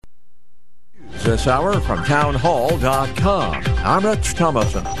news this hour from townhall.com. I'm Rich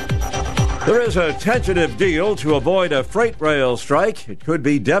Thomason. There is a tentative deal to avoid a freight rail strike. It could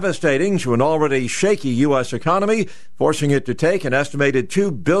be devastating to an already shaky U.S. economy, forcing it to take an estimated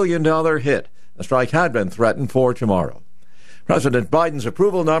 $2 billion hit. The strike had been threatened for tomorrow. President Biden's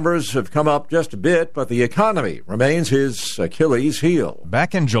approval numbers have come up just a bit, but the economy remains his Achilles heel.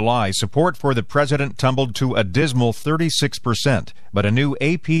 Back in July, support for the president tumbled to a dismal 36%, but a new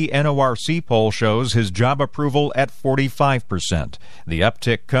AP NORC poll shows his job approval at 45%. The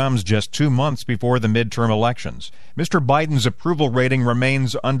uptick comes just 2 months before the midterm elections. Mr. Biden's approval rating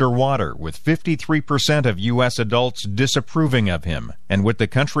remains underwater, with 53% of U.S. adults disapproving of him. And with the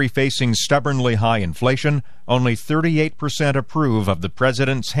country facing stubbornly high inflation, only 38% approve of the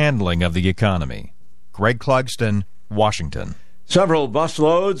president's handling of the economy. Greg Clugston, Washington. Several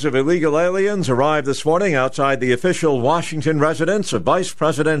busloads of illegal aliens arrived this morning outside the official Washington residence of Vice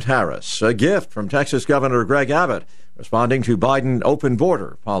President Harris, a gift from Texas Governor Greg Abbott, responding to Biden open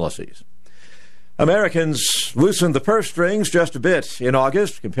border policies. Americans loosened the purse strings just a bit in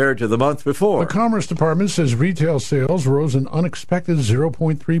August compared to the month before. The Commerce Department says retail sales rose an unexpected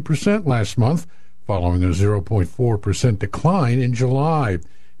 0.3% last month, following a 0.4% decline in July.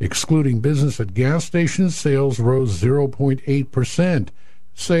 Excluding business at gas stations, sales rose 0.8%.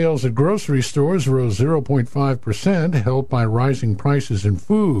 Sales at grocery stores rose 0.5%, helped by rising prices in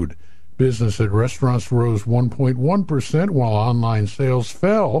food. Business at restaurants rose 1.1%, while online sales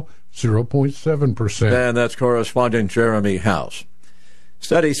fell 0.7%. And that's correspondent Jeremy House.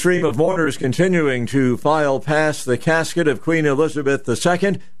 Steady stream of mourners continuing to file past the casket of Queen Elizabeth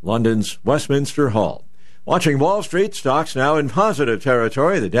II, London's Westminster Hall. Watching Wall Street, stocks now in positive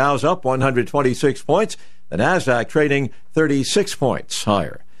territory. The Dow's up 126 points, the Nasdaq trading 36 points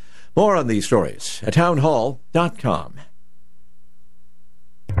higher. More on these stories at townhall.com.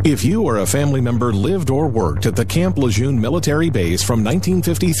 If you or a family member lived or worked at the Camp Lejeune military base from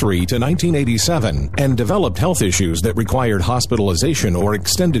 1953 to 1987 and developed health issues that required hospitalization or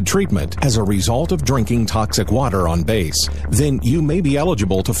extended treatment as a result of drinking toxic water on base, then you may be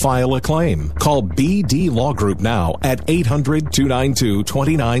eligible to file a claim. Call BD Law Group now at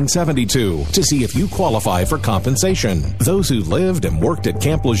 800-292-2972 to see if you qualify for compensation. Those who lived and worked at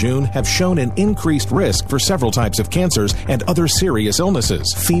Camp Lejeune have shown an increased risk for several types of cancers and other serious illnesses.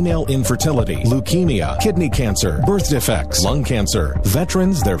 Female infertility, leukemia, kidney cancer, birth defects, lung cancer.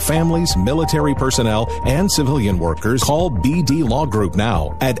 Veterans, their families, military personnel, and civilian workers call BD Law Group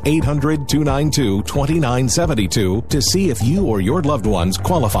now at 800-292-2972 to see if you or your loved ones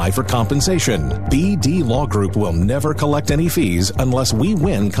qualify for compensation. BD Law Group will never collect any fees unless we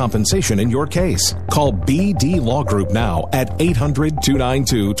win compensation in your case. Call BD Law Group now at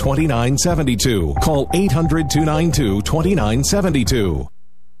 800-292-2972. Call 800-292-2972.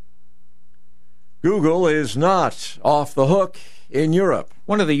 Google is not off the hook in Europe.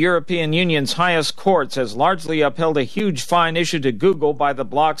 One of the European Union's highest courts has largely upheld a huge fine issued to Google by the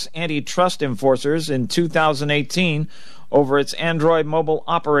bloc's antitrust enforcers in 2018 over its Android mobile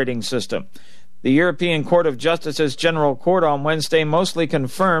operating system. The European Court of Justice's General Court on Wednesday mostly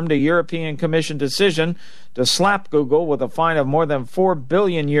confirmed a European Commission decision to slap Google with a fine of more than 4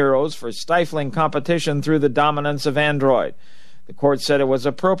 billion euros for stifling competition through the dominance of Android. The court said it was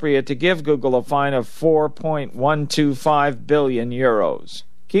appropriate to give Google a fine of 4.125 billion euros.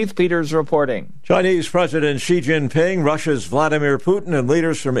 Keith Peters reporting. Chinese President Xi Jinping, Russia's Vladimir Putin, and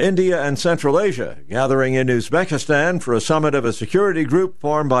leaders from India and Central Asia gathering in Uzbekistan for a summit of a security group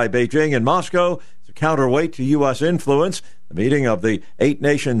formed by Beijing and Moscow as a counterweight to U.S. influence. The meeting of the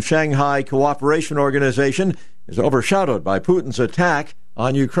 8-nation Shanghai Cooperation Organization is overshadowed by Putin's attack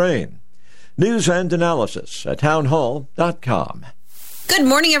on Ukraine. News and analysis at townhall.com. Good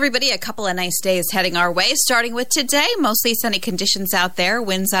morning, everybody. A couple of nice days heading our way, starting with today. Mostly sunny conditions out there.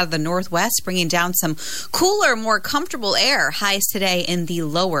 Winds out of the northwest, bringing down some cooler, more comfortable air. Highs today in the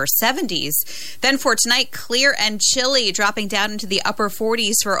lower 70s. Then for tonight, clear and chilly, dropping down into the upper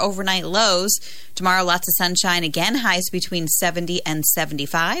 40s for overnight lows. Tomorrow, lots of sunshine again, highs between 70 and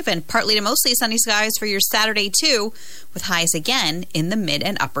 75, and partly to mostly sunny skies for your Saturday, too, with highs again in the mid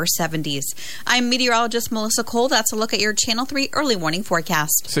and upper 70s. I'm meteorologist Melissa Cole. That's a look at your Channel 3 early morning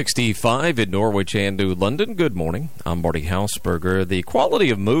forecast. 65 in Norwich and New London. Good morning. I'm Marty Hausberger. The quality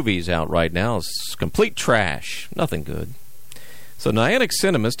of movies out right now is complete trash. Nothing good. So Niantic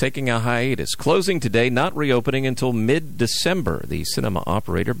Cinema's taking a hiatus, closing today, not reopening until mid-December. The cinema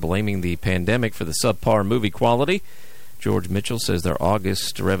operator blaming the pandemic for the subpar movie quality. George Mitchell says their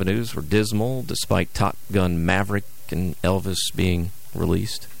August revenues were dismal, despite Top Gun Maverick and Elvis being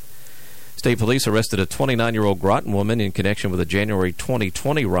released. State police arrested a 29-year-old Groton woman in connection with a January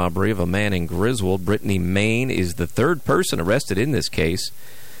 2020 robbery of a man in Griswold. Brittany Main is the third person arrested in this case.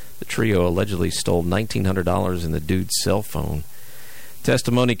 The trio allegedly stole $1,900 in the dude's cell phone.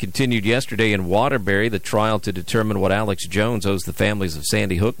 Testimony continued yesterday in Waterbury, the trial to determine what Alex Jones owes the families of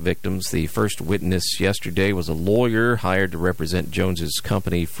Sandy Hook victims. The first witness yesterday was a lawyer hired to represent Jones's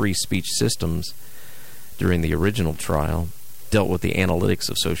company, Free Speech Systems, during the original trial. Dealt with the analytics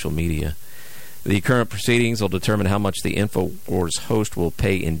of social media. The current proceedings will determine how much the InfoWars host will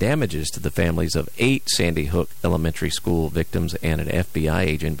pay in damages to the families of 8 Sandy Hook elementary school victims and an FBI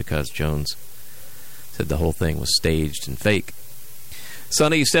agent, because Jones said the whole thing was staged and fake.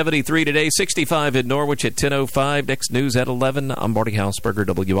 Sunny, 73 today, 65 in Norwich at 10:05. Next news at 11. I'm Marty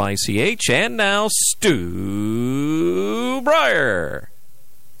Hausberger, WICH. And now, Stu Bryer.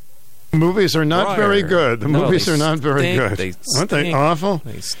 Movies are not very good. The movies are not very good. Aren't they awful?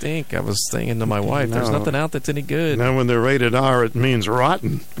 They stink. I was saying to my wife, there's nothing out that's any good. Now, when they're rated R, it means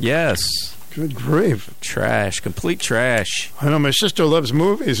rotten. Yes. Good grief. Trash. Complete trash. I know. My sister loves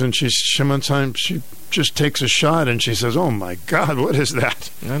movies, and she one time she just takes a shot, and she says, "Oh, my God, what is that?"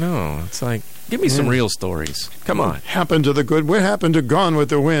 I know. It's like, give me some real stories. Come on. What happened to Gone with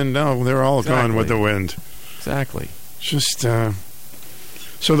the Wind? No, they're all gone with the wind. Exactly. Just...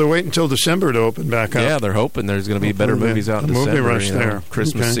 So they're waiting until December to open back up. Yeah, they're hoping there's going to be better movies out in December. Movie rush there.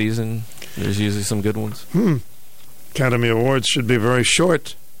 Christmas season, there's usually some good ones. Academy Awards should be very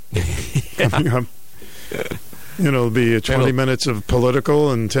short. Coming up. It'll be 20 minutes of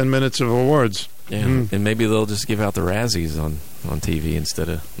political and 10 minutes of awards. Yeah, and maybe they'll just give out the Razzies on TV instead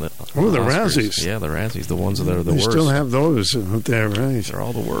of the Razzies. Yeah, the Razzies, the ones that are the worst. They still have those out there, right? They're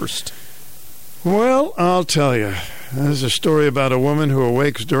all the worst. Well, I'll tell you. There's a story about a woman who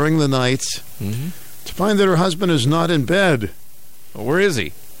awakes during the night to find that her husband is not in bed. Well, where is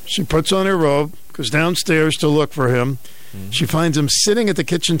he? She puts on her robe, goes downstairs to look for him. She finds him sitting at the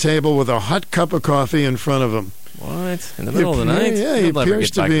kitchen table with a hot cup of coffee in front of him. What? In the middle of the night? Yeah, he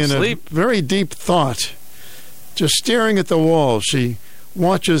appears to be in a very deep thought. Just staring at the wall, she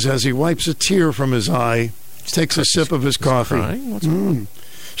watches as he wipes a tear from his eye, takes a sip of his coffee. What's wrong?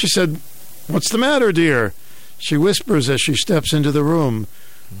 She said, "What's the matter, dear?" She whispers as she steps into the room.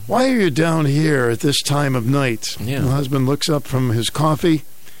 "Why are you down here at this time of night?" Yeah. The husband looks up from his coffee.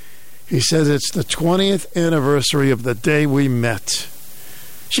 He says, "It's the 20th anniversary of the day we met."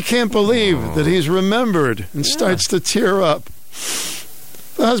 She can't believe that he's remembered and starts to tear up.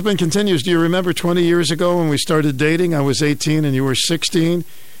 The husband continues, "Do you remember 20 years ago when we started dating? I was 18 and you were 16.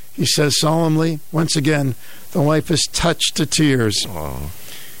 He says solemnly. Once again, the wife is touched to tears.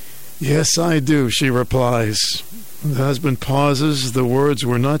 "Yes, I do," she replies. The husband pauses. The words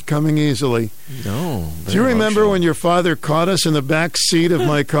were not coming easily. No. "Do you remember when your father caught us in the back seat of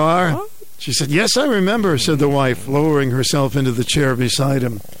my car?" She said, "Yes, I remember," said the wife, lowering herself into the chair beside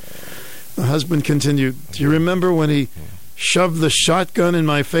him. The husband continued, "Do you remember when he shoved the shotgun in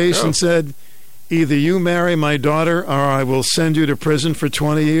my face and said, 'Either you marry my daughter or I will send you to prison for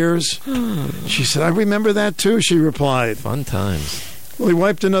 20 years'? She said, "I remember that too," she replied. Fun times. Well, he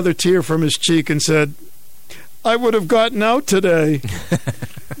wiped another tear from his cheek and said, "I would have gotten out today."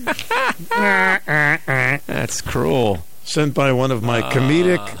 That's cruel. Sent by one of my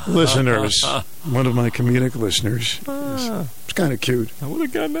comedic listeners. One of my comedic listeners. It's kind of cute. I would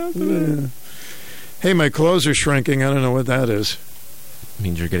have gotten out today. Yeah. Hey, my clothes are shrinking. I don't know what that is.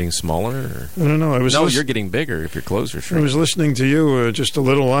 Means you're getting smaller? Or? I don't know. You're getting bigger if your clothes are shrinking. I was listening to you just a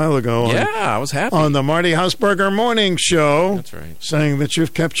little while ago. I was happy. On the Marty Hausberger Morning Show. That's right. Saying that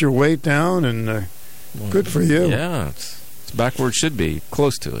you've kept your weight down, and good for you. Yeah, it's back where it should be,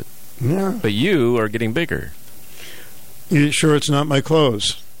 close to it. Yeah. But you are getting bigger. You sure it's not my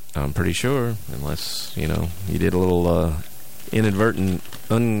clothes? I'm pretty sure, unless, you did a little inadvertent,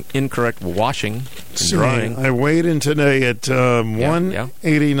 incorrect washing and drying. I weighed in today at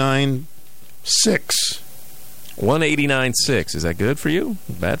 189.6. 189.6. Is that good for you?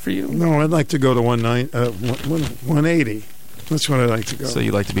 Bad for you? No, I'd like to go to 180. That's what I'd like to go. So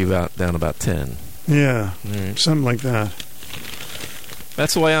you like to be down about 10. Yeah, right. Something like that.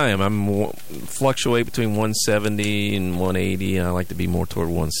 That's the way I am. I'm fluctuate between 170 and 180. I like to be more toward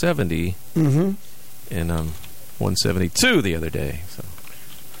 170. Mm-hmm. And 172 the other day. So.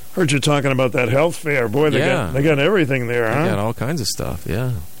 Heard you talking about that health fair. Boy, they got everything there, huh? They got all kinds of stuff,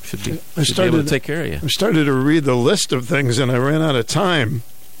 yeah. Should be able to take care of you. I started to read the list of things, and I ran out of time.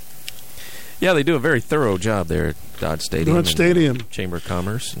 Yeah, they do a very through job there at Dodge Stadium. Chamber of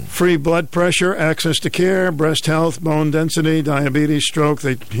Commerce. Free blood pressure, access to care, breast health, bone density, diabetes, stroke.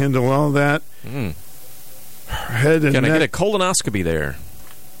 They handle all that. Head and Can neck. I get a colonoscopy there?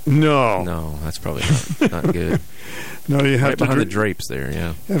 No, that's probably not good. No, you have Right to behind the drapes there,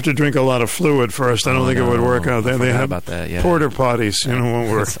 yeah. You have to drink a lot of fluid first. I don't think it would work out there. I They forgot have about that, yeah. porta potties. Won't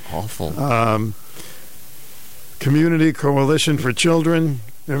work. That's awful. Community Coalition for Children.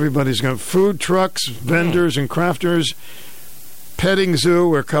 Everybody's got food trucks, vendors, and crafters. Petting zoo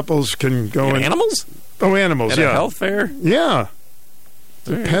where couples can go in. Animals? Oh, animals, At yeah. a health fair? Yeah.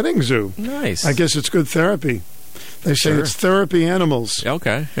 The petting zoo. Nice. I guess it's good therapy. They say it's therapy animals.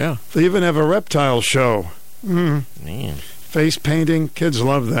 Okay, yeah. They even have a reptile show. Man. Face painting. Kids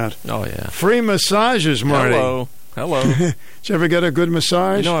love that. Oh, yeah. Free massages, Marty. Hello. Did you ever get a good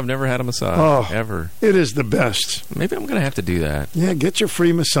massage? I've never had a massage. Ever. It is the best. Maybe I'm going to have to do that. Yeah, get your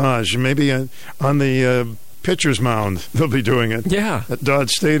free massage. Maybe on the pitcher's mound. They'll be doing it. Yeah. At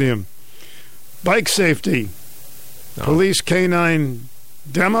Dodge Stadium. Bike safety. Police canine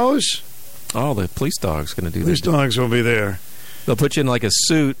demos. Oh, the police dog's going to do Police that. dogs will be there. They'll put you in like a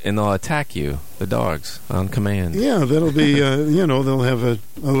suit and they'll attack you, the dogs, on command. Yeah, that'll be, they'll have a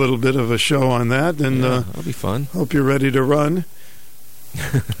little bit of a show on that. And that'll be fun. Hope you're ready to run.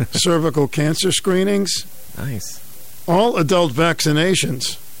 Cervical cancer screenings. Nice. All adult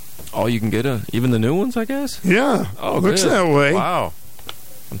vaccinations. Oh, you can get even the new ones, I guess? Yeah. Oh, looks good. that way. Wow.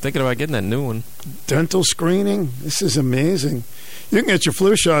 I'm thinking about getting that new one. Dental screening. This is amazing. You can get your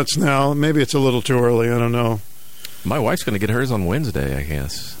flu shots now. Maybe it's a little too early. I don't know. My wife's going to get hers on Wednesday, I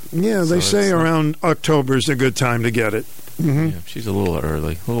guess. Yeah, they say around October is a good time to get it. Mm-hmm. Yeah, she's a little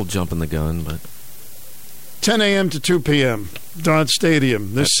early. A little jump in the gun, but... 10 a.m. to 2 p.m. Dodge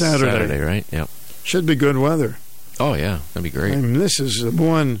Stadium this Saturday. Saturday, right? Yep. Should be good weather. Oh, yeah. That'd be great. And this is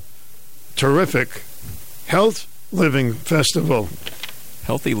one terrific Health Living Festival.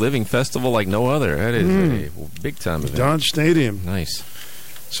 Healthy Living Festival like no other. That is a big-time event. Dodge Stadium. Nice.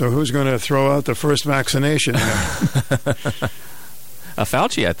 So who's going to throw out the first vaccination?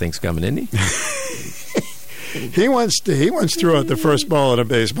 Fauci, I think, is coming, isn't he? He once threw out the first ball at a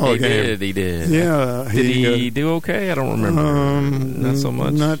baseball game. He did. Yeah. Did he do okay? I don't remember. Not so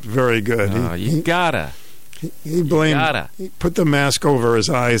much? Not very good. You gotta. He blamed. He put the mask over his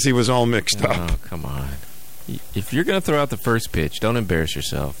eyes. He was all mixed up. Oh, come on. If you're going to throw out the first pitch, don't embarrass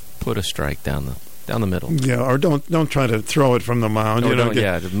yourself. Put a strike down the middle. Yeah, or don't try to throw it from the mound. Or move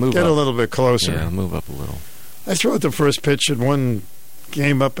get up. A little bit closer. Yeah, move up a little. I threw out the first pitch at one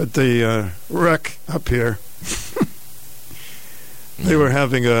game up at the rec up here. They were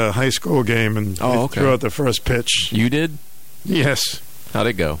having a high school game, and threw out the first pitch. You did? Yes. How'd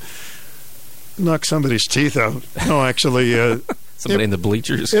it go? Knocked somebody's teeth out. No, actually... Somebody in the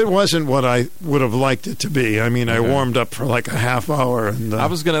bleachers? It wasn't what I would have liked it to be. I mean, I warmed up for like a half hour. And that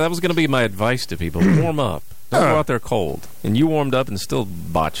was gonna be my advice to people. Warm up. Don't go out there cold. And you warmed up and still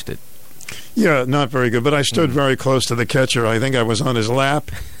botched it. Yeah, not very good. But I stood very close to the catcher. I think I was on his lap.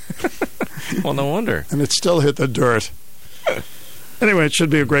 Well, no wonder. And it still hit the dirt. Anyway, it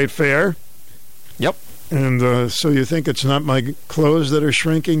should be a great fair. Yep. And so you think it's not my clothes that are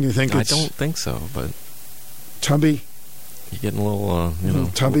shrinking? You think it's... I don't think so, but... Tubby? You're getting a little,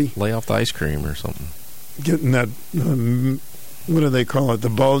 tubby? Lay off the ice cream or something. Getting that, what do they call it, the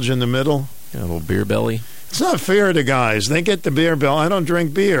bulge in the middle? Yeah, a little beer belly. It's not fair to guys. They get the beer belly. I don't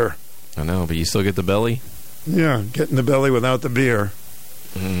drink beer. I know, but you still get the belly? Yeah, getting the belly without the beer.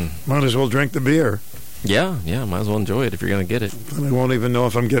 Might as well drink the beer. Yeah, might as well enjoy it if you're going to get it. And I won't even know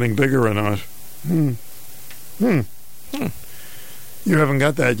if I'm getting bigger or not. You haven't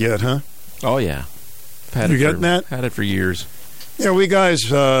got that yet, huh? Oh, yeah. You getting that? Had it for years. Yeah, we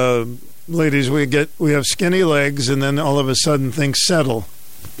guys, ladies, we have skinny legs, and then all of a sudden things settle.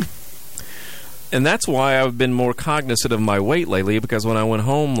 And that's why I've been more cognizant of my weight lately, because when I went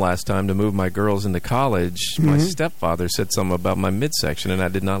home last time to move my girls into college, my stepfather said something about my midsection, and I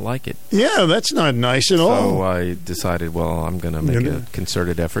did not like it. Yeah, that's not nice at all. So I decided, well, I'm going to make a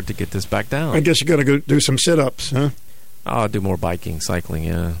concerted effort to get this back down. I guess you got to go do some sit-ups, huh? I'll do more biking, cycling,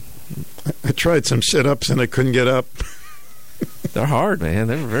 yeah. I tried some sit-ups, and I couldn't get up. They're hard, man.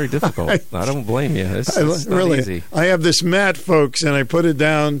 They're very difficult. I don't blame you. It's not really easy. I have this mat, folks, and I put it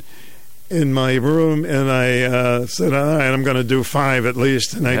down in my room, and I said, all right, I'm going to do 5 at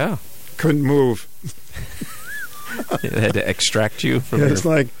least, and I couldn't move. It had to extract you from it's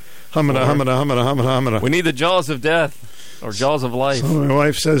like humana. We need the jaws of death or jaws of life. So my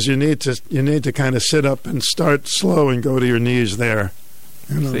wife says you need to kind of sit up and start slow and go to your knees there.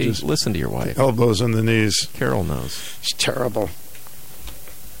 See, just listen to your wife. Elbows on the knees. Carol knows. It's terrible.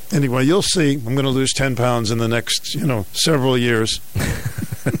 Anyway, you'll see. I'm going to lose 10 pounds in the next, several years.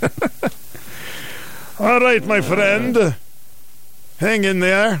 All right, my friend. Hang in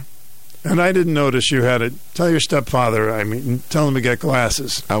there. And I didn't notice you had it. Tell your stepfather, tell him to get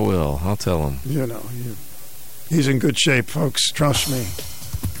glasses. I will. I'll tell him. He's in good shape, folks. Trust me.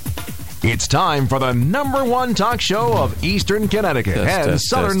 It's time for the #1 talk show of Eastern Connecticut and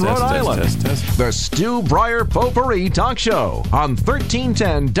Southern Rhode Island. The Stu Bryer Potpourri Talk Show on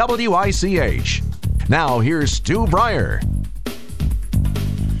 1310 WICH. Now here's Stu Bryer.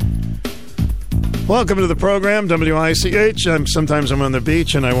 Welcome to the program, WICH. Sometimes I'm on the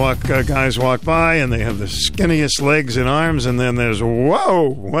beach and guys walk by and they have the skinniest legs and arms, and then there's, whoa,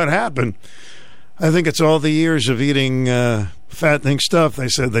 what happened? I think it's all the years of eating fattening stuff. They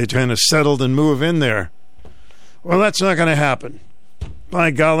said they kind of settled and move in there. Well, that's not going to happen.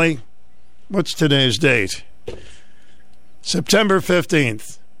 By golly, what's today's date? September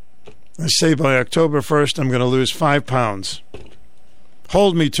 15th. I say by October 1st, I'm going to lose 5 pounds.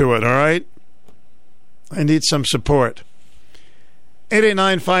 Hold me to it, all right? I need some support.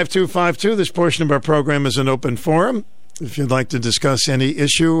 889-5252. This portion of our program is an open forum. If you'd like to discuss any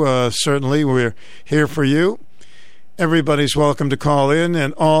issue, certainly we're here for you. Everybody's welcome to call in,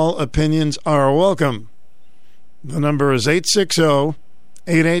 and all opinions are welcome. The number is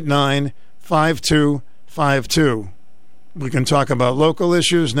 860-889-5252. We can talk about local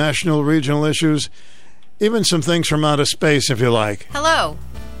issues, national, regional issues, even some things from outer space if you like. Hello,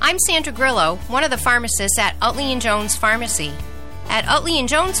 I'm Sandra Grillo, one of the pharmacists at Utley & Jones Pharmacy. At Utley &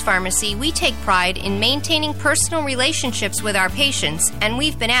 Jones Pharmacy, we take pride in maintaining personal relationships with our patients, and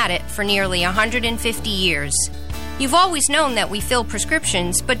we've been at it for nearly 150 years. You've always known that we fill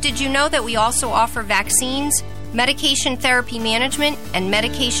prescriptions, but did you know that we also offer vaccines, medication therapy management, and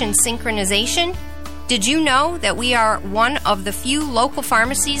medication synchronization? Did you know that we are one of the few local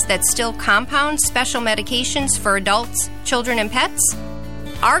pharmacies that still compound special medications for adults, children, and pets?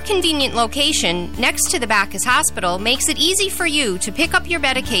 Our convenient location next to the Bacchus Hospital makes it easy for you to pick up your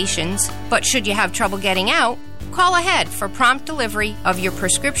medications, but should you have trouble getting out, call ahead for prompt delivery of your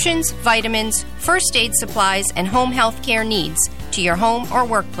prescriptions, vitamins, first aid supplies, and home health care needs to your home or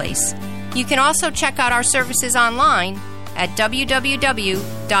workplace. You can also check out our services online at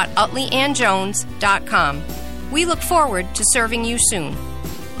www.utleyandjones.com. We look forward to serving you soon.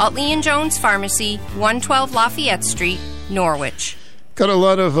 Utley & Jones Pharmacy, 112 Lafayette Street, Norwich. Got a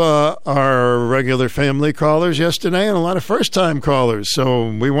lot of our regular family callers yesterday and a lot of first-time callers, so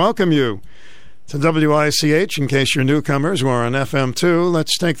we welcome you to WICH. In case you're newcomers, we're on FM too.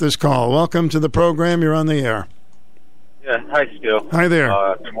 Let's take this call. Welcome to the program. You're on the air. Yeah, hi, Stu. Hi there.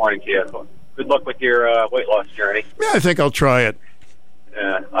 Good morning to you. Good luck with your weight loss journey. Yeah, I think I'll try it.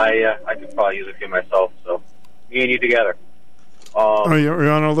 Yeah, I could probably use a few myself, so me and you together.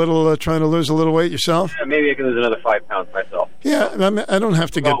 You're on a little, trying to lose a little weight yourself? Yeah, maybe I can lose another 5 pounds myself. Yeah, I don't have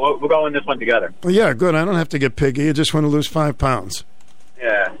to get... We'll go in this one together. Well, yeah, good. I don't have to get piggy. I just want to lose 5 pounds.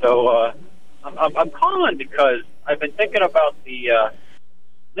 Yeah, so I'm calling because I've been thinking about the...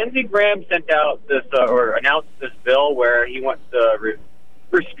 Lindsey Graham sent out this, or announced this bill where he wants to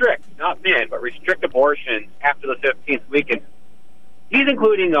restrict, not ban, but restrict abortion after the 15th week. And he's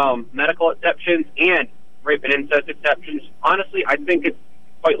including medical exceptions and rape and incest exceptions. Honestly, I think it's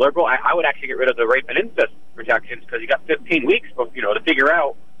quite liberal. I would actually get rid of the rape and incest protections because you got 15 weeks, to figure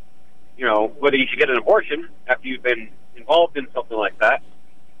out, whether you should get an abortion after you've been involved in something like that.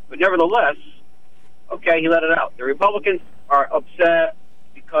 But nevertheless, okay, he let it out. The Republicans are upset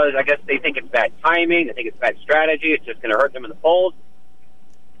because I guess they think it's bad timing. They think it's bad strategy. It's just going to hurt them in the polls.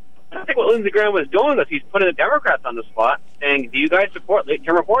 I think what Lindsey Graham was doing is he's putting the Democrats on the spot, saying, do you guys support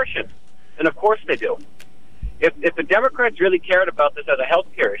late-term abortion? And of course they do. If the Democrats really cared about this as a health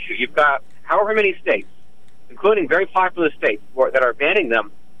care issue, you've got however many states, including very popular states, that are banning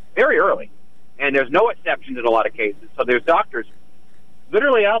them very early. And there's no exceptions in a lot of cases. So there's doctors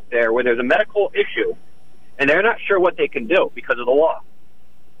literally out there where there's a medical issue, and they're not sure what they can do because of the law.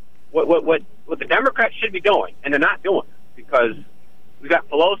 What the Democrats should be doing, and they're not doing, because we've got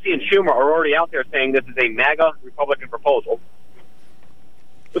Pelosi and Schumer are already out there saying this is a MAGA Republican proposal.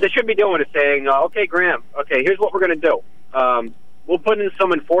 What they should be doing is saying, okay, Graham, okay, here's what we're going to do. We'll put in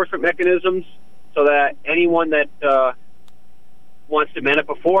some enforcement mechanisms so that anyone that wants to ban it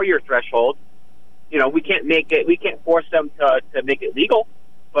before your threshold, we can't force them to make it legal,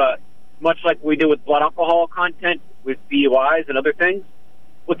 but much like we do with blood alcohol content, with DUIs and other things,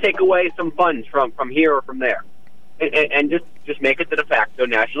 we'll take away some funds from here or from there, and just make it the de facto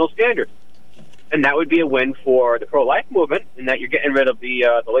national standard. And that would be a win for the pro-life movement, in that you're getting rid of the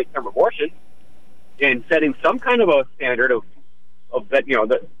late-term abortion and setting some kind of a standard of that,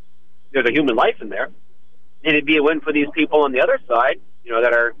 that there's a human life in there. And it'd be a win for these people on the other side,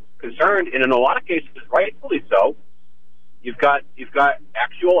 that are concerned, and in a lot of cases, rightfully so, You've got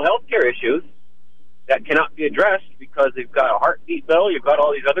actual healthcare issues that cannot be addressed because they've got a heartbeat bill, you've got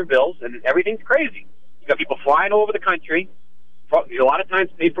all these other bills, and everything's crazy. You've got people flying all over the country, a lot of times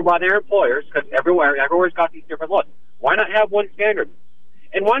paid for by their employers, because everywhere's got these different laws. Why not have one standard?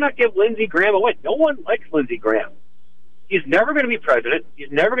 And why not give Lindsey Graham a win? No one likes Lindsey Graham. He's never going to be president.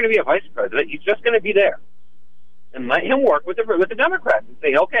 He's never going to be a vice president. He's just going to be there. And let him work with the Democrats and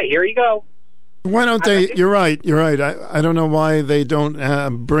say, okay, here you go. Why don't they? You're right. I don't know why they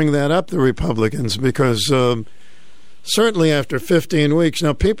don't bring that up, the Republicans, because certainly after 15 weeks,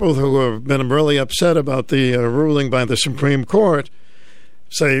 now people who have been really upset about the ruling by the Supreme Court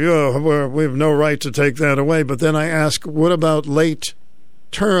say, we have no right to take that away. But then I ask, what about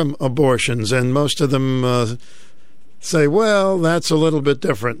late-term abortions? And most of them say, well, that's a little bit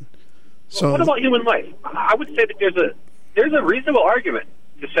different. So, what about human life? I would say that there's a reasonable argument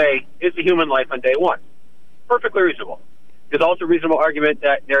to say, is the human life on day one? Perfectly reasonable. There's also a reasonable argument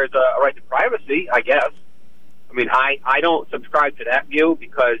that there's a right to privacy, I guess. I mean, I don't subscribe to that view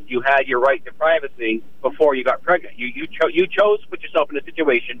because you had your right to privacy before you got pregnant. You chose to put yourself in a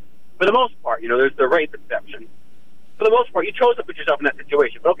situation, for the most part, there's the rape exception. For the most part, you chose to put yourself in that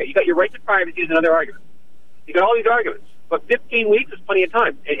situation. But okay, you got your right to privacy is another argument. You got all these arguments. But 15 weeks is plenty of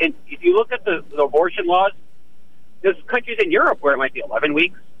time. And if you look at the abortion laws, there's countries in Europe where it might be 11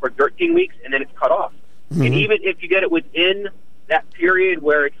 weeks or 13 weeks, and then it's cut off. Mm-hmm. And even if you get it within that period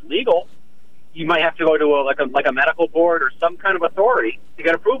where it's legal, you might have to go to a medical board or some kind of authority to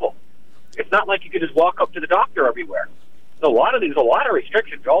get approval. It's not like you can just walk up to the doctor everywhere. There's a lot of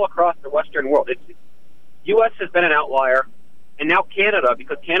restrictions all across the Western world. U.S. has been an outlier, and now Canada,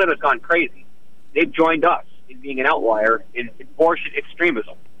 because Canada's gone crazy, they've joined us in being an outlier in abortion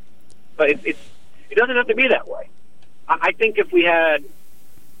extremism. But it doesn't have to be that way. I think if we had,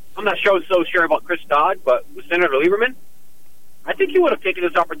 I'm not so sure about Chris Dodd, but with Senator Lieberman, I think he would have taken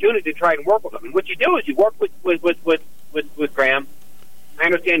this opportunity to try and work with him. And what you do is you work with Graham. I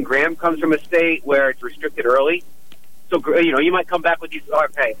understand Graham comes from a state where it's restricted early. So, you might come back with these,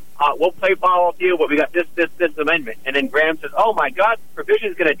 okay, we'll play ball with you, but we got this amendment. And then Graham says, oh, my God, provision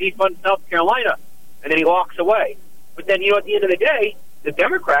is going to defund South Carolina. And then he walks away. But then, at the end of the day, the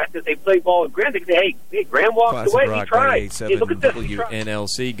Democrats, if they play ball with Graham, they say, hey, Graham walked Classic away. Rock He tried. 98.7 Hey, look at this.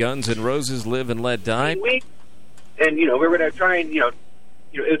 WNLC, Guns N' Roses, Live and Let Die. And, we were going to try and, it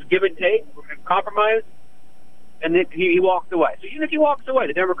was give and take, compromise, and then he walked away. So even if he walks away,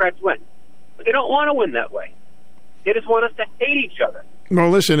 the Democrats win. But they don't want to win that way. They just want us to hate each other.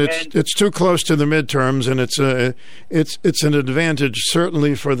 Well, listen, it's too close to the midterms, and it's an advantage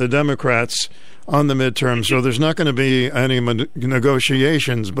certainly for the Democrats on the midterms. So there's not going to be any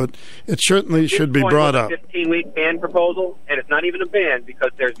negotiations, but it certainly should be brought up. 15-week ban proposal, and it's not even a ban because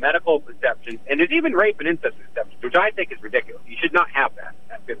there's medical exceptions, and there's even rape and incest exceptions, which I think is ridiculous. You should not have that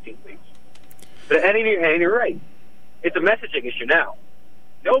at 15 weeks. But at any rate, it's a messaging issue now.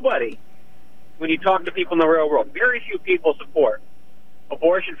 Nobody, when you talk to people in the real world, very few people support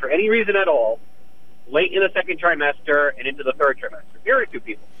abortion for any reason at all late in the second trimester and into the third trimester. Very few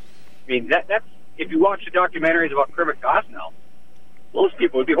people. I mean, that's if you watch the documentaries about Kermit Gosnell, most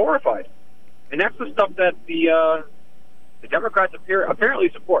people would be horrified. And that's the stuff that the Democrats apparently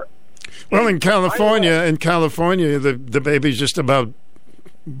support. Well, in California, the baby's just about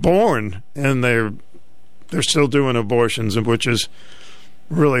born, and they're still doing abortions, which is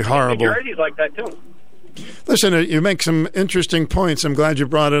really horrible. New Jersey's like that too. Listen, you make some interesting points. I'm glad you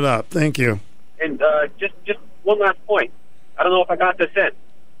brought it up. Thank you. And just one last point. I don't know if I got this in.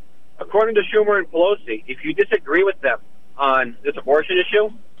 According to Schumer and Pelosi, if you disagree with them on this abortion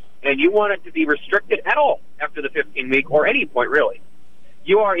issue and you want it to be restricted at all after the 15-week or any point really,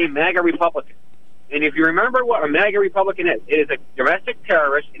 you are a MAGA Republican. And if you remember what a MAGA Republican is, it is a domestic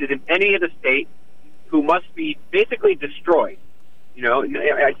terrorist. It is an enemy of the state who must be basically destroyed.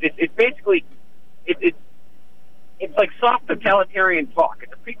 It's basically it's like soft totalitarian talk.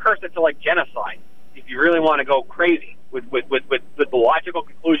 It's a precursor to like genocide. If you really want to go crazy with the logical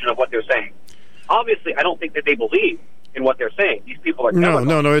conclusion of what they're saying. Obviously, I don't think that they believe in what they're saying. These people are no.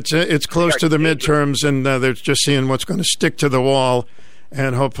 It's close to the midterms, and they're just seeing what's going to stick to the wall,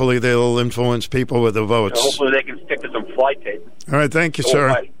 and hopefully they'll influence people with the votes. Hopefully they can stick to some fly tape. All right, thank you, sir.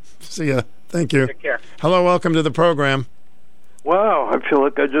 Bye. See ya. Thank you. Take care. Hello, welcome to the program. Wow, I feel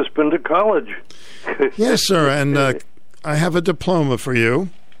like I've just been to college. Yes, sir, and I have a diploma for you.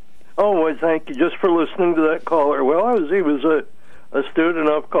 Oh, well, thank you just for listening to that caller. Well, he was a astute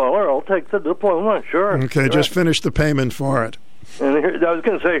enough caller. I'll take the diploma, sure. Okay, sure. Just finish the payment for it. And I was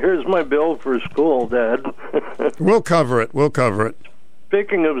going to say, here's my bill for school, Dad. We'll cover it.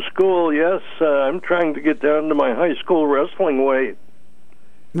 speaking of school, yes, I'm trying to get down to my high school wrestling weight.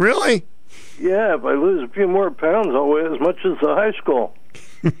 Really? Yeah, if I lose a few more pounds, I'll weigh as much as the high school.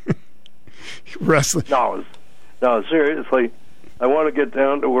 Wrestling? No, seriously. I want to get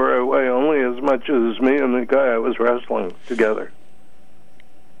down to where I weigh only as much as me and the guy I was wrestling together.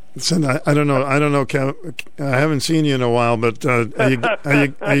 Listen, I don't know, Kev, I haven't seen you in a while, but are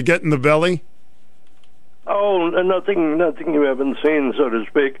you getting the belly? Oh, nothing you haven't seen, so to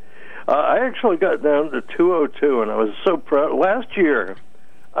speak. I actually got down to 202, and I was so proud. Last year,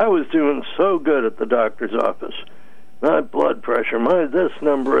 I was doing so good at the doctor's office. My blood pressure, my this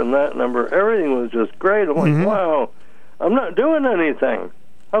number and that number, everything was just great. I'm like, wow, I'm not doing anything.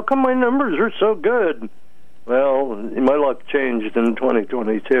 How come my numbers are so good? Well, my luck changed in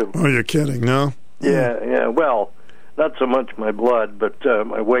 2022. Oh, you're kidding, no? Yeah. Well, not so much my blood, but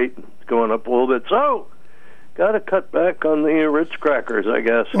my weight is going up a little bit. So, got to cut back on the Ritz crackers, I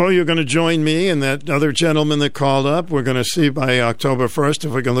guess. Oh, you're going to join me and that other gentleman that called up? We're going to see by October 1st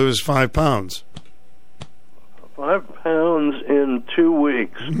if we can lose 5 pounds. 5 pounds in 2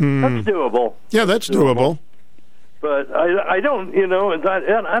 weeks. That's doable. Yeah, that's doable. But I don't,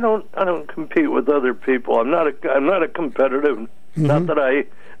 I don't compete with other people. I'm not a competitive. Not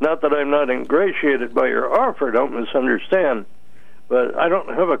that I'm not ingratiated by your offer. Don't misunderstand. But I don't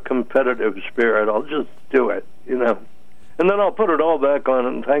have a competitive spirit. I'll just do it, and then I'll put it all back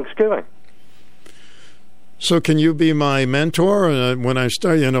on Thanksgiving. So can you be my mentor when I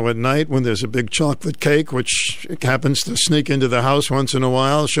start, at night when there's a big chocolate cake, which happens to sneak into the house once in a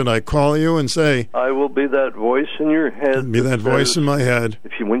while? Should I call you and say? I will be that voice in your head. Be that voice in my head.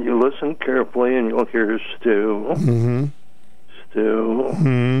 When you listen carefully and you'll hear Stu.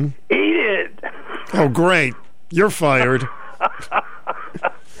 Stu. Eat it! Oh, great. You're fired.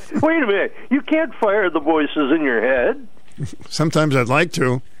 Wait a minute. You can't fire the voices in your head. Sometimes I'd like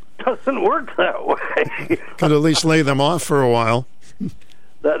to. Doesn't work that way. Could at least lay them off for a while.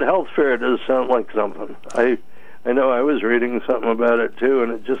 That health fair does sound like something. I know I was reading something about it too,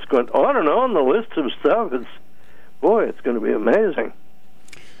 and it just went on and on the list of stuff. It's going to be amazing.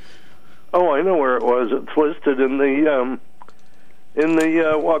 Oh, I know where it was. It's listed in the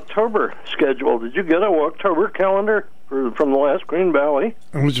Walktober schedule. Did you get a Walktober calendar from the last Green Valley?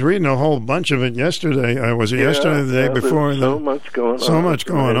 I was reading a whole bunch of it yesterday. Yesterday or the day before? So much going on. So much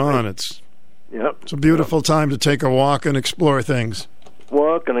going on. It's a beautiful time to take a walk and explore things.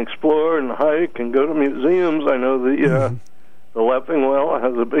 Walk and explore and hike and go to museums. I know the Leffingwell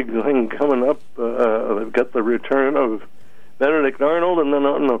has a big thing coming up. They've got the return of Benedict Arnold, and then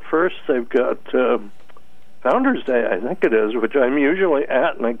on the 1st they've got Founders Day, I think it is, which I'm usually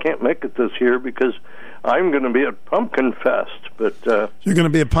at, and I can't make it this year because I'm going to be at Pumpkin Fest. But you're going to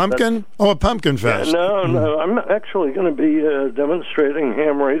be a pumpkin? A Pumpkin Fest. No, I'm actually going to be demonstrating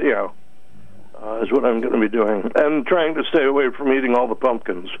ham radio. Is what I'm going to be doing, and trying to stay away from eating all the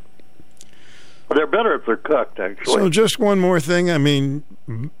pumpkins. They're better if they're cooked, actually. So just one more thing. I mean,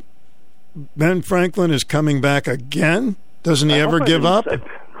 Ben Franklin is coming back again? Doesn't he ever give up?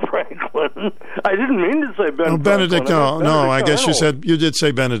 Franklin. I didn't mean to say Ben. Oh, Benedict. Franklin. No, I guess you did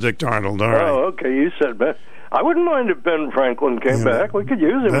say Benedict Arnold. All right. Oh, okay. You said Ben. I wouldn't mind if Ben Franklin came back. We could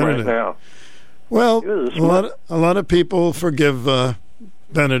use him right now. Well, a lot of people forgive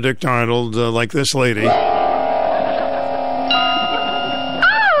Benedict Arnold like this lady. Oh,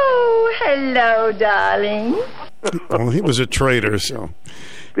 hello, darling. Well, he was a traitor, so.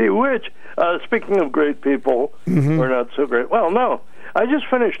 Bewitched. Speaking of great people, or not so great. Well, no. I just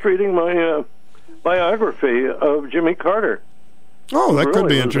finished reading my biography of Jimmy Carter. Oh, that could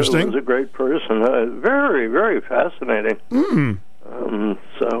be interesting. He was a great person. Very, very fascinating. Yeah,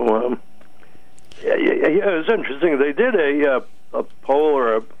 it was interesting. They did a poll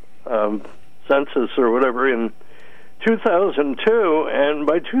or a census or whatever in 2002, and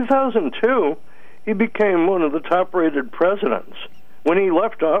by 2002, he became one of the top-rated presidents. When he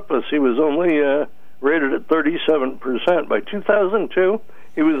left office, he was only rated at 37%. By 2002,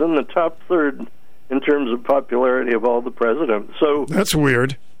 he was in the top third in terms of popularity of all the presidents. So that's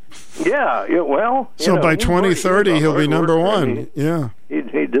weird. Yeah. Well. So by 2030, he'll be number one. He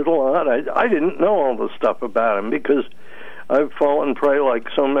did a lot. I didn't know all the stuff about him because I've fallen prey like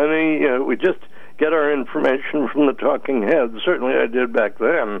so many. We just get our information from the talking heads. Certainly, I did back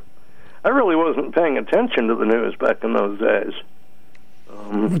then. I really wasn't paying attention to the news back in those days.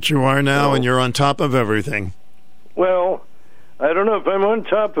 But you are now, and you're on top of everything. Well, I don't know if I'm on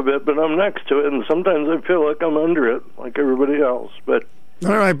top of it, but I'm next to it, and sometimes I feel like I'm under it, like everybody else. But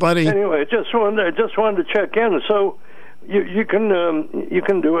all right, buddy. Anyway, I just wanted to check in. So, You can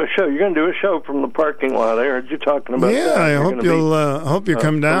do a show. You're going to do a show from the parking lot. I heard you talking about that. Yeah, I hope you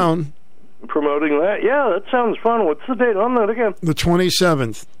come down. Promoting that. Yeah, that sounds fun. What's the date on that again? The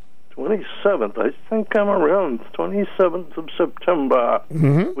 27th. 27th. I think I'm around 27th of September,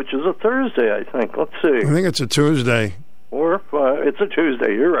 which is a Thursday, I think. Let's see. I think it's a Tuesday. It's a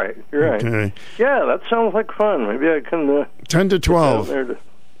Tuesday. You're right. Okay. Yeah, that sounds like fun. Maybe I can 10 to 12.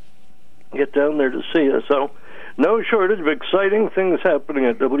 Get down there to see you. So, no shortage of exciting things happening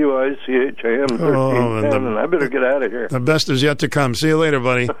at WICHAM 1310, and I better get out of here. The best is yet to come. See you later,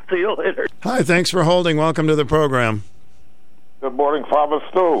 buddy. See you later. Hi, thanks for holding. Welcome to the program. Good morning, Farmer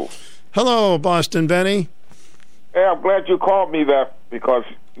Stu. Hello, Boston Benny. Hey, I'm glad you called me that because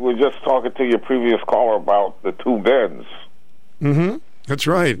you were just talking to your previous caller about the two Bens. Mm-hmm. That's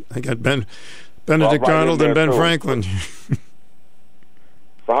right. I got Benedict Arnold and Ben Franklin.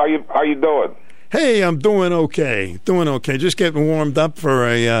 So how you doing? Hey, I'm doing okay. Just getting warmed up for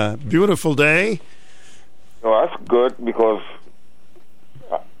a beautiful day. Well, that's good because,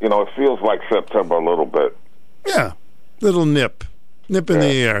 it feels like September a little bit. Yeah, little nip in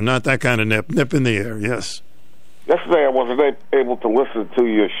the air. Not that kind of nip in the air, yes. Yesterday I wasn't able to listen to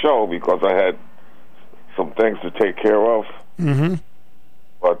your show because I had some things to take care of. Mm-hmm.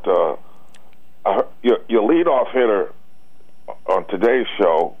 But your leadoff hitter on today's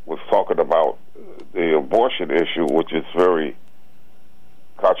show was talking about the abortion issue, which is very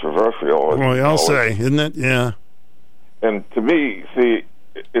controversial. Well, I'll say, isn't it? Yeah. And to me, see,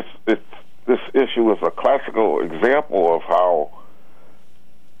 it's this issue is a classical example of how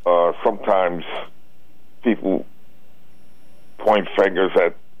sometimes people point fingers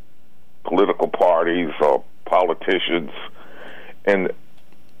at political parties or politicians, and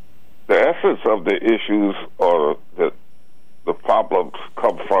the essence of the issues or the problems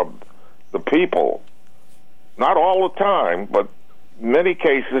come from the people. Not all the time, but in many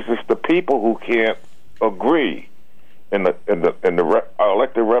cases it's the people who can't agree, and the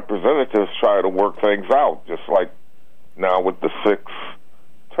elected representatives try to work things out, just like now with the 6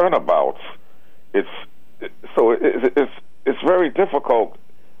 turnabouts. It's very difficult,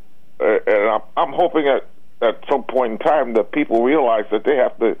 and I'm hoping at some point in time that people realize that they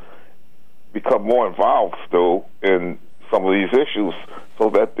have to become more involved still in some of these issues so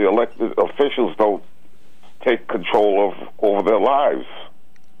that the elected officials don't take control over their lives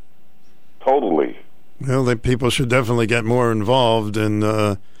totally. Well, people should definitely get more involved, and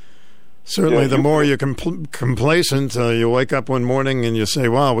certainly the more you're complacent, you wake up one morning and you say,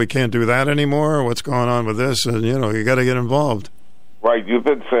 wow, we can't do that anymore, what's going on with this, and you got to get involved. Right, you've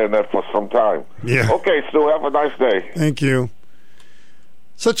been saying that for some time. Yeah. Okay, Stu, have a nice day. Thank you.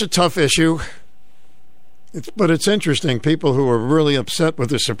 Such a tough issue. But it's interesting, people who are really upset with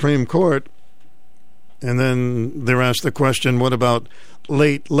the Supreme Court, and then they're asked the question, what about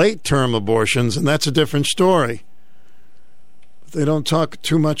late-term abortions? And that's a different story. They don't talk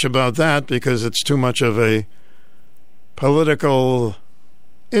too much about that because it's too much of a political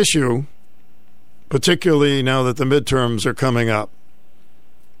issue, particularly now that the midterms are coming up.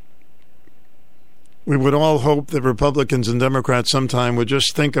 We would all hope that Republicans and Democrats sometime would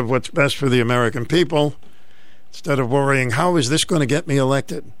just think of what's best for the American people instead of worrying, how is this going to get me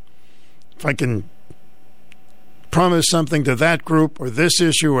elected? If I can promise something to that group or this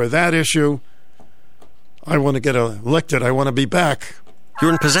issue or that issue, I want to get elected. I want to be back. You're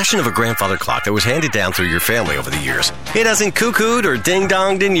in possession of a grandfather clock that was handed down through your family over the years. It hasn't cuckooed or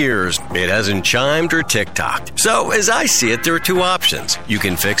ding-donged in years. It hasn't chimed or tick-tocked. So, as I see it, there are two options. You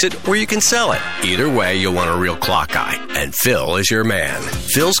can fix it or you can sell it. Either way, you'll want a real clock guy. And Phil is your man.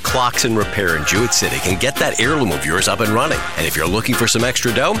 Phil's Clocks and Repair in Jewett City can get that heirloom of yours up and running. And if you're looking for some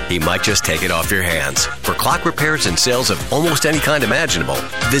extra dough, he might just take it off your hands. For clock repairs and sales of almost any kind imaginable,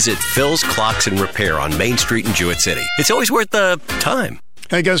 visit Phil's Clocks and Repair on Main Street in Jewett City. It's always worth the time.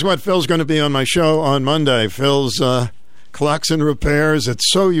 Hey, guess what? Phil's going to be on my show on Monday. Phil's Clocks and Repairs. It's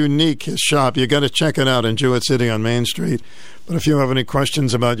so unique, his shop. You got to check it out in Jewett City on Main Street. But if you have any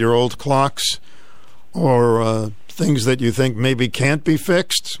questions about your old clocks or things that you think maybe can't be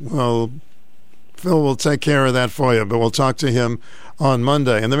fixed, well, Phil will take care of that for you. But we'll talk to him on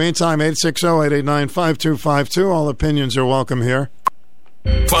Monday. In the meantime, 860-889-5252. All opinions are welcome here.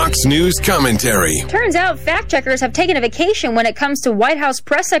 Fox News commentary. Turns out fact-checkers have taken a vacation when it comes to White House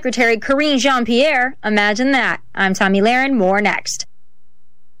Press Secretary Karine Jean-Pierre. Imagine that. I'm Tommy Lahren. More next.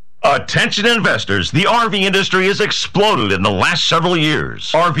 Attention investors, the RV industry has exploded in the last several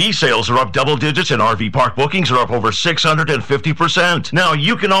years. RV sales are up double digits and RV park bookings are up over 650%. Now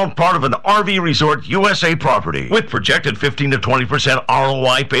you can own part of an RV Resort USA property with projected 15 to 20%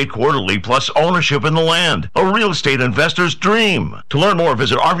 ROI paid quarterly plus ownership in the land. A real estate investor's dream. To learn more,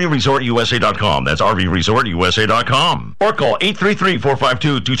 visit RVResortUSA.com. That's RVResortUSA.com. Or call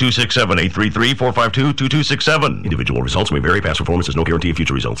 833-452-2267. 833-452-2267. Individual results may vary. Past performance is no guarantee of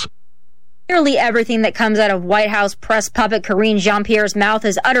future results. Nearly everything that comes out of White House press puppet Karine Jean-Pierre's mouth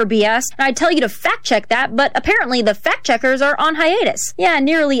is utter BS, and I tell you to fact-check that, but apparently the fact-checkers are on hiatus. Yeah,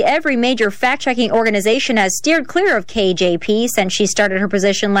 nearly every major fact-checking organization has steered clear of KJP since she started her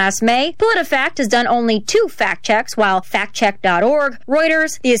position last May. PolitiFact has done only 2 fact-checks, while FactCheck.org,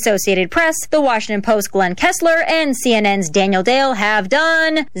 Reuters, the Associated Press, the Washington Post Glenn Kessler, and CNN's Daniel Dale have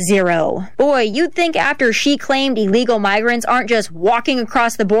done 0. Boy, you'd think after she claimed illegal migrants aren't just walking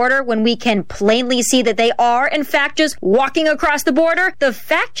across the border when we can plainly see that they are, in fact, just walking across the border, the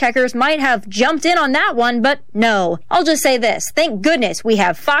fact-checkers might have jumped in on that one, but no. I'll just say this. Thank goodness we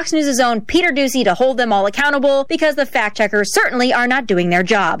have Fox News' own Peter Doocy to hold them all accountable, because the fact-checkers certainly are not doing their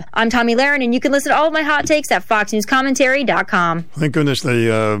job. I'm Tommy Lahren, and you can listen to all of my hot takes at foxnewscommentary.com. Thank goodness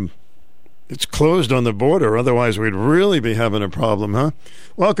it's closed on the border, otherwise we'd really be having a problem, huh?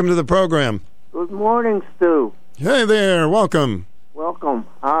 Welcome to the program. Good morning, Stu. Hey there, welcome. Welcome.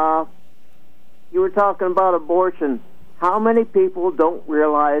 You were talking about abortion. How many people don't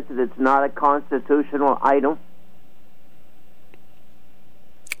realize that it's not a constitutional item?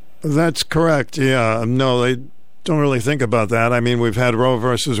 That's correct, yeah. No, they don't really think about that. I mean, we've had Roe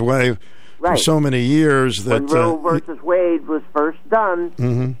versus Wade for so many years that... When Roe versus Wade was first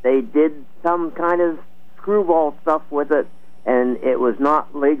done, they did some kind of screwball stuff with it, and it was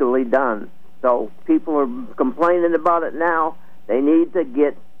not legally done. So people are complaining about it now. They need to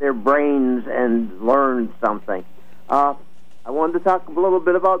get their brains and learn something. I wanted to talk a little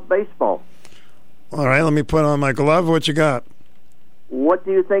bit about baseball. All right, let me put on my glove. What you got? What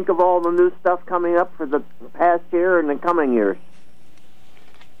do you think of all the new stuff coming up for the past year and the coming years?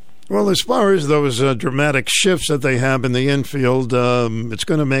 Well, as far as those dramatic shifts that they have in the infield, it's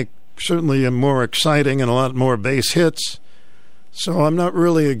going to make certainly more exciting and a lot more base hits. So I'm not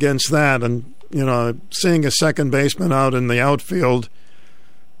really against that. And, you know, seeing a second baseman out in the outfield,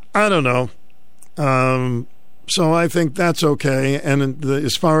 I don't know. So I think that's okay. And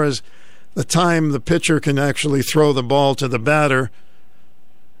as far as the time the pitcher can actually throw the ball to the batter,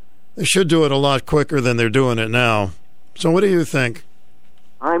 they should do it a lot quicker than they're doing it now. So what do you think?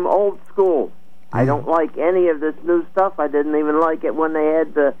 I'm old school. I don't like any of this new stuff. I didn't even like it when they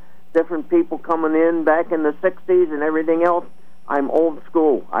had the different people coming in back in the 60s and everything else. I'm old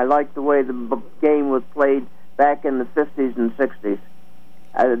school. I like the way the game was played back in the 50s and 60s.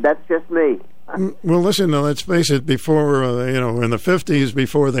 That's just me. Well, listen, let's face it, before, in the 50s,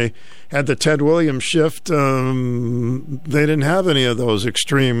 before they had the Ted Williams shift, they didn't have any of those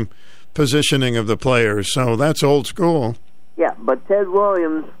extreme positioning of the players, so that's old school. Yeah, but Ted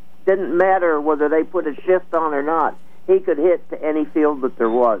Williams didn't matter whether they put a shift on or not. He could hit to any field that there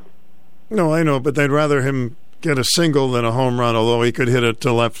was. No, I know, but they'd rather him get a single than a home run, although he could hit it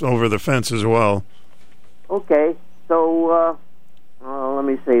to left over the fence as well. Okay, so, let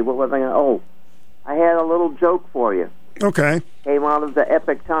me see. What was I going to... Oh, I had a little joke for you. Okay. Came out of the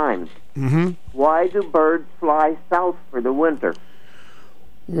Epic Times. Why do birds fly south for the winter?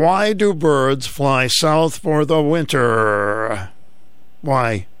 Why do birds fly south for the winter?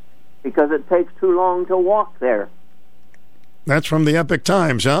 Why? Because it takes too long to walk there. That's from the Epic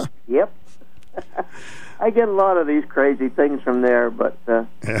Times, huh? Yep. I get a lot of these crazy things from there, but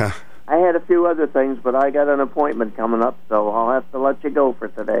yeah. I had a few other things, but I got an appointment coming up, so I'll have to let you go for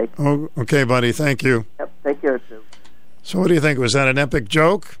today. Oh, okay, buddy. Thank you. Yep, take care, Sue. So what do you think? Was that an epic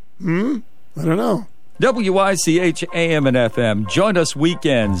joke? I don't know. WICH AM and FM. Join us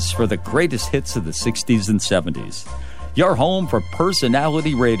weekends for the greatest hits of the 60s and 70s. Your home for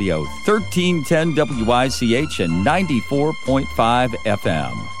personality radio, 1310 WICH and 94.5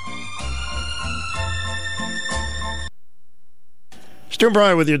 FM. Stu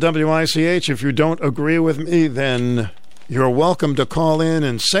Bryer with your WICH. If you don't agree with me, then you're welcome to call in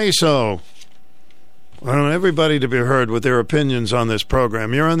and say so. I want everybody to be heard with their opinions on this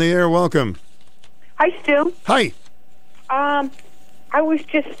program. You're on the air. Welcome. Hi, Stu. Hi. I was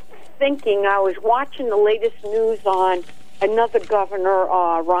just thinking, I was watching the latest news on another governor,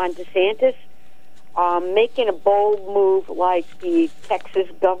 Ron DeSantis, making a bold move like the Texas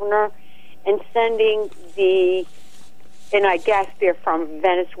governor and sending and I guess they're from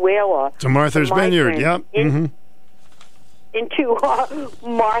Venezuela. To Martha's Vineyard, yep. into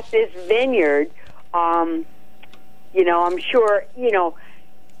Martha's Vineyard. I'm sure,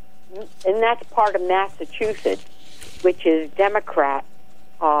 and that's part of Massachusetts, which is Democrat.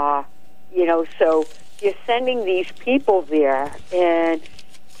 So you're sending these people there, and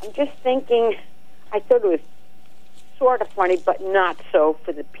I'm just thinking, I thought it was sort of funny, but not so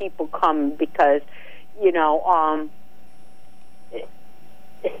for the people coming because,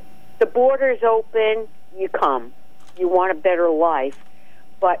 the border's open, you come. You want a better life.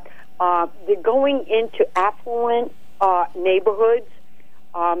 But they're going into affluent neighborhoods,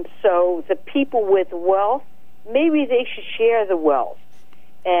 so the people with wealth, maybe they should share the wealth.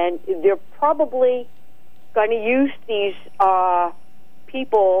 And they're probably going to use these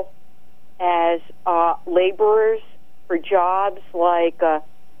people as laborers for jobs like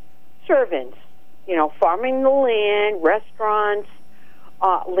servants, farming the land, restaurants,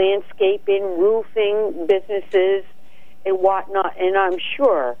 landscaping, roofing businesses, and whatnot. And I'm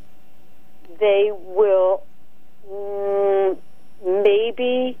sure they will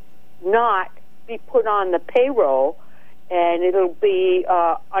maybe not be put on the payroll, and it'll be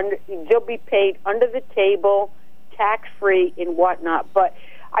they'll be paid under the table, tax free, and whatnot. But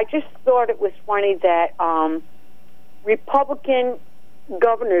I just thought it was funny that Republican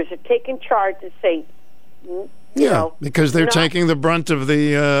governors are taking charge to say, because they're taking the brunt of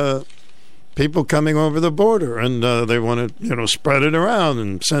the people coming over the border, and they want to, spread it around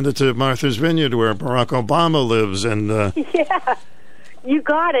and send it to Martha's Vineyard where Barack Obama lives. And yeah, you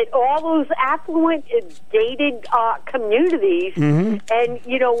got it. All those affluent, gated communities, and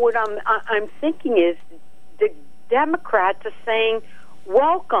what I'm thinking is the Democrats are saying,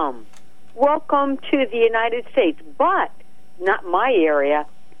 welcome to the United States, but not my area.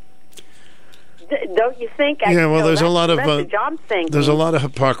 Don't you think? There's a lot of there's a lot of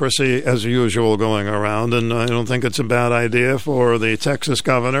hypocrisy as usual going around, and I don't think it's a bad idea for the Texas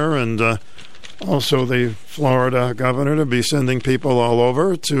governor and also the Florida governor to be sending people all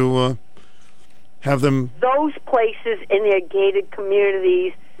over to have them. Those places in their gated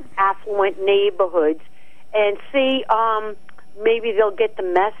communities, affluent neighborhoods, and see, maybe they'll get the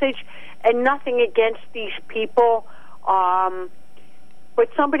message. And nothing against these people. But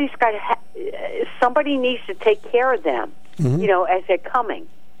somebody needs to take care of them, as they're coming.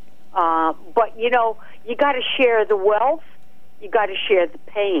 But, you got to share the wealth. You got to share the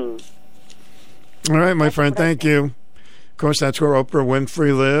pain. All right, my friend, thank you. Of course, that's where Oprah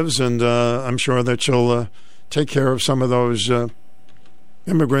Winfrey lives, and I'm sure that she'll take care of some of those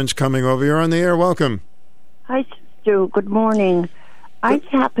immigrants coming over. You're on the air. Welcome. Hi, Stu. Good morning. I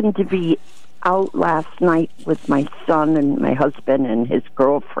happened to be out last night with my son and my husband and his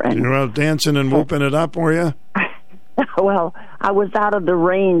girlfriend. You were out dancing and whooping it up, were you? Well, I was out of the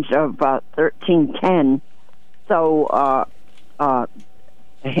range of 1310. So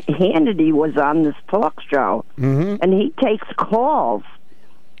Hannity was on this talk show, and he takes calls.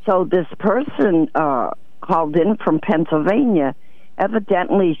 So this person called in from Pennsylvania.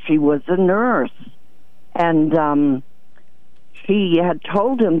 Evidently, she was a nurse, and she had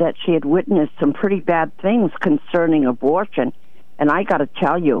told him that she had witnessed some pretty bad things concerning abortion. And I got to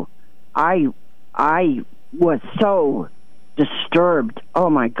tell you, I was so disturbed. Oh,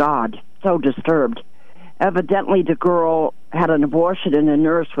 my God, so disturbed. Evidently, the girl had an abortion, and the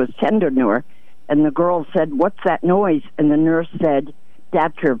nurse was tending to her. And the girl said, "What's that noise?" And the nurse said,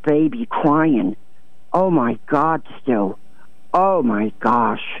 "That's your baby crying." Oh, my God, Stu. Oh, my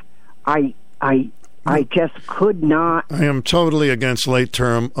gosh. I just could not. I am totally against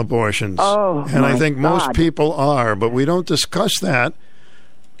late-term abortions. Oh, and I think most people are, but we don't discuss that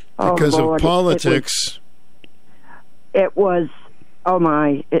because of politics. It was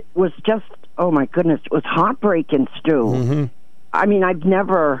just, oh my goodness, it was heartbreaking, Stu. I mean, I'm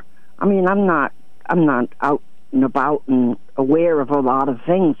not out and about and aware of a lot of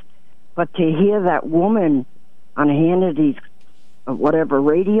things, but to hear that woman on Hannity's whatever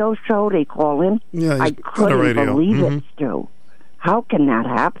radio show they call in, I couldn't believe it, Stu. How can that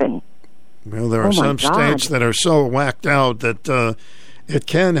happen? Well, there are some states that are so whacked out that it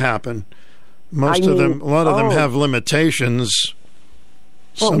can happen. A lot of them have limitations.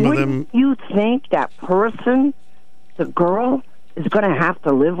 Some of them. You think that person, the girl, is going to have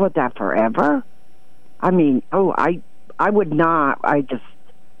to live with that forever? I mean, I would not. I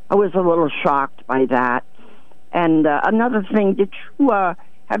was a little shocked by that. And another thing,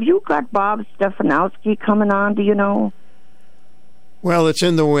 have you got Bob Stefanowski coming on? Do you know? Well, it's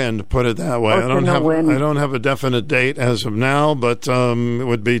in the wind, put it that way. I don't have a definite date as of now, but it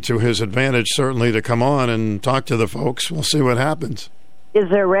would be to his advantage certainly to come on and talk to the folks. We'll see what happens. Is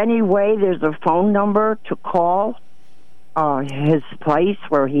there any way there's a phone number to call? his place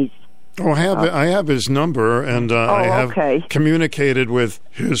where he's... Oh, I have his number, and I have communicated with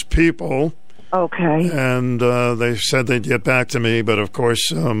his people. Okay. And they said they'd get back to me, but of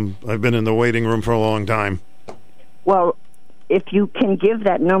course, I've been in the waiting room for a long time. Well, if you can give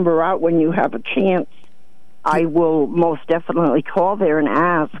that number out when you have a chance, I will most definitely call there and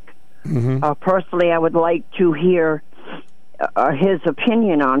ask. Mm-hmm. Personally, I would like to hear his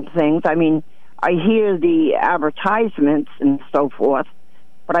opinion on things. I mean, I hear the advertisements and so forth,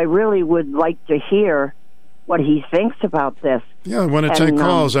 but I really would like to hear what he thinks about this. Yeah, I want to take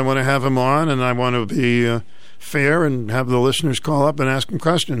calls. I want to have him on, and I want to be fair and have the listeners call up and ask him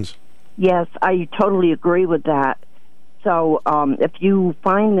questions. Yes, I totally agree with that. So if you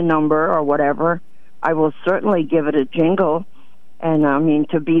find the number or whatever, I will certainly give it a jingle. And, I mean,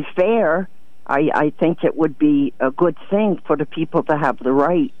 to be fair, I think it would be a good thing for the people to have the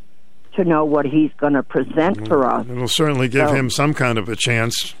right to know what he's going to present for us. It'll certainly give him some kind of a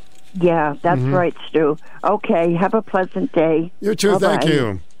chance. Yeah, that's right, Stu. Okay, have a pleasant day. You too, thank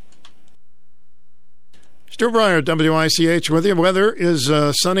you. Stu Bryer, WICH with you. Weather is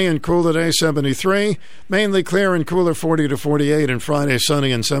sunny and cool today, 73. Mainly clear and cooler, 40 to 48. And Friday,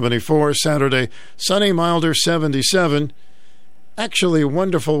 sunny and 74. Saturday, sunny, milder, 77. Actually,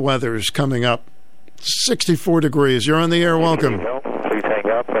 wonderful weather's coming up. 64 degrees. You're on the air. Welcome. Please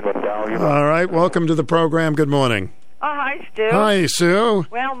hang up and then dial you. All right. Welcome to the program. Good morning. Oh, hi, Stu. Hi, Sue.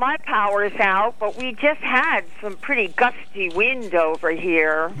 Well, my power's out, but we just had some pretty gusty wind over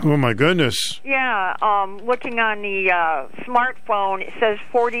here. Oh, my goodness. Yeah, looking on the smartphone, it says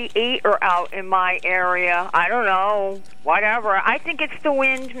 48 are out in my area. I don't know. Whatever. I think it's the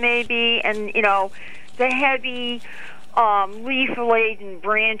wind, maybe, and, you know, the heavy leaf-laden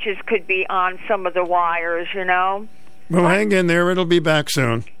branches could be on some of the wires, you know. Well, hang in there. It'll be back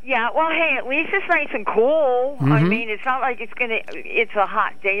soon. Yeah, well, hey, at least it's nice and cool. Mm-hmm. I mean, it's not like it's a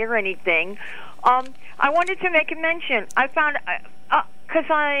hot day or anything. I wanted to make a mention. I found, because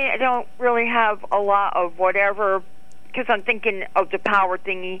I don't really have a lot of whatever, because I'm thinking of the power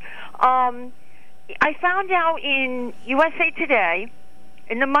thingy. I found out in USA Today,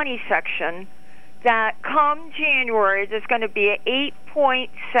 in the money section, that come January, there's going to be an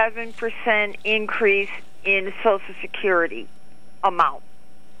 8.7% increase in Social Security amount.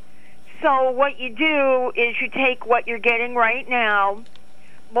 So what you do is you take what you're getting right now,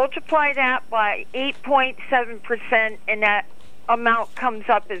 multiply that by 8.7%, and that amount comes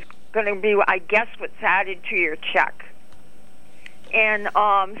up is going to be, I guess, what's added to your check. And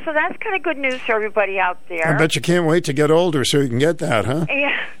so that's kind of good news for everybody out there. I bet you can't wait to get older so you can get that, huh?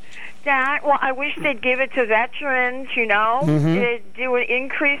 Yeah. Well, I wish they'd give it to veterans, you know. They'd do an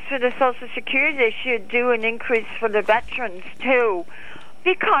increase for the Social Security. They should do an increase for the veterans, too,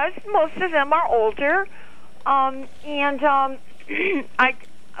 because most of them are older. I'm kind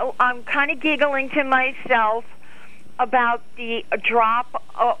of giggling to myself about the drop,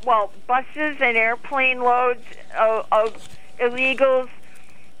 buses and airplane loads of illegals,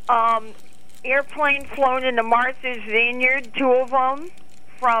 airplane flown into Martha's Vineyard, 2 of them.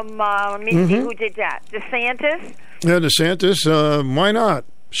 From, let me see who did that. DeSantis? Yeah, DeSantis. Why not?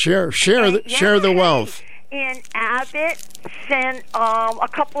 Share the wealth. And Abbott sent a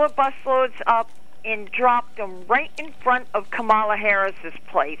couple of busloads up and dropped them right in front of Kamala Harris's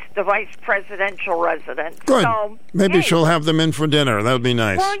place, the vice presidential residence. Good. So, maybe she'll have them in for dinner. That would be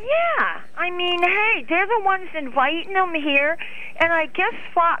nice. Well, yeah. I mean, hey, they're the ones inviting them here, and I guess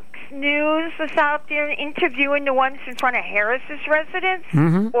Fox News was out there interviewing the ones in front of Harris's residence,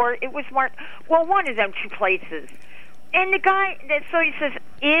 or it was Mark. Well, one of them 2 places. And the guy, so he says,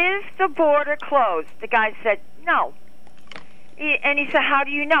 "Is the border closed?" The guy said, "No." And he said, "How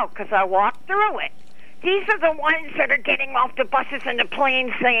do you know?" "Because I walked through it." These are the ones that are getting off the buses and the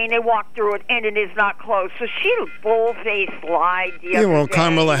planes saying they walked through it and it is not closed. So she bull-faced lied the other day.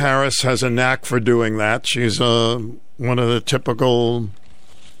 Kamala Harris has a knack for doing that. She's one of the typical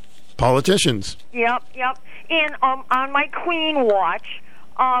politicians. Yep. And on my Queen watch,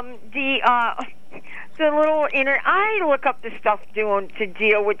 the little I look up the stuff to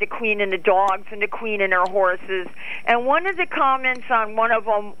deal with the Queen and the dogs and the Queen and her horses. And one of the comments on one of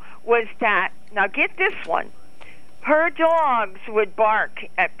them was that, now get this one, her dogs would bark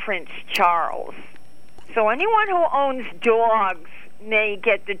at Prince Charles. So anyone who owns dogs may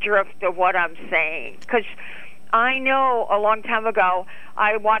get the drift of what I'm saying. Because I know a long time ago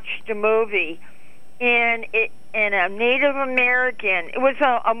I watched a movie and a Native American, it was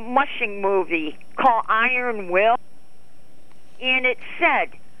a mushing movie called Iron Will, and it said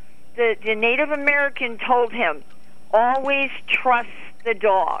the Native American told him, always trust the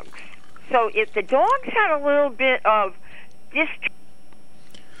dogs. So if the dogs had a little bit of this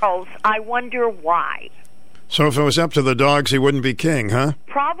Charles, I wonder why. So if it was up to the dogs, he wouldn't be king, huh?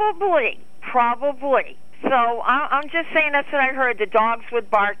 Probably. So I'm just saying that's what I heard. The dogs would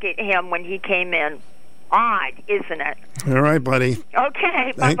bark at him when he came in. Odd, isn't it? All right, buddy.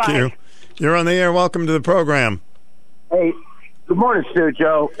 Okay, Thank bye-bye. you. You're on the air. Welcome to the program. Hey, good morning, Stu,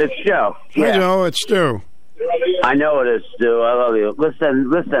 Joe. It's Joe. Hi, Joe. It's Stu. I know it is, Stu. I love you.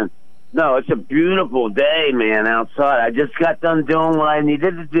 Listen. No, it's a beautiful day, man, outside. I just got done doing what I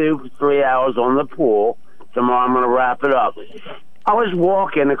needed to do for 3 hours on the pool. Tomorrow I'm going to wrap it up. I was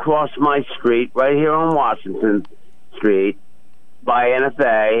walking across my street right here on Washington Street by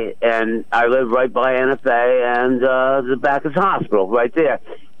NFA, and I live right by NFA and the Backus Hospital right there.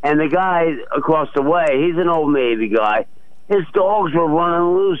 And the guy across the way, he's an old Navy guy. His dogs were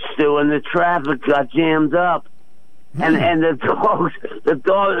running loose, Stu, and the traffic got jammed up. And the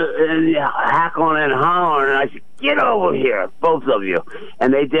dogs hackling and hollering, and I said, "Get over here, both of you."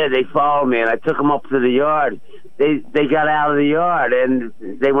 And they did. They followed me, and I took them up to the yard. They got out of the yard, and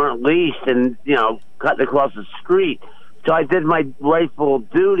they weren't leashed, and cutting across the street. So I did my rightful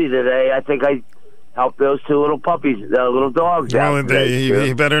duty today. I think I helped those two little puppies, little dogs. Well,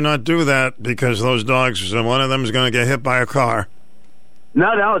 he better not do that, because those dogs, one of them is going to get hit by a car.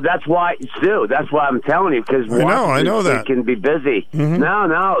 No, that's why, Stu. That's why I'm telling you, because I know that they can be busy. Mm-hmm.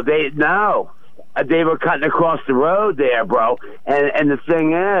 They were cutting across the road there, bro. And the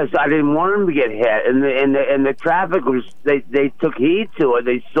thing is, I didn't want them to get hit. And the traffic was, they took heed to it.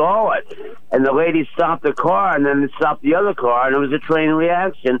 They saw it, and the lady stopped the car, and then they stopped the other car, and it was a chain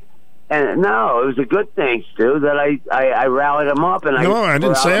reaction. And no, it was a good thing, Stu, that I rallied them up. And I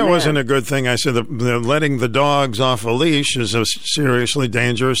didn't say it wasn't a good thing. I said the letting the dogs off a leash is a seriously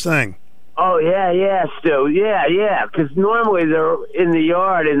dangerous thing. Oh, yeah, Stu. Yeah. Because normally they're in the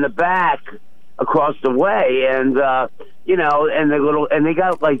yard in the back across the way. And, and they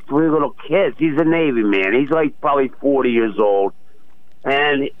got like 3 little kids. He's a Navy man. He's like probably 40 years old.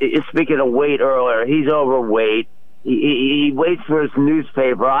 And speaking of weight earlier, he's overweight. He waits for his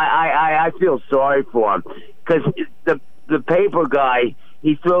newspaper. I feel sorry for him, because the paper guy,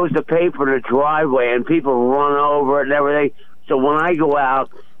 he throws the paper in the driveway and people run over it and everything. So when I go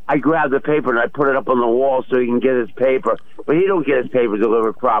out, I grab the paper and I put it up on the wall so he can get his paper. But he don't get his paper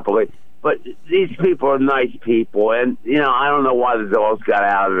delivered properly. But these people are nice people, and I don't know why the dogs got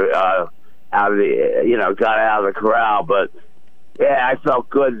out of the corral, but. Yeah, I felt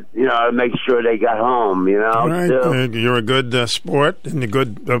good, to make sure they got home, All right. You're a good sport and a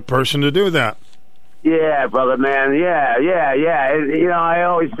good person to do that. Yeah, brother, man. Yeah. I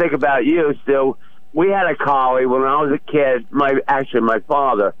always think about you, Stu. We had a collie when I was a kid, my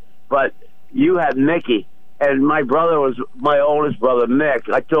father, but you had Mickey, and my brother was my oldest brother,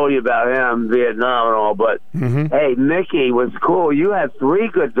 Mick. I told you about him, Vietnam and all, but, hey, Mickey was cool. You had 3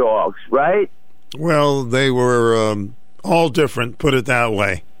 good dogs, right? Well, they were... all different, put it that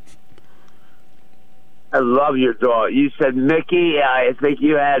way. I love your dog. You said Mickey. I think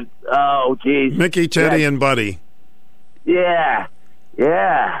you had, geez. Mickey, Teddy, and Buddy. Yeah.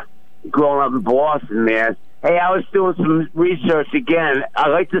 Growing up in Boston, man. Hey, I was doing some research again. I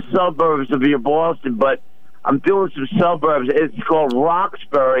like the suburbs of your Boston, but I'm doing some suburbs. It's called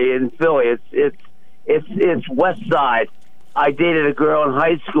Roxbury in Philly. It's West Side. I dated a girl in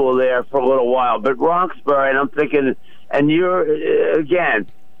high school there for a little while, but Roxbury, and I'm thinking... And you're, again,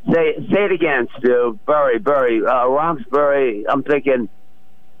 say it again, Stu. Bury, Roxbury, I'm thinking...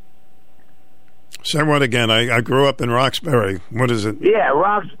 Say what again? I grew up in Roxbury. What is it? Yeah,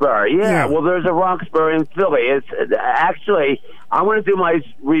 Roxbury. Yeah. Well, there's a Roxbury in Philly. It's actually, I'm going to do my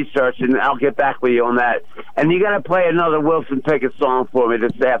research, and I'll get back with you on that. And you got to play another Wilson Pickett song for me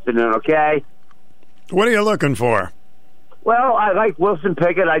this afternoon, okay? What are you looking for? Well, I like Wilson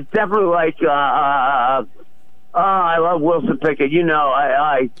Pickett. I definitely like... I love Wilson Pickett.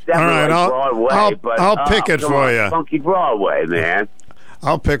 I definitely like Broadway. I'll pick it for you. Funky Broadway, man.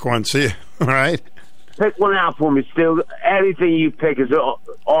 I'll pick one. See you. All right? Pick one out for me, Stu. Anything you pick is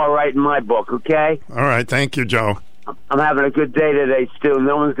all right in my book, okay? All right. Thank you, Joe. I'm having a good day today, Stu.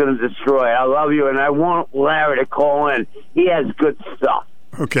 No one's going to destroy it. I love you, and I want Larry to call in. He has good stuff.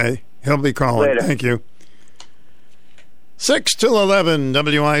 Okay. He'll be calling. Later. Thank you. 6 till 11,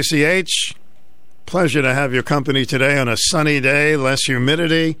 WICH. Pleasure to have your company today on a sunny day, less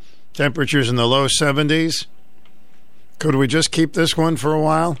humidity, temperatures in the low 70s. Could we just keep this one for a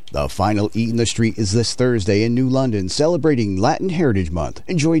while? The final Eat in the Street is this Thursday in New London, celebrating Latin Heritage Month.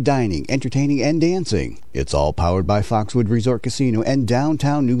 Enjoy dining, entertaining, and dancing. It's all powered by Foxwood Resort Casino and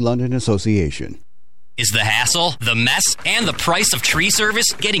Downtown New London Association. Is the hassle, the mess, and the price of tree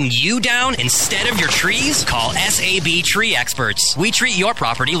service getting you down instead of your trees? Call SAB Tree Experts. We treat your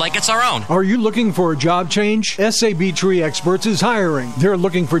property like it's our own. Are you looking for a job change? SAB Tree Experts is hiring. They're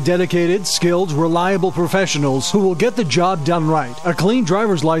looking for dedicated, skilled, reliable professionals who will get the job done right. A clean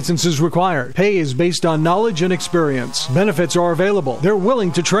driver's license is required. Pay is based on knowledge and experience. Benefits are available. They're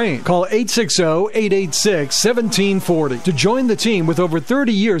willing to train. Call 860-886-1740 to join the team with over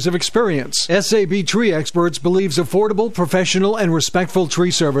 30 years of experience. SAB Tree Experts believes affordable, professional, and respectful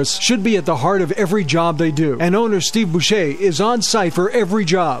tree service should be at the heart of every job they do. And owner Steve Boucher is on site for every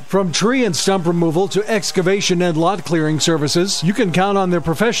job. From tree and stump removal to excavation and lot clearing services, you can count on their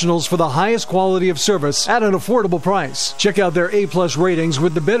professionals for the highest quality of service at an affordable price. Check out their A+ ratings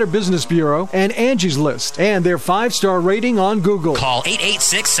with the Better Business Bureau and Angie's List, and their 5-star rating on Google. Call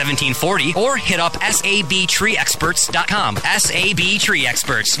 886-1740 or hit up sabtreeexperts.com. SAB Tree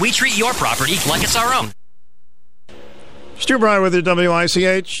Experts. We treat your property like it's our own. Stu Bryer with your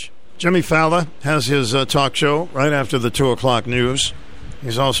WICH. Jimmy Fallon has his talk show right after the 2 o'clock news.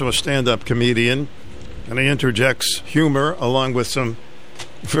 He's also a stand-up comedian, and he interjects humor along with some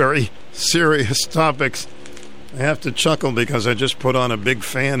very serious topics. I have to chuckle because I just put on a big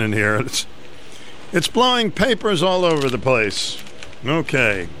fan in here. It's blowing papers all over the place.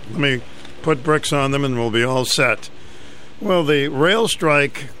 Okay, let me put bricks on them and we'll be all set. Well, the rail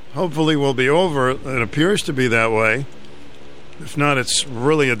strike hopefully will be over. It appears to be that way. If not, it's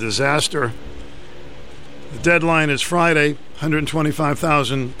really a disaster. The deadline is Friday,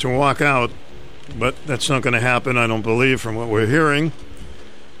 125,000 to walk out, but that's not going to happen, I don't believe, from what we're hearing.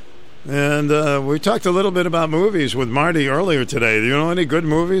 And we talked a little bit about movies with Marty earlier today. Do you know any good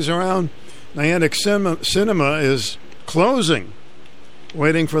movies around? Niantic Cinema is closing,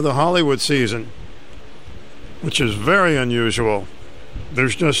 waiting for the Hollywood season, which is very unusual.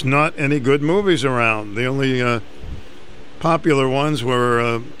 There's just not any good movies around. The only popular ones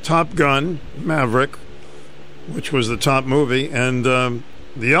were Top Gun, Maverick, which was the top movie, and the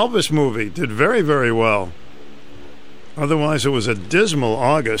Elvis movie did very, very well. Otherwise, it was a dismal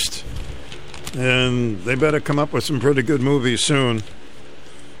August, and they better come up with some pretty good movies soon.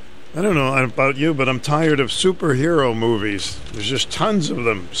 I don't know about you, but I'm tired of superhero movies. There's just tons of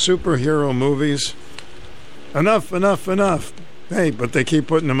them. Superhero movies. Enough. Hey, but they keep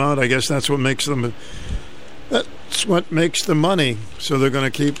putting them out. I guess that's what makes them... That's what makes the money. So they're going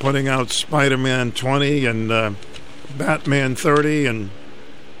to keep putting out Spider-Man 20 and Batman 30 and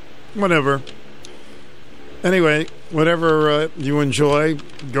whatever. Anyway, whatever you enjoy,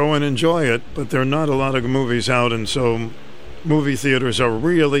 go and enjoy it. But there are not a lot of movies out, and so movie theaters are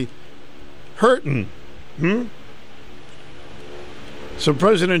really hurting. So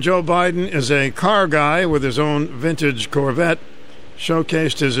President Joe Biden is a car guy with his own vintage Corvette.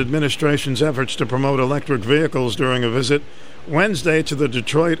 Showcased his administration's efforts to promote electric vehicles during a visit Wednesday to the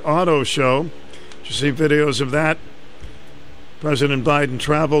Detroit Auto Show. Did you see videos of that? President Biden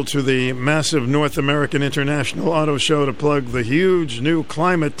traveled to the massive North American International Auto Show to plug the huge new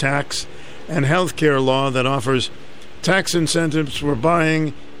climate tax and health care law that offers tax incentives for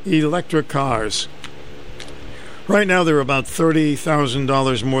buying electric cars. Right now, they're about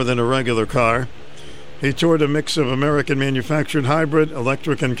 $30,000 more than a regular car. He toured a mix of American-manufactured hybrid,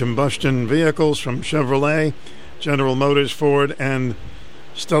 electric, and combustion vehicles from Chevrolet, General Motors, Ford, and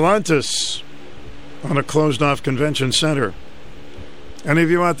Stellantis on a closed-off convention center. Any of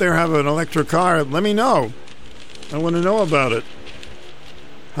you out there have an electric car? Let me know. I want to know about it.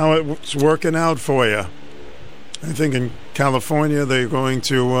 How it's working out for you. I think in California they're going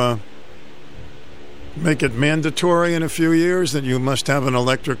to make it mandatory in a few years that you must have an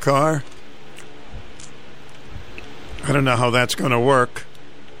electric car. I don't know how that's going to work.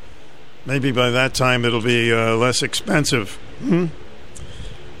 Maybe by that time it'll be less expensive. And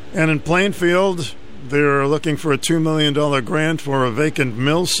in Plainfield, they're looking for a $2 million grant for a vacant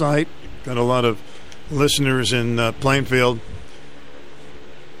mill site. Got a lot of listeners in Plainfield.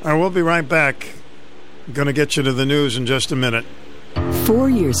 I will be right back. I'm going to get you to the news in just a minute. 4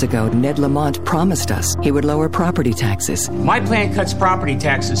 years ago, Ned Lamont promised us he would lower property taxes. My plan cuts property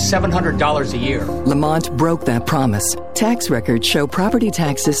taxes $700 a year. Lamont broke that promise. Tax records show property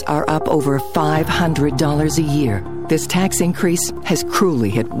taxes are up over $500 a year. This tax increase has cruelly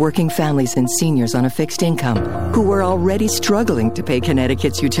hit working families and seniors on a fixed income who were already struggling to pay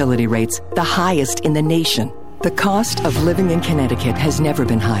Connecticut's utility rates, the highest in the nation. The cost of living in Connecticut has never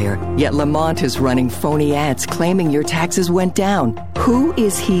been higher, yet Lamont is running phony ads claiming your taxes went down. Who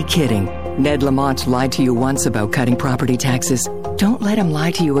is he kidding? Ned Lamont lied to you once about cutting property taxes. Don't let him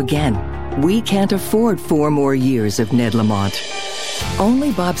lie to you again. We can't afford 4 more years of Ned Lamont.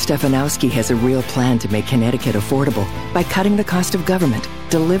 Only Bob Stefanowski has a real plan to make Connecticut affordable by cutting the cost of government,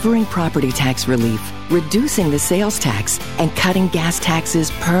 delivering property tax relief, reducing the sales tax, and cutting gas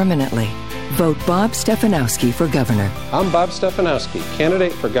taxes permanently. Vote Bob Stefanowski for governor. I'm Bob Stefanowski,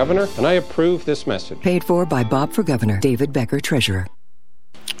 candidate for governor, and I approve this message. Paid for by Bob for Governor. David Becker, Treasurer.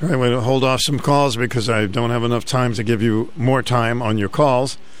 All right, we're going to hold off some calls because I don't have enough time to give you more time on your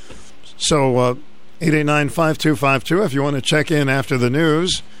calls. So, 889-5252, if you want to check in after the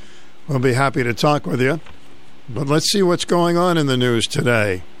news, we'll be happy to talk with you. But let's see what's going on in the news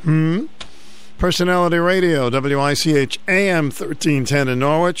today. Personality Radio, WICH AM 1310 in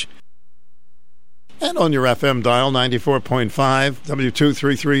Norwich. And on your FM dial, 94.5,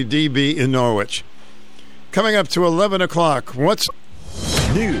 W233DB in Norwich. Coming up to 11 o'clock, what's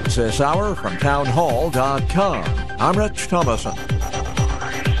news this hour from townhall.com. I'm Rich Thomason.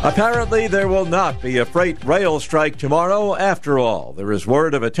 Apparently, there will not be a freight rail strike tomorrow after all. There is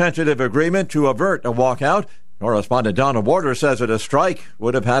word of a tentative agreement to avert a walkout. Correspondent Donna Warder says that a strike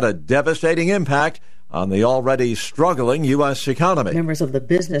would have had a devastating impact on the already struggling U.S. economy. Members of the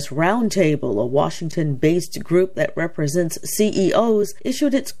Business Roundtable, a Washington-based group that represents CEOs,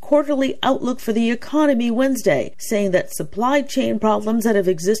 issued its quarterly outlook for the economy Wednesday, saying that supply chain problems that have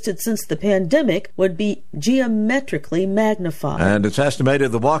existed since the pandemic would be geometrically magnified. And it's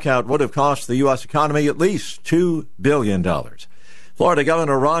estimated the walkout would have cost the U.S. economy at least $2 billion. Florida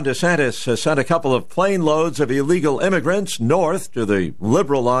Governor Ron DeSantis has sent a couple of plane loads of illegal immigrants north to the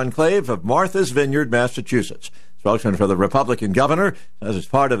liberal enclave of Martha's Vineyard, Massachusetts. Spokesman for the Republican governor says it's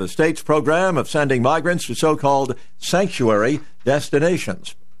part of the state's program of sending migrants to so-called sanctuary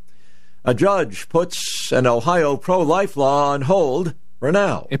destinations. A judge puts an Ohio pro-life law on hold for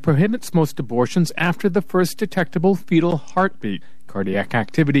now. It prohibits most abortions after the first detectable fetal heartbeat. Cardiac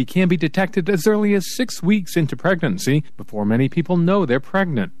activity can be detected as early as 6 weeks into pregnancy, before many people know they're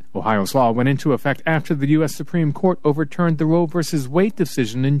pregnant. Ohio's law went into effect after the U.S. Supreme Court overturned the Roe v. Wade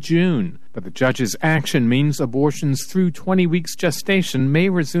decision in June. But the judge's action means abortions through 20 weeks gestation may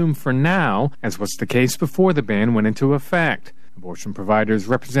resume for now, as was the case before the ban went into effect. Abortion providers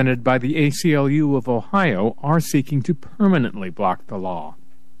represented by the ACLU of Ohio are seeking to permanently block the law.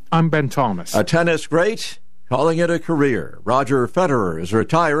 I'm Ben Thomas. A tennis great, calling it a career. Roger Federer is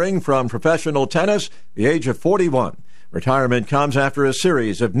retiring from professional tennis at the age of 41. Retirement comes after a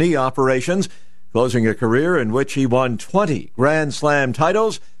series of knee operations, closing a career in which he won 20 Grand Slam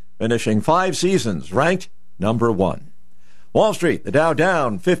titles, finishing 5 seasons ranked number 1. Wall Street, the Dow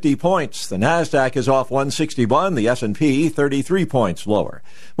down 50 points. The Nasdaq is off 161. The S&P 33 points lower.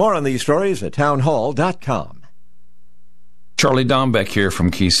 More on these stories at townhall.com. Charlie Dombeck here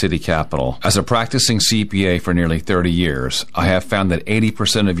from Key City Capital. As a practicing CPA for nearly 30 years, I have found that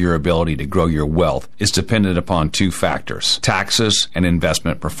 80% of your ability to grow your wealth is dependent upon 2 factors: taxes and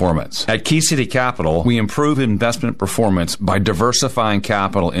investment performance. At Key City Capital, we improve investment performance by diversifying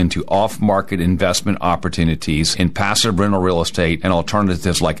capital into off-market investment opportunities in passive rental real estate and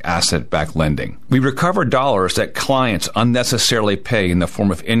alternatives like asset-backed lending. We recover dollars that clients unnecessarily pay in the form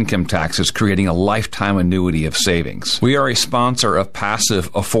of income taxes, creating a lifetime annuity of savings. We are a sponsor of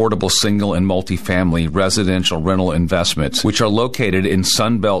passive, affordable single and multifamily residential rental investments, which are located in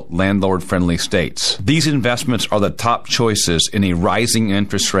Sunbelt landlord-friendly states. These investments are the top choices in a rising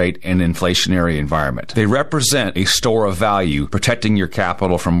interest rate and inflationary environment. They represent a store of value, protecting your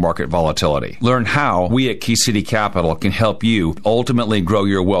capital from market volatility. Learn how we at Key City Capital can help you ultimately grow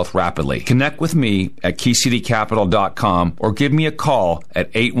your wealth rapidly. Connect with me at keycitycapital.com or give me a call at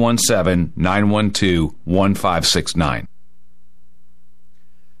 817-912-1569.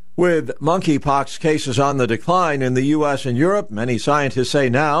 With monkeypox cases on the decline in the U.S. and Europe, many scientists say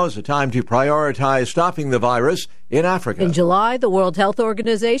now is the time to prioritize stopping the virus in Africa. In July, the World Health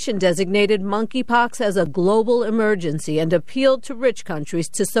Organization designated monkeypox as a global emergency and appealed to rich countries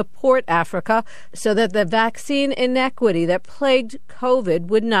to support Africa so that the vaccine inequity that plagued COVID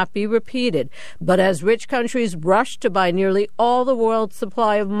would not be repeated. But as rich countries rushed to buy nearly all the world's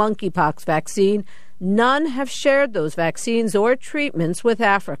supply of monkeypox vaccine, none have shared those vaccines or treatments with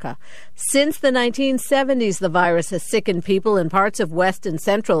Africa. Since the 1970s, the virus has sickened people in parts of West and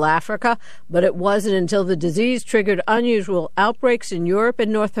Central Africa, but it wasn't until the disease triggered unusual outbreaks in Europe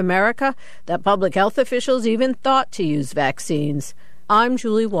and North America that public health officials even thought to use vaccines. I'm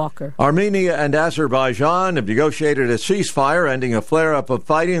Julie Walker. Armenia and Azerbaijan have negotiated a ceasefire, ending a flare-up of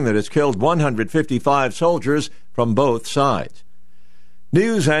fighting that has killed 155 soldiers from both sides.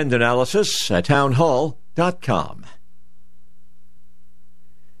 News and analysis at townhall.com.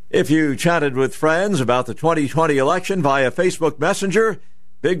 If you chatted with friends about the 2020 election via Facebook Messenger,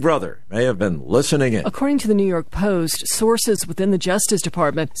 Big Brother may have been listening in. According to the New York Post, sources within the Justice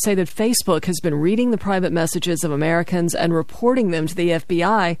Department say that Facebook has been reading the private messages of Americans and reporting them to the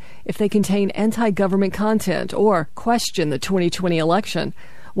FBI if they contain anti-government content or question the 2020 election.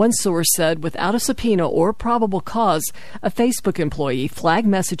 One source said without a subpoena or probable cause, a Facebook employee flagged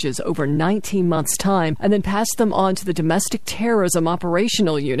messages over 19 months' time and then passed them on to the Domestic Terrorism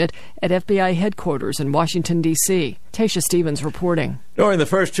Operational Unit at FBI headquarters in Washington, D.C. Tasha Stevens reporting. During the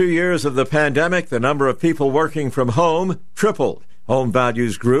first 2 years of the pandemic, the number of people working from home tripled. Home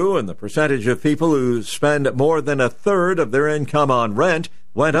values grew, and the percentage of people who spend more than a third of their income on rent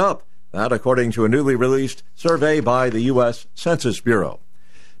went up. That according to a newly released survey by the U.S. Census Bureau.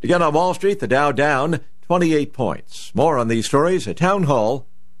 To get on Wall Street, the Dow down 28 points. More on these stories at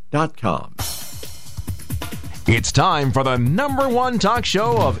townhall.com. It's time for the #1 talk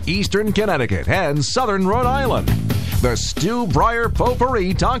show of Eastern Connecticut and Southern Rhode Island. The Stu Bryer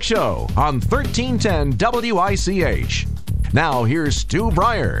Potpourri Talk Show on 1310 WICH. Now here's Stu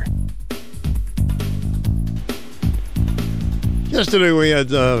Bryer. Yesterday we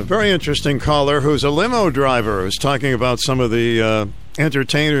had a very interesting caller who's a limo driver who's talking about some of the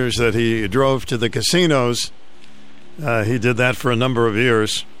entertainers that he drove to the casinos. He did that for a number of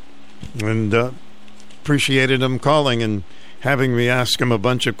years, and appreciated him calling and having me ask him a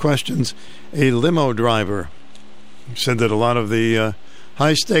bunch of questions. A limo driver. He said that a lot of the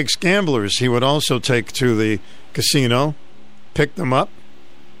high-stakes gamblers he would also take to the casino, pick them up,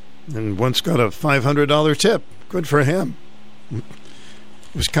 and once got a $500 tip. Good for him. It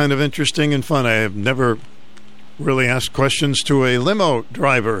was kind of interesting and fun. I have never really asked questions to a limo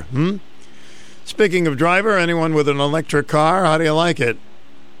driver. Speaking of driver, anyone with an electric car, how do you like it?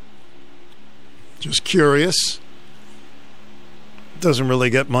 Just curious. Doesn't really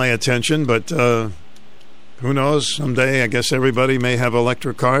get my attention, but who knows? Someday I guess everybody may have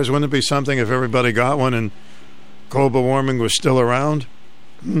electric cars. Wouldn't it be something if everybody got one and global warming was still around?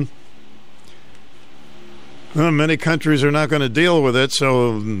 Well, many countries are not going to deal with it,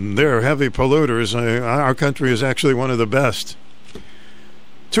 so they're heavy polluters. Our country is actually one of the best.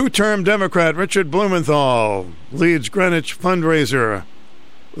 Two-term Democrat Richard Blumenthal leads Greenwich fundraiser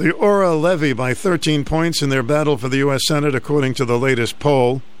Leora Levy by 13 points in their battle for the U.S. Senate, according to the latest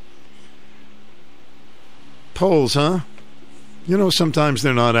poll. Polls, huh? You know, sometimes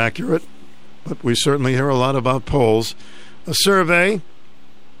they're not accurate, but we certainly hear a lot about polls. A survey,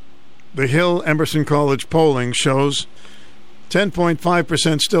 the Hill Emerson College polling, shows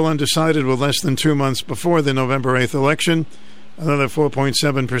 10.5% still undecided with less than 2 months before the November 8th election. Another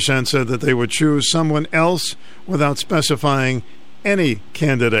 4.7% said that they would choose someone else without specifying any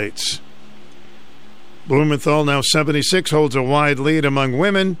candidates. Blumenthal, now 76, holds a wide lead among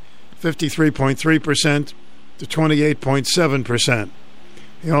women, 53.3% to 28.7%.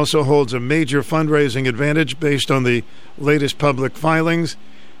 He also holds a major fundraising advantage based on the latest public filings.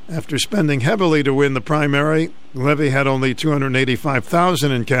 After spending heavily to win the primary, Levy had only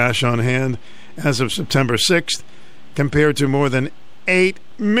 $285,000 in cash on hand as of September 6th, compared to more than $8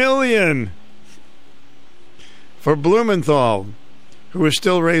 million for Blumenthal, who is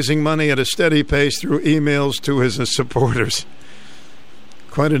still raising money at a steady pace through emails to his supporters.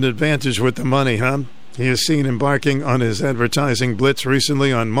 Quite an advantage with the money, huh? He is seen embarking on his advertising blitz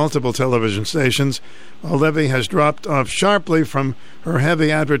recently on multiple television stations, while Levy has dropped off sharply from her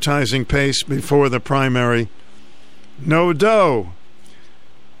heavy advertising pace before the primary. No dough.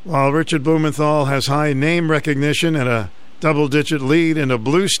 While Richard Blumenthal has high name recognition and a double-digit lead in a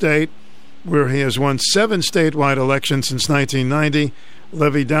blue state, where he has won 7 statewide elections since 1990,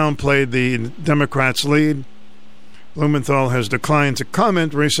 Levy downplayed the Democrats' lead. Blumenthal has declined to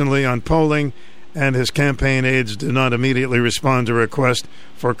comment recently on polling, and his campaign aides did not immediately respond to a request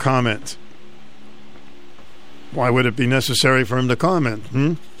for comment. Why would it be necessary for him to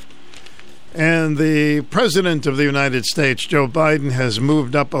comment? And the President of the United States, Joe Biden, has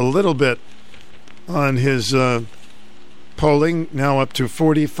moved up a little bit on his polling, now up to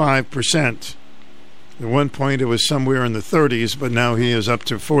 45%. At one point it was somewhere in the 30s, but now he is up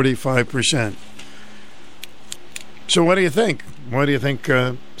to 45%. So what do you think? What do you think?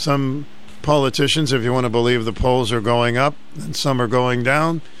 Some politicians, if you want to believe the polls, are going up and some are going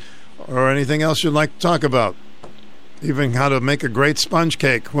down, or anything else you'd like to talk about? Even how to make a great sponge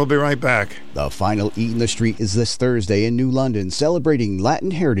cake. We'll be right back. The final Eat in the Street is this Thursday in New London, celebrating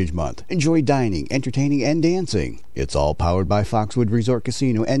Latin Heritage Month. Enjoy dining, entertaining, and dancing. It's all powered by Foxwood Resort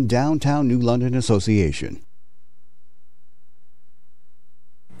Casino and Downtown New London Association.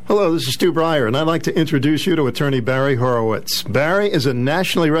 Hello, this is Stu Bryer, and I'd like to introduce you to attorney Barry Horowitz. Barry is a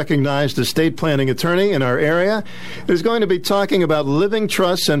nationally recognized estate planning attorney in our area who is going to be talking about living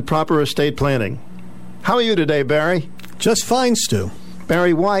trusts and proper estate planning. How are you today, Barry? Just fine, Stu.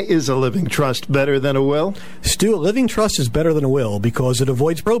 Barry, why is a living trust better than a will? Stu, a living trust is better than a will because it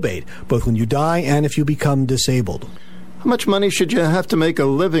avoids probate, both when you die and if you become disabled. How much money should you have to make a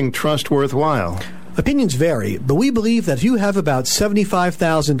living trust worthwhile? Opinions vary, but we believe that if you have about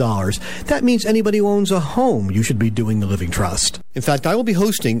 $75,000, that means anybody who owns a home, you should be doing the living trust. In fact, I will be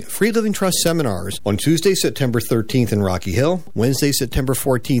hosting free living trust seminars on Tuesday, September 13th in Rocky Hill, Wednesday, September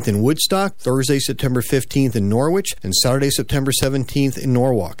 14th in Woodstock, Thursday, September 15th in Norwich, and Saturday, September 17th in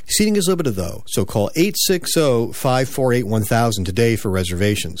Norwalk. Seating is limited, though, so call 860-548-1000 today for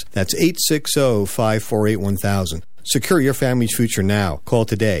reservations. That's 860-548-1000. Secure your family's future now. Call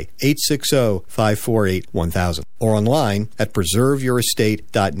today, 860-548-1000, or online at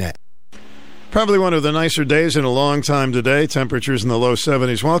preserveyourestate.net. Probably one of the nicer days in a long time today. Temperatures in the low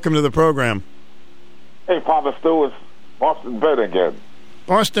 70s. Welcome to the program. Hey, Father Stu, it's Boston Ben again.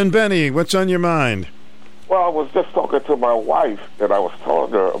 Boston Benny, what's on your mind? Well, I was just talking to my wife, and I was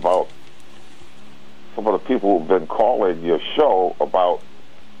telling her about some of the people who've been calling your show about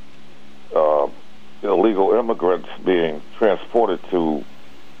illegal immigrants being transported to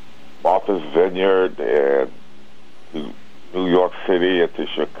Martha's Vineyard and to New York City and to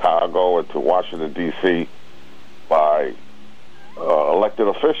Chicago and to Washington, D.C. by elected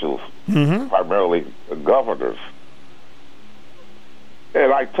officials, primarily governors.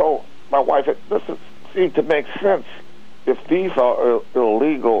 And I told my wife, it doesn't seem to make sense. If these are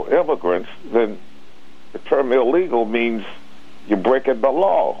illegal immigrants, then the term illegal means you're breaking the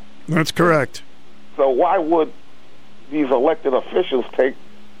law. That's correct. So why would these elected officials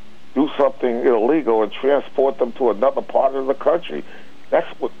do something illegal and transport them to another part of the country? That's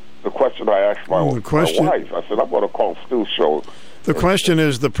what the question I asked my wife. I said, I'm going to call Stu's show. The question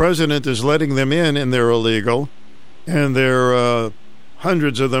is, the president is letting them in, and they're illegal, and there are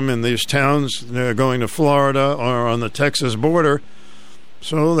hundreds of them in these towns. They're going to Florida or on the Texas border.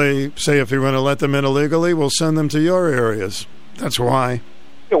 So they say, if you're going to let them in illegally, we'll send them to your areas. That's why.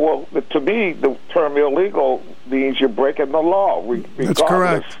 Yeah, well, to me, the term illegal means you're breaking the law. That's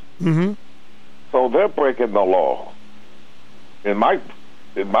correct. Mm-hmm. So they're breaking the law. It might,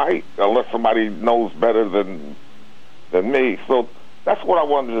 unless somebody knows better than me. So that's what I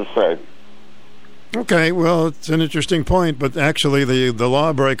wanted to say. Okay, well, it's an interesting point, but actually the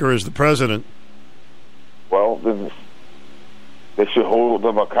lawbreaker is the president. Well, then they should hold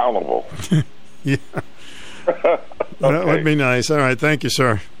them accountable. Yeah. Okay. That would be nice. All right, thank you,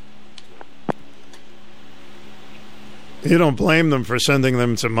 sir. You don't blame them for sending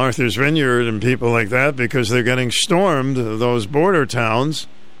them to Martha's Vineyard and people like that because they're getting stormed, those border towns.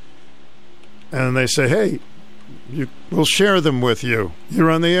 And they say, hey, we'll share them with you.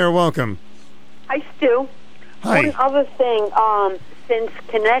 You're on the air. Welcome. Hi, Stu. Hi. One other thing, since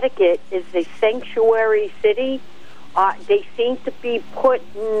Connecticut is a sanctuary city, they seem to be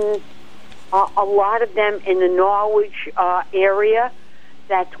putting a lot of them in the Norwich area.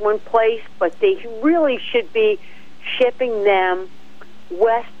 That's one place, but they really should be shipping them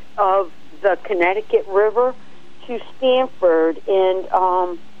west of the Connecticut River to Stamford and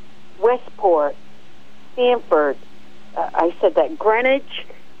Westport. Stamford, I said that, Greenwich,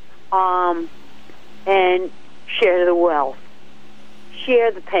 and share the wealth.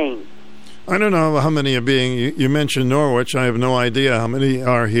 Share the pain. I don't know how many are being... You mentioned Norwich. I have no idea how many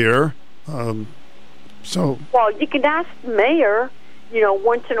are here. Well, you can ask the mayor,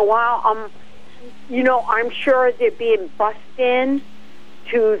 once in a while. I'm sure they're being bussed in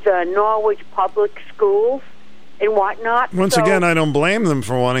to the Norwich public schools and whatnot. Once again, I don't blame them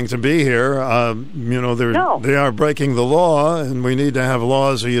for wanting to be here. They are breaking the law, and we need to have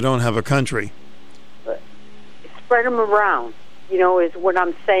laws or you don't have a country. Spread them around, is what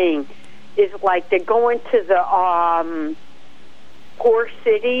I'm saying. Is like they're going to the poor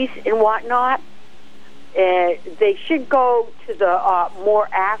cities and whatnot. They should go to the more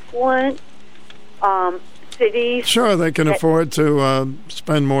affluent cities. Sure, they can afford to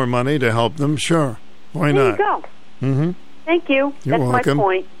spend more money to help them. Sure. Why not? There you go. Mm-hmm. Thank you. You're That's welcome. my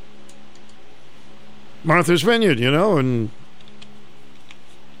point. Martha's Vineyard, and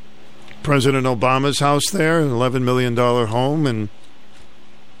President Obama's house there, an $11 million home, and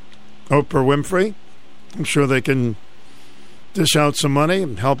Oprah Winfrey. I'm sure they can dish out some money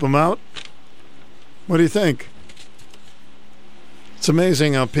and help them out. What do you think? It's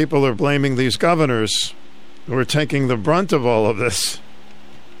amazing how people are blaming these governors who are taking the brunt of all of this.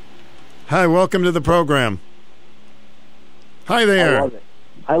 Hi, welcome to the program. Hi there.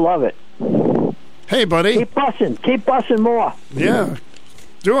 I love it. Hey, buddy. Keep bussing more. Yeah,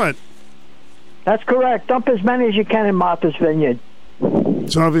 do it. That's correct. Dump as many as you can in Martha's Vineyard.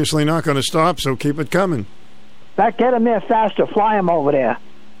 It's obviously not going to stop, so keep it coming. Get them there faster. Fly them over there.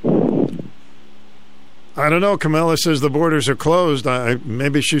 I don't know. Camilla says the borders are closed.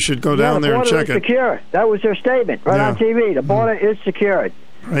 Maybe she should go down there and check it. The border is secure. That was their statement on TV. The border is secured.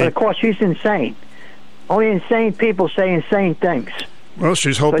 Right. But, of course, she's insane. Only insane people say insane things. Well,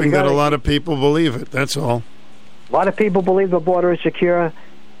 she's hoping that a lot of people believe it. That's all. A lot of people believe the border is secure.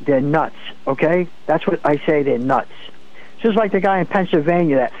 They're nuts, okay? That's what I say. They're nuts. Just like the guy in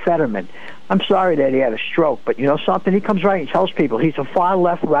Pennsylvania, that Fetterman. I'm sorry that he had a stroke, but you know something? He comes right and tells people he's a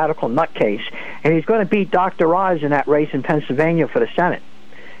far-left radical nutcase, and he's going to beat Dr. Oz in that race in Pennsylvania for the Senate.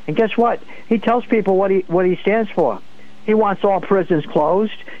 And guess what? He tells people what he stands for. He wants all prisons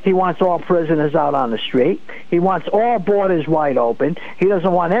closed. He wants all prisoners out on the street. He wants all borders wide open. He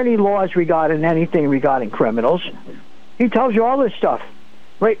doesn't want any laws regarding anything regarding criminals. He tells you all this stuff.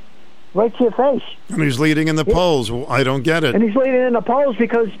 Right to your face. And he's leading in the polls. Well, I don't get it. And he's leading in the polls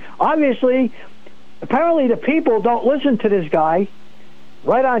because, obviously, apparently the people don't listen to this guy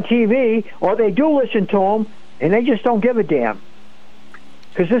right on TV, or they do listen to him, and they just don't give a damn.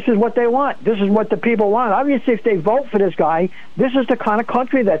 Because this is what they want. This is what the people want. Obviously, if they vote for this guy, this is the kind of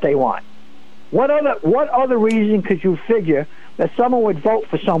country that they want. What other reason could you figure that someone would vote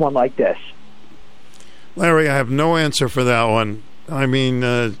for someone like this? Larry, I have no answer for that one. I mean,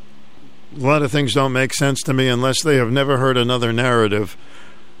 a lot of things don't make sense to me unless they have never heard another narrative.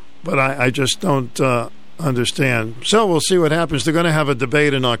 But I just don't understand. So we'll see what happens. They're going to have a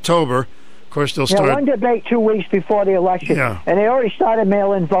debate in October. Of course, they'll start... one debate 2 weeks before the election. Yeah. And they already started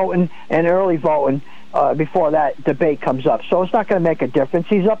mail-in voting and early voting before that debate comes up. So it's not going to make a difference.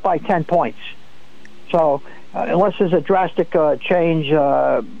 He's up by 10 points. So unless there's a drastic change...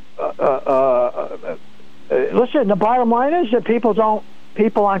 listen, the bottom line is that people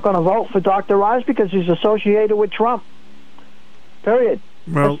aren't going to vote for Dr. Oz because he's associated with Trump. Period.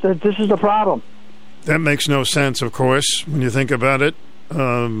 Well, this is the problem. That makes no sense, of course, when you think about it.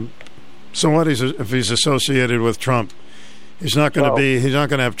 So what if he's associated with Trump? He's not going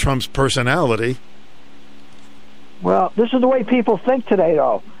to have Trump's personality. Well, this is the way people think today,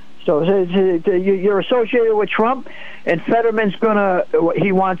 though. So you're associated with Trump, and Fetterman's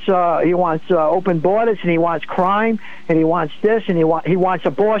he wants open borders, and he wants crime, and he wants this, and he wants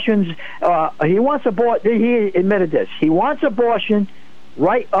abortions. He admitted this. He wants abortion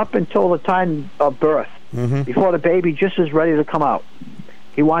right up until the time of birth, before the baby just is ready to come out.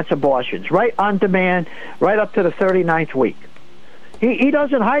 He wants abortions right on demand, right up to the 39th week. He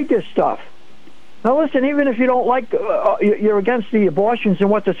doesn't hide this stuff. Now, listen, even if you don't like, you're against the abortions and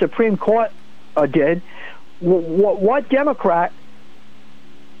what the Supreme Court did, what Democrat,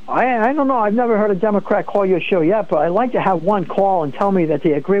 I don't know, I've never heard a Democrat call your show yet, but I'd like to have one call and tell me that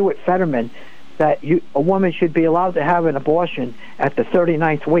they agree with Fetterman that a woman should be allowed to have an abortion at the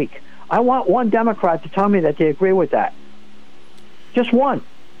 39th week. I want one Democrat to tell me that they agree with that. Just one.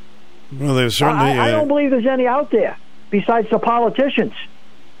 Well, there's certainly... I don't believe there's any out there besides the politicians,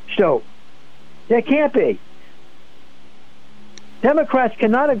 Stu. There can't be. Democrats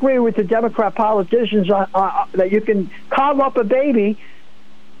cannot agree with the Democrat politicians that you can carve up a baby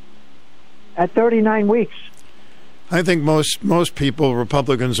at 39 weeks. I think most people,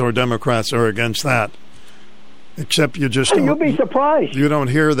 Republicans or Democrats, are against that. Except you just don't... You'll be surprised. You don't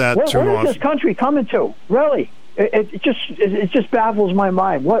hear that too often. What is this country coming to? Really? It just baffles my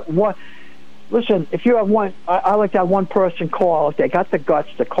mind. What? Listen, if you have one, I like to have one person call, if they got the guts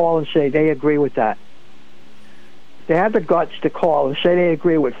to call and say they agree with that. They have the guts to call and say they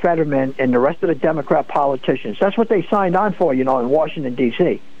agree with Fetterman and the rest of the Democrat politicians. That's what they signed on for, in Washington,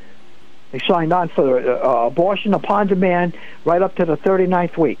 D.C. They signed on for abortion upon demand right up to the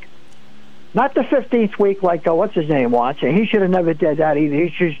 39th week. Not the 15th week like, what's his name wants, and he should have never did that either. He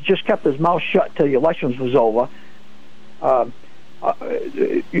should have just kept his mouth shut until the elections was over.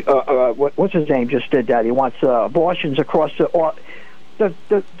 What's his name just did that. He wants abortions across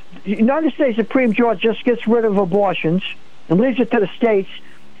the United States Supreme Court just gets rid of abortions and leaves it to the states,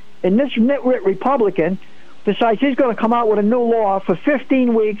 and this nitwit Republican decides he's going to come out with a new law for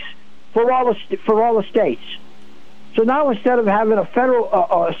 15 weeks for all the states. So now instead of having a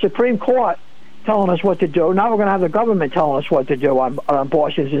federal Supreme Court telling us what to do, now we're going to have the government telling us what to do on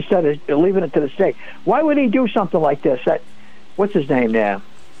abortions instead of leaving it to the state. Why would he do something like this? What's his name there?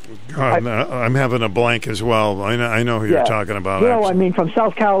 I'm having a blank as well. I know who you're talking about. From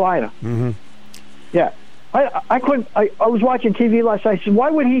South Carolina. Mm-hmm. Yeah. I couldn't. I was watching TV last night. I said, why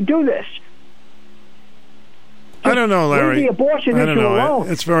would he do this? I don't know, Larry. Leave the abortion issue alone.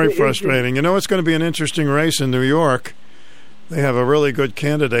 It's very frustrating. You know, it's going to be an interesting race in New York. They have a really good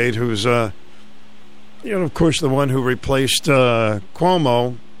candidate who's, of course, the one who replaced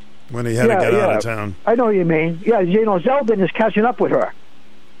Cuomo when he had to get out of town. I know what you mean. Yeah, Zeldin is catching up with her.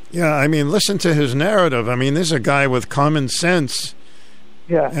 Yeah, I mean, listen to his narrative. I mean, this is a guy with common sense.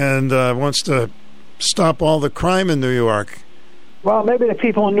 Yeah. And wants to stop all the crime in New York. Well, maybe the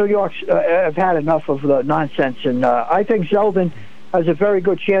people in New York have had enough of the nonsense, and I think Zeldin has a very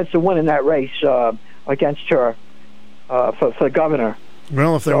good chance of winning that race against her for governor.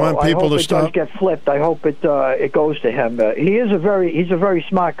 Well, if they want people to stop, I hope it does get flipped. I hope it goes to him. He's a very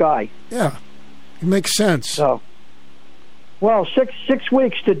smart guy. Yeah, it makes sense. So, well, six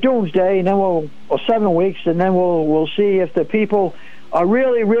weeks to doomsday, and then or 7 weeks, and then we'll see if the people are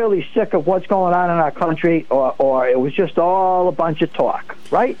really, really sick of what's going on in our country, or it was just all a bunch of talk,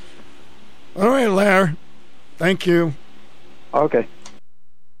 right? All right, Larry. Thank you. Okay.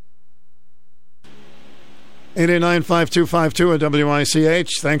 889-5252 at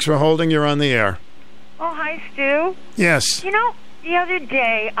WICH. Thanks for holding. You're on the air. Oh, hi, Stu. Yes. You know, the other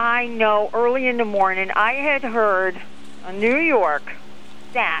day, early in the morning, I had heard in New York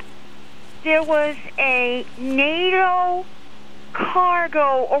that there was a NATO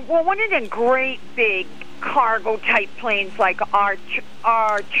cargo, or one of them great big cargo type planes, like our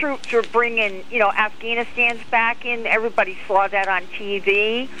troops were bringing, Afghanistan's back in. Everybody saw that on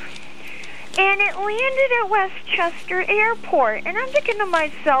TV. And it landed at Westchester Airport. And I'm thinking to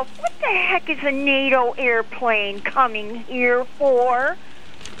myself, what the heck is a NATO airplane coming here for?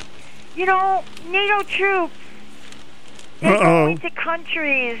 NATO troops, they're going to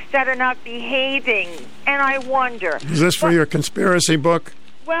countries that are not behaving. And I wonder. Is this for your conspiracy book?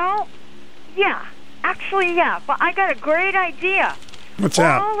 Well, yeah. Actually, yeah. But I got a great idea. What's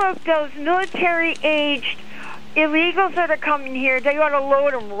that? All of those military-aged illegals that are coming here, they ought to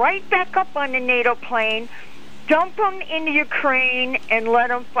load them right back up on the NATO plane, dump them into Ukraine, and let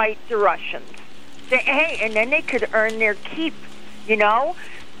them fight the Russians. And then they could earn their keep,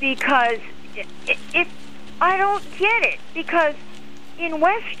 because if I don't get it, because in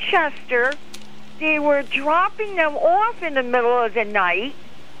Westchester, they were dropping them off in the middle of the night,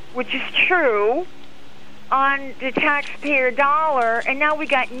 which is true, on the taxpayer dollar, and now we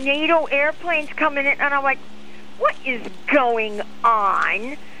got NATO airplanes coming in, and I'm like, what is going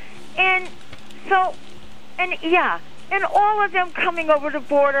on? And so, and all of them coming over the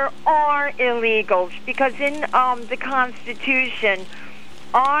border are illegals, because in the Constitution,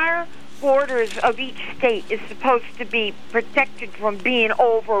 our borders of each state is supposed to be protected from being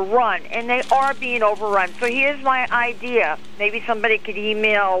overrun, and they are being overrun. So here's my idea. Maybe somebody could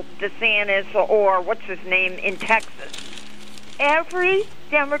email DeSantis or what's his name in Texas. Every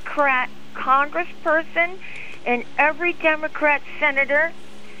Democrat congressperson and every Democrat senator,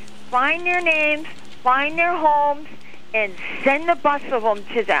 find their names, find their homes, and send the busload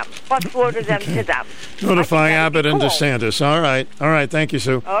of them to them. Notify Abbott and DeSantis. All right. Thank you,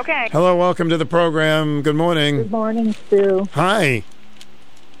 Sue. Okay. Hello, welcome to the program. Good morning. Good morning, Stu. Hi.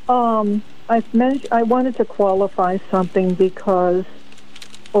 I wanted to qualify something because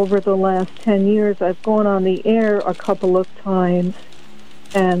over the last 10 years, I've gone on the air a couple of times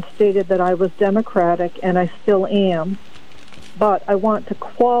and stated that I was Democratic, and I still am. But I want to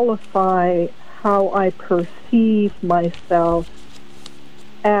qualify how I perceive myself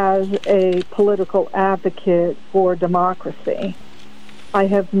as a political advocate for democracy. I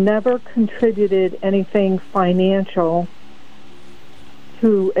have never contributed anything financial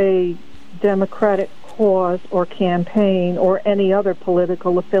to a Democratic cause or campaign or any other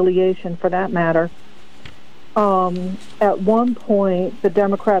political affiliation for that matter. At one point, the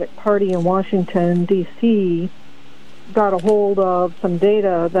Democratic Party in Washington, D.C., got a hold of some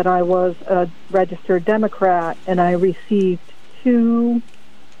data that I was a registered Democrat, and I received 2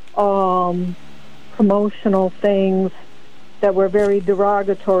 promotional things that were very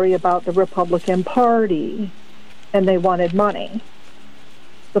derogatory about the Republican Party, and they wanted money.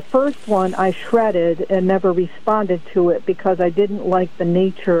 The first one I shredded and never responded to it because I didn't like the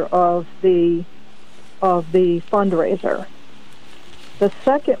nature of the fundraiser. The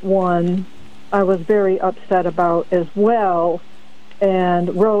second one I was very upset about as well,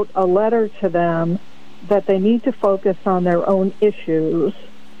 and wrote a letter to them that they need to focus on their own issues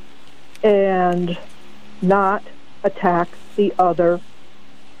and not attack the other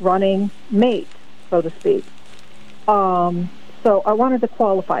running mate, so to speak. So I wanted to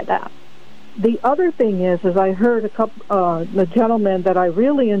qualify that. The other thing is I heard the gentleman that I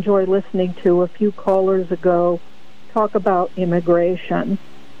really enjoy listening to a few callers ago talk about immigration.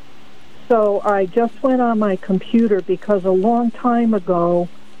 So I just went on my computer because a long time ago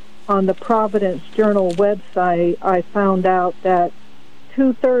on the Providence Journal website, I found out that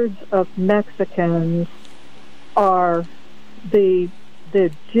 2/3 of Mexicans are the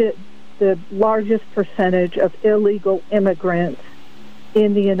largest percentage of illegal immigrants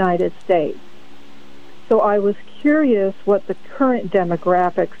in the United States. So I was curious what the current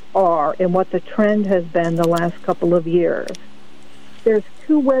demographics are and what the trend has been the last couple of years. There's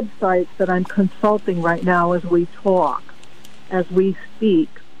 2 websites that I'm consulting right now as we talk, as we speak.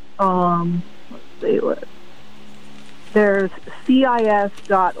 Let's see what. There's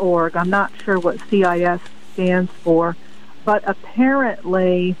CIS.org. I'm not sure what CIS stands for, but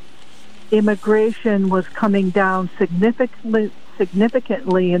apparently immigration was coming down significantly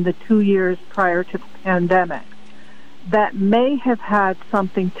in the 2 years prior to the pandemic. That may have had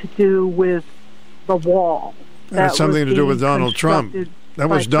something to do with the wall. That had something to do with Donald Trump. That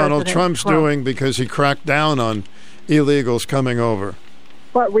was Donald Trump's doing because he cracked down on illegals coming over.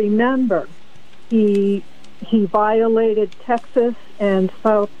 But remember, he violated Texas and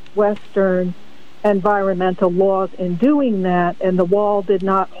Southwestern environmental laws in doing that, and the wall did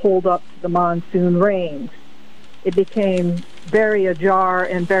not hold up to the monsoon rains. It became very ajar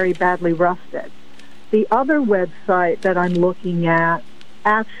and very badly rusted. The other website that I'm looking at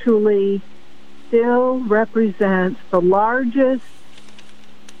actually still represents the largest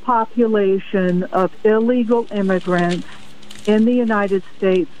population of illegal immigrants in the United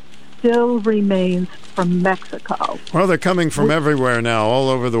States still remains from Mexico. Well, they're coming from everywhere now, all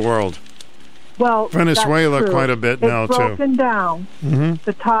over the world. Well, Venezuela quite a bit now too. It's broken down.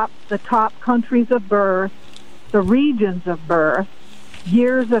 The top countries of birth, the regions of birth,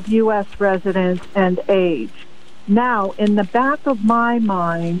 years of U.S. residence, and age. Now, in the back of my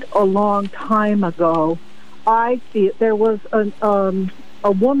mind, a long time ago, I feel there was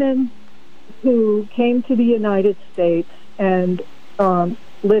a woman who came to the United States and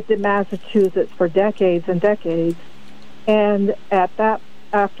lived in Massachusetts for decades and decades, and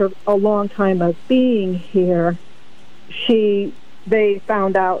after a long time of being here, they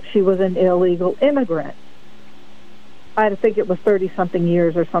found out she was an illegal immigrant. I think it was 30-something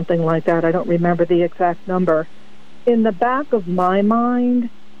years or something like that. I don't remember the exact number. In the back of my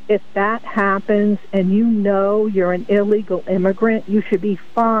mind, if that happens and you know you're an illegal immigrant, you should be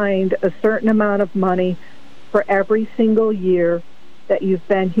fined a certain amount of money for every single year that you've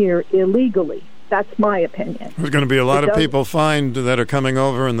been here illegally. That's my opinion. There's going to be a lot of people fined that are coming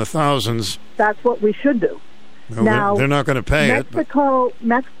over in the thousands. That's what we should do. Well, now, they're not going to pay Mexico,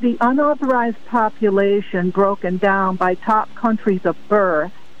 the unauthorized population broken down by top countries of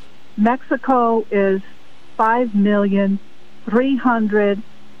birth, Mexico is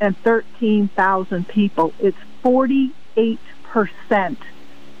 5,313,000 people. It's 48%.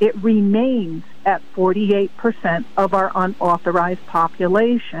 It remains at 48% of our unauthorized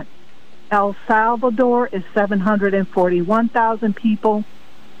population. El Salvador is 741,000 people,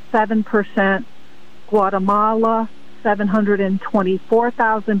 7%. Guatemala,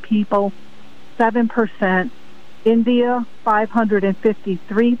 724,000 people, 7%. India,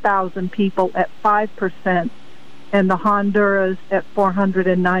 553,000 people at 5%. And the Honduras at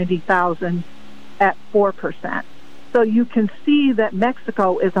 490,000 at 4%. So you can see that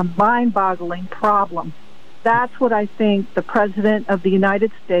Mexico is a mind-boggling problem. That's what I think the President of the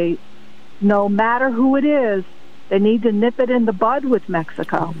United States, no matter who it is, they need to nip it in the bud with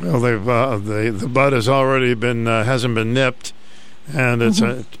Mexico. Well, the bud has already been hasn't been nipped, and it's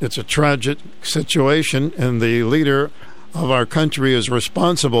a tragic situation, and the leader of our country is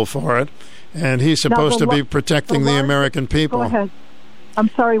responsible for it, and he's supposed to be protecting the American people. Go ahead. I'm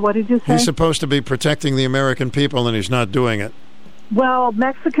sorry, what did you say? He's supposed to be protecting the American people, and he's not doing it. Well,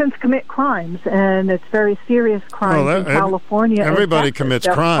 Mexicans commit crimes, and it's very serious crimes in California. Everybody commits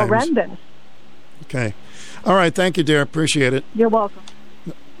crimes. Horrendous. Okay. All right, thank you, dear. Appreciate it. You're welcome.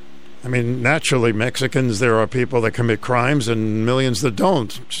 I mean, naturally, Mexicans, there are people that commit crimes and millions that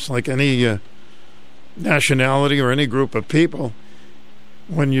don't, just like any nationality or any group of people.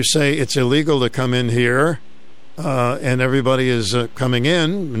 When you say it's illegal to come in here and everybody is coming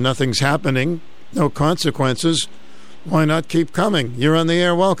in, nothing's happening, no consequences, why not keep coming? You're on the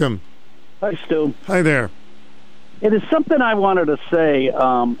air. Welcome. Hi, Stu. Hi there. It is something I wanted to say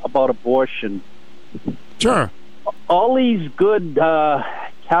about abortion. Sure. All these good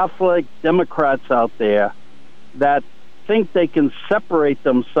Catholic Democrats out there that think they can separate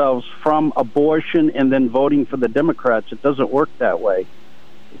themselves from abortion and then voting for the Democrats, it doesn't work that way.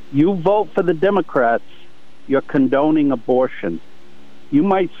 If you vote for the Democrats, you're condoning abortion.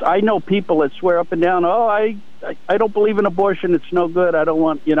 I know people that swear up and down, I don't believe in abortion, it's no good, I don't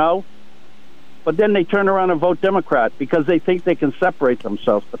want, but then they turn around and vote Democrat because they think they can separate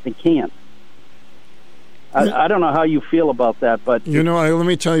themselves, but they can't. I don't know how you feel about that, but... You know, let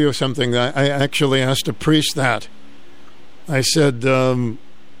me tell you something. I actually asked a priest that. I said, you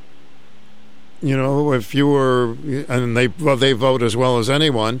know, if you were... And they vote as well as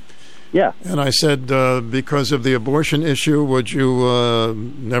anyone. Yeah. And I said, because of the abortion issue, would you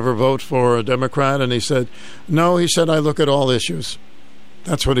never vote for a Democrat? And he said, no. He said, I look at all issues.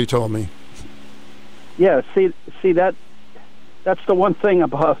 That's what he told me. Yeah, see that's the one thing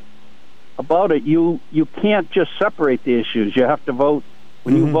about it. You can't just separate the issues. You have to vote.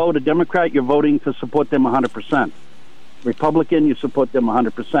 When you vote a Democrat, you're voting to support them 100%. Republican, you support them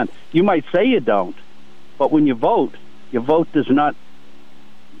 100%. You might say you don't, but when you vote, your vote does not,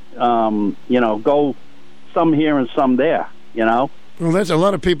 go some here and some there. You know. Well, a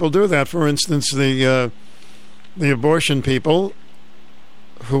lot of people do that. For instance, the abortion people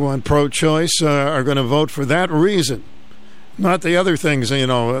who want pro-choice are going to vote for that reason. Not the other things, you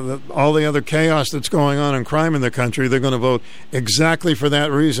know, all the other chaos that's going on in crime in the country. They're going to vote exactly for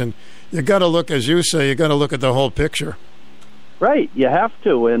that reason. You got to look, as you say, you got to look at the whole picture. Right, you have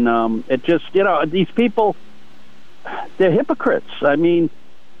to, and it just, you know, these people, they're hypocrites. I mean,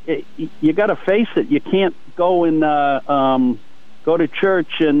 you got to face it. You can't go and go to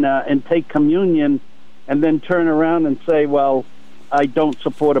church and take communion, and then turn around and say, "Well, I don't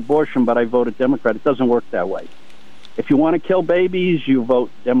support abortion, but I voted Democrat." It doesn't work that way. If you want to kill babies, you vote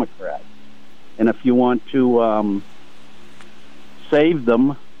Democrat. And if you want to save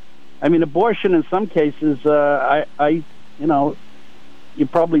them, I mean, abortion in some cases, you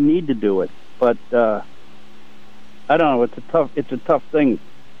probably need to do it. But I don't know. It's a tough thing.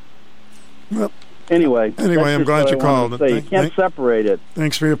 Well, anyway, I'm glad you called. You can't separate it.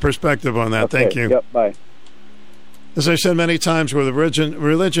 Thanks for your perspective on that. Okay. Thank you. Yep. Bye. As I said many times, with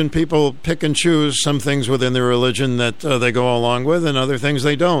religion, people pick and choose some things within their religion that they go along with, and other things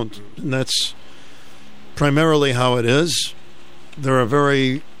they don't. And that's primarily how it is. There are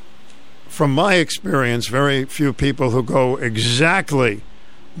from my experience, very few people who go exactly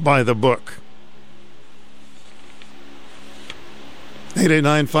by the book.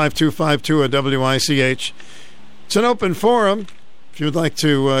 889-5252 at WICH. It's an open forum. If you'd like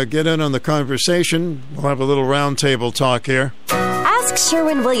to get in on the conversation, we'll have a little roundtable talk here. Ask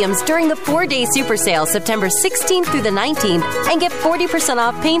Sherwin-Williams during the 4-day super sale September 16th through the 19th and get 40%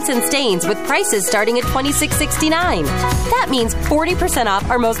 off paints and stains with prices starting at $26.69. That means 40% off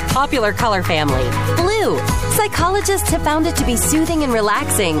our most popular color family, blue. Psychologists have found it to be soothing and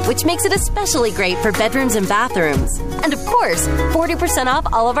relaxing, which makes it especially great for bedrooms and bathrooms. And of course, 40%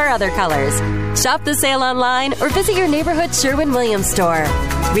 off all of our other colors. Shop the sale online or visit your neighborhood Sherwin-Williams store.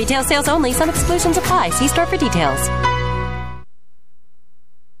 Retail sales only. Some exclusions apply. See store for details.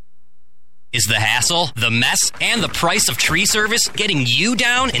 Is the hassle, the mess, and the price of tree service getting you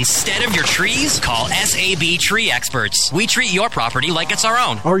down instead of your trees? Call SAB Tree Experts. We treat your property like it's our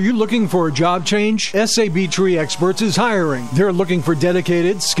own. Are you looking for a job change? SAB Tree Experts is hiring. They're looking for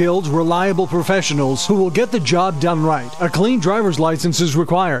dedicated, skilled, reliable professionals who will get the job done right. A clean driver's license is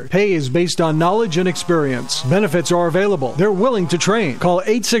required. Pay is based on knowledge and experience. Benefits are available. They're willing to train. Call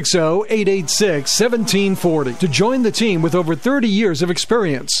 860-886-1740 to join the team with over 30 years of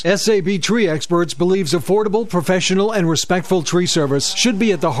experience. SAB Tree Experts believes affordable, professional, and respectful tree service should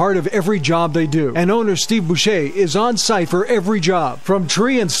be at the heart of every job they do. And owner Steve Boucher is on site for every job. From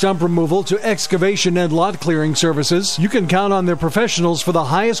tree and stump removal to excavation and lot clearing services, you can count on their professionals for the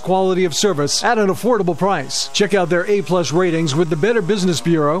highest quality of service at an affordable price. Check out their A+ ratings with the Better Business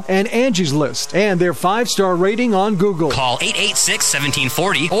Bureau and Angie's List, and their 5-star rating on Google. Call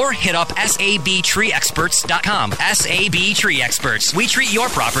 886-1740 or hit up sabtreeexperts.com. SAB Tree Experts. We treat your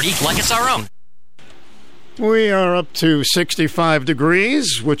property like it's our own. We are up to 65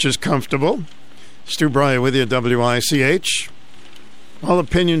 degrees, which is comfortable. Stu Bryer with you at WICH. All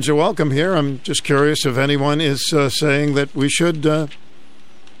opinions are welcome here. I'm just curious if anyone is saying that we should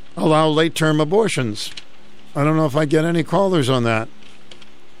allow late-term abortions. I don't know if I get any callers on that.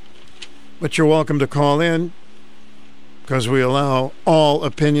 But you're welcome to call in, because we allow all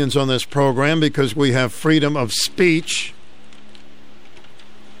opinions on this program because we have freedom of speech.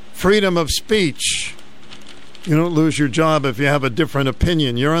 Freedom of speech. You don't lose your job if you have a different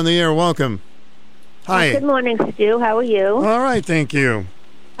opinion. You're on the air. Welcome. Hi. Good morning, Stu. How are you? All right, thank you.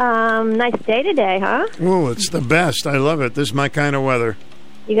 Nice day today, huh? Oh, it's the best. I love it. This is my kind of weather.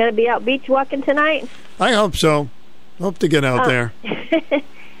 You going to be out beach walking tonight? I hope so. Hope to get out there.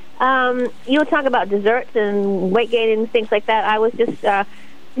 You were talking about desserts and weight gain and things like that. I was just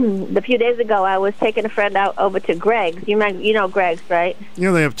the few days ago, I was taking a friend out over to Greg's. You know Greg's, right?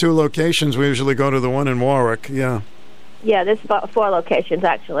 Yeah, they have 2 locations. We usually go to the one in Warwick. Yeah. Yeah, there's 4 locations,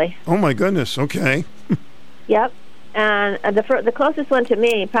 actually. Oh, my goodness. Okay. Yep. And the closest one to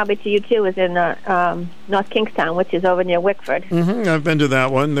me, probably to you too, is in North Kingstown, which is over near Wickford. Mm-hmm. I've been to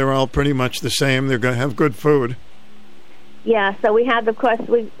that one. They're all pretty much the same. They're going to have good food. Yeah, so we have, of course,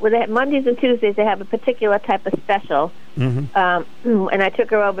 Mondays and Tuesdays, they have a particular type of special. Mm-hmm. And I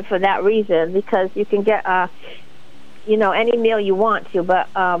took her over for that reason, because you can get, any meal you want to, but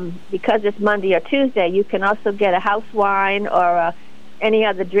because it's Monday or Tuesday, you can also get a house wine or any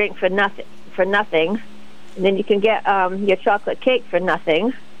other drink for nothing. And then you can get your chocolate cake for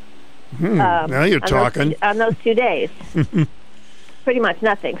nothing. Now you're talking. On those 2 days. Pretty much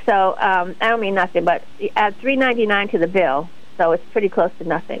nothing. So I don't mean nothing, but add $3.99 to the bill. So it's pretty close to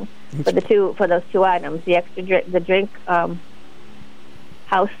nothing for those 2 items. The extra drink, a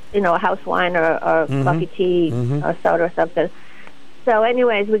house wine or coffee, tea, or soda or something. So,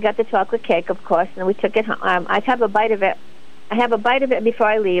 anyways, we got the chocolate cake, of course, and we took it home. I have a bite of it. I have a bite of it before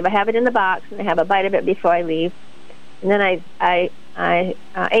I leave. I have it in the box, and I have a bite of it before I leave. And then I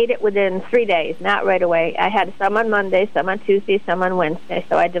ate it within 3 days, not right away. I had some on Monday, some on Tuesday, some on Wednesday.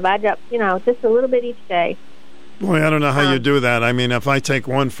 So I divided up, just a little bit each day. Boy, I don't know how you do that. I mean, if I take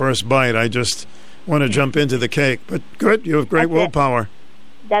one first bite, I just want to jump into the cake. But good, you have great willpower.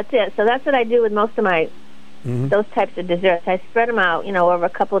 That's it. So that's what I do with most of my those types of desserts. I spread them out, over a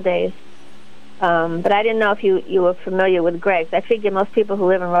couple of days. But I didn't know if you were familiar with Greg's. I figure most people who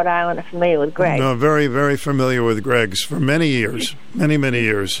live in Rhode Island are familiar with Greg's. No, very, very familiar with Greg's for many years. Many, many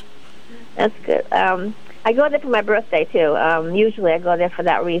years. That's good. I go there for my birthday, too. Usually I go there for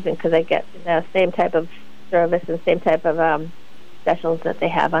that reason, because I get the same type of service and same type of specials that they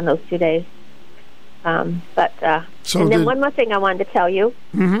have on those 2 days. And then one more thing I wanted to tell you.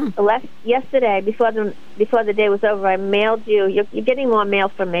 Yesterday, before the day was over, I mailed you. You're getting more mail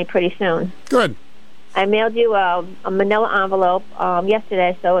from me pretty soon. Good. I mailed you a manila envelope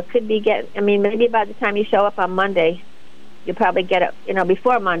yesterday, so it could be maybe by the time you show up on Monday, you'll probably get it,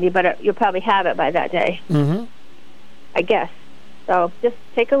 before Monday, but you'll probably have it by that day. I guess. So just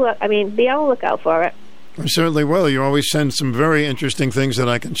take a look. Be on the lookout for it. I certainly will. You always send some very interesting things that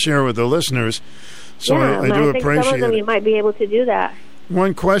I can share with the listeners. So I do think appreciate some of them it. You might be able to do that.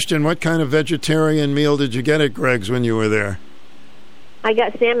 One question, what kind of vegetarian meal did you get at Greg's when you were there? I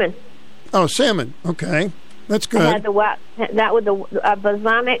got salmon. Oh, salmon. Okay. That's good. I had that with the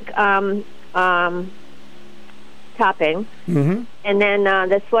balsamic topping. And then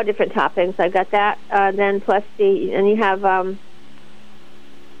there's 4 different toppings. I got that. Then plus and you have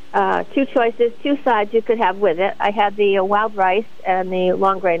 2 choices, 2 sides you could have with it. I had the wild rice and the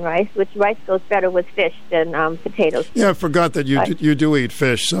long grain rice, which rice goes better with fish than potatoes. Yeah, I forgot that you do eat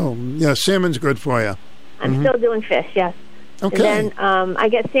fish. So, yeah, salmon's good for you. I'm still doing fish, yes. Okay. And then I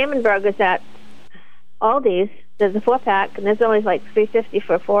get salmon burgers at Aldi's. There's a 4-pack, and there's always like $3.50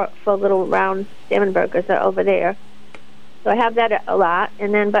 for 4 little round salmon burgers over there. So I have that a lot.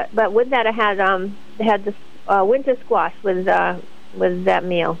 And then, but with that, I had this winter squash with that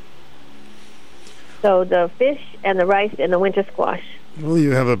meal. So the fish and the rice and the winter squash. Well,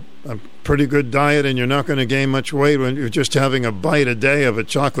 you have a pretty good diet, and you're not going to gain much weight when you're just having a bite a day of a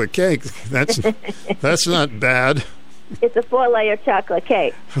chocolate cake. That's not bad. It's a 4-layer chocolate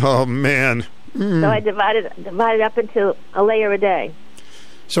cake. Oh, man. So I divided up into a layer a day.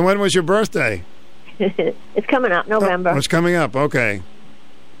 So when was your birthday? It's coming up, November. Oh, it's coming up, okay.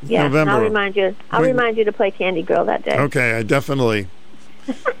 Yeah, November. I'll remind you to play Candy Girl that day. Okay, I definitely.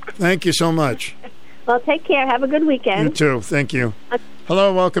 Thank you so much. Well, take care. Have a good weekend. You too. Thank you.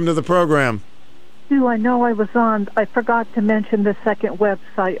 Hello, welcome to the program. Sue, I know I was on. I forgot to mention the second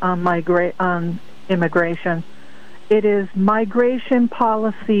website on immigration. It is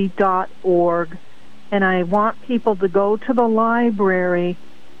migrationpolicy.org, and I want people to go to the library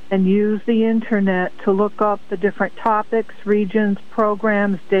and use the internet to look up the different topics, regions,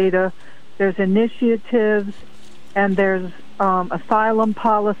 programs, data. There's initiatives, and there's asylum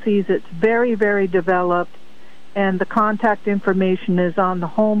policies. It's very, very developed, and the contact information is on the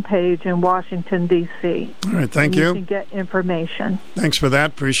homepage in Washington, D.C. All right, thank you. You can get information. Thanks for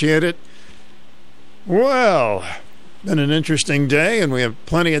that. Appreciate it. Well, been an interesting day, and we have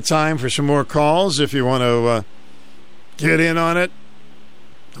plenty of time for some more calls if you want to get in on it.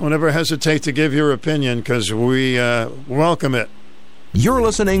 Don't ever hesitate to give your opinion, because we welcome it. You're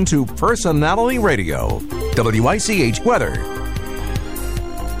listening to Personality Radio, WICH Weather.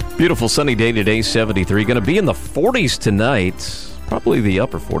 Beautiful sunny day today, 73. Going to be in the 40s tonight. Probably the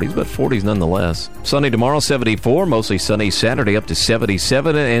upper 40s, but 40s nonetheless. Sunny tomorrow, 74. Mostly sunny Saturday, up to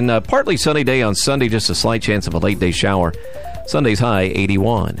 77. And partly sunny day on Sunday, just a slight chance of a late-day shower. Sunday's high,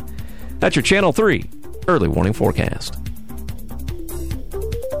 81. That's your Channel 3 early warning forecast.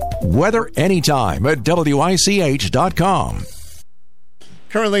 Weather anytime at WICH.com.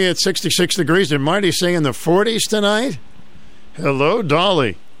 Currently at 66 degrees. Did Marty say in the 40s tonight? Hello,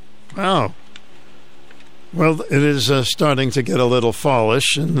 Dolly. Wow. Well, it is starting to get a little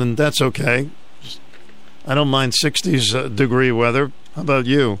fallish, and that's okay. I don't mind 60s degree weather. How about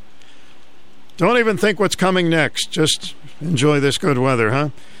you? Don't even think what's coming next. Just enjoy this good weather,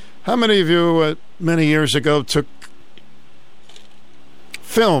 huh? How many of you many years ago took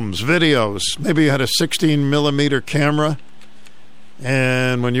films, videos? Maybe you had a 16-millimeter camera,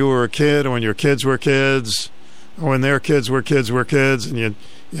 and when you were a kid, or when your kids were kids, or when their kids were kids, and you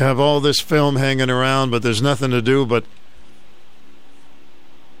have all this film hanging around, but there's nothing to do but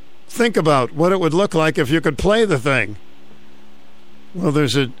think about what it would look like if you could play the thing. Well,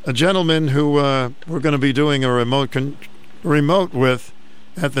 there's a gentleman who we're going to be doing a remote with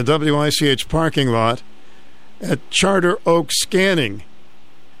at the WICH parking lot at Charter Oak Scanning.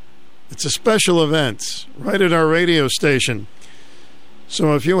 It's a special event right at our radio station.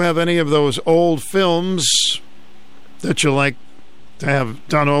 So if you have any of those old films that you like to have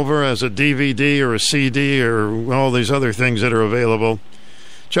done over as a DVD or a CD or all these other things that are available,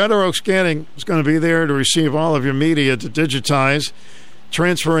 Charter Oak Scanning is going to be there to receive all of your media to digitize,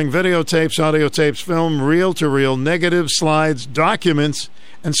 transferring videotapes, audio tapes, film, reel-to-reel, negatives, slides, documents,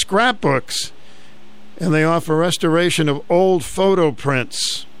 and scrapbooks. And they offer restoration of old photo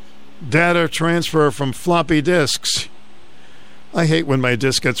prints, data transfer from floppy disks. I hate when my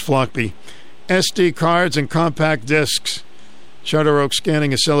disc gets floppy. SD cards and compact discs. Charter Oak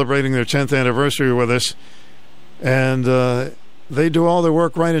Scanning is celebrating their 10th anniversary with us. And they do all their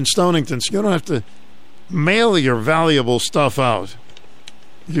work right in Stonington, so you don't have to mail your valuable stuff out.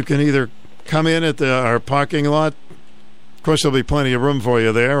 You can either come in at our parking lot. Of course, there'll be plenty of room for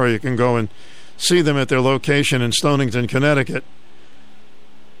you there, or you can go and see them at their location in Stonington, Connecticut.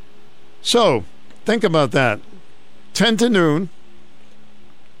 So, think about that. 10 to noon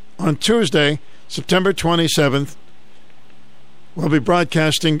on Tuesday, September 27th, we'll be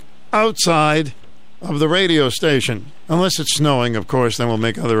broadcasting outside of the radio station. Unless it's snowing, of course, then we'll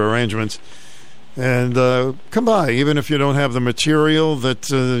make other arrangements. And come by. Even if you don't have the material that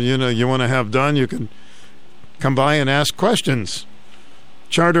you want to have done, you can come by and ask questions.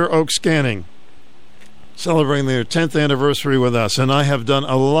 Charter Oak Scanning, celebrating their 10th anniversary with us, and I have done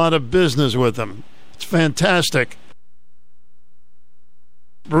a lot of business with them. It's fantastic.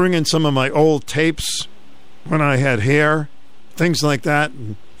 Bring in some of my old tapes when I had hair, things like that.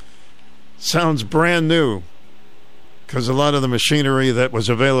 Sounds brand new, because a lot of the machinery that was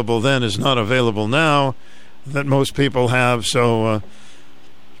available then is not available now, that most people have. So you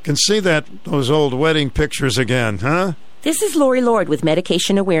can see those old wedding pictures again, huh? This is Lori Lord with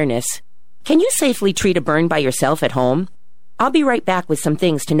Medication Awareness. Can you safely treat a burn by yourself at home? I'll be right back with some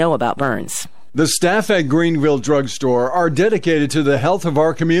things to know about burns. The staff at Greenville Drug Store are dedicated to the health of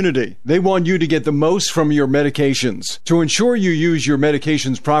our community. They want you to get the most from your medications. To ensure you use your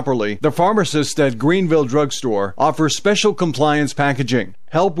medications properly, the pharmacists at Greenville Drug Store offer special compliance packaging,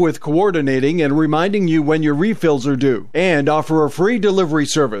 help with coordinating and reminding you when your refills are due, and offer a free delivery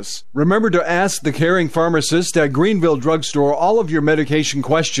service. Remember to ask the caring pharmacist at Greenville Drug Store all of your medication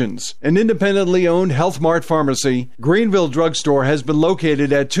questions. An independently owned Health Mart pharmacy, Greenville Drug Store has been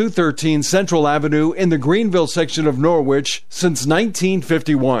located at 213 Central Avenue in the Greenville section of Norwich since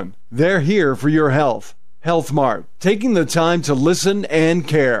 1951. They're here for your health. Health Mart, taking the time to listen and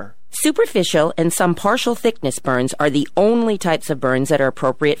care. Superficial and some partial thickness burns are the only types of burns that are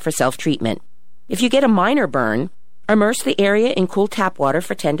appropriate for self-treatment. If you get a minor burn, immerse the area in cool tap water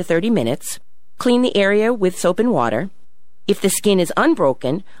for 10 to 30 minutes. Clean the area with soap and water. If the skin is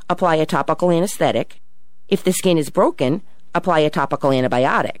unbroken, apply a topical anesthetic. If the skin is broken, apply a topical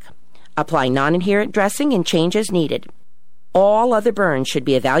antibiotic. Apply non-adherent dressing and change as needed. All other burns should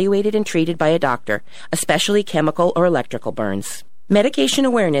be evaluated and treated by a doctor, especially chemical or electrical burns. Medication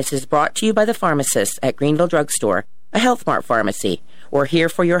Awareness is brought to you by the pharmacists at Greenville Drug Store, a Health Mart pharmacy. We're here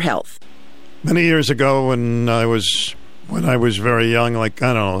for your health. Many years ago when I was very young, like,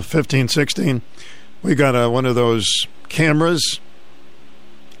 15, 16, we got one of those cameras,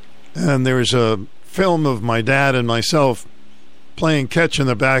 and there was a film of my dad and myself playing catch in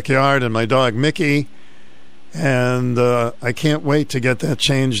the backyard and my dog Mickey, and I can't wait to get that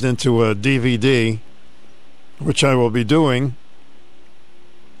changed into a DVD, which I will be doing,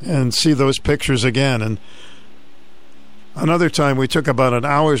 and see those pictures again. And Another time we took about an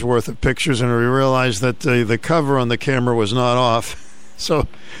hour's worth of pictures and we realized that the cover on the camera was not off. So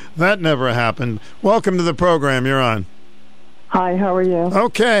that never happened. Welcome to the program. You're on. Hi, how are you?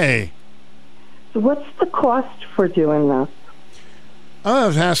 Okay. So what's the cost for doing this?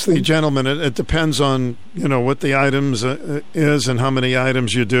 I've asked the gentleman. It depends on, what the items is and how many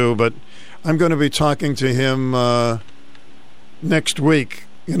items you do. But I'm going to be talking to him next week,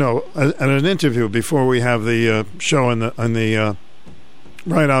 at an interview before we have the show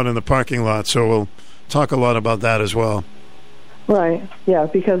right out in the parking lot. So we'll talk a lot about that as well. Right, yeah,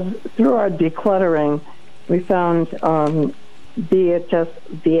 because through our decluttering, we found VHS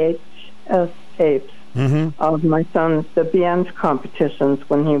tapes of my son's, the BN's competitions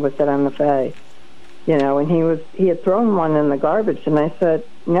when he was at MFA. And he had thrown one in the garbage, and I said,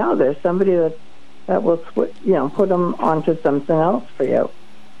 no, there's somebody that will put them onto something else for you.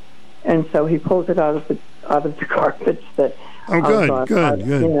 And so he pulled it out of the garbage. Good.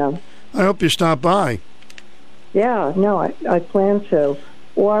 I hope you stop by. Yeah, no, I plan to,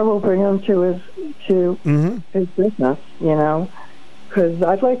 or I will bring him to his business. Because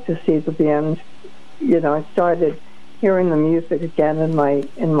I'd like to see the band. I started hearing the music again in my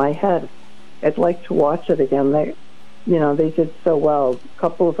head. I'd like to watch it again. They did so well. A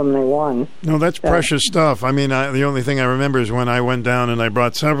couple of them they won. No, that's precious stuff. I mean, the only thing I remember is when I went down and I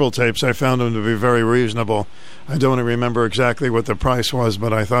brought several tapes, I found them to be very reasonable. I don't remember exactly what the price was,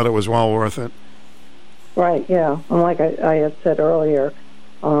 but I thought it was well worth it. Right, yeah. And like I had said earlier,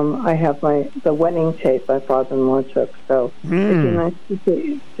 I have the wedding tape my father-in-law took, so it'd be nice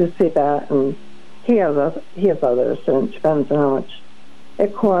to see that. And he has others, and it depends on how much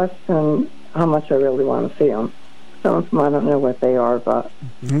it costs and how much I really want to see them. Some of them I don't know what they are, but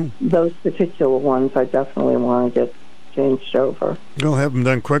those particular ones I definitely want to get changed over. We'll have them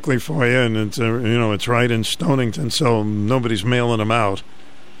done quickly for you, and it's it's right in Stonington, so nobody's mailing them out.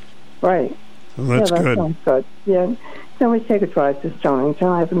 Right. So that's that good. Sounds good. Yeah. Then we take a drive to Stonington.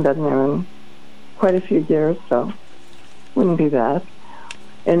 I haven't been there in quite a few years, so wouldn't be bad.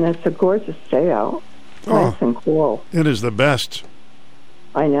 And it's a gorgeous day out. Nice and cool. It is the best.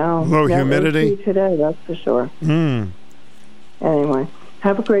 I know. Low humidity today, that's for sure. Anyway,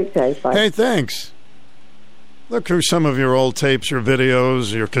 have a great day. Bye. Hey, thanks. Look through some of your old tapes, your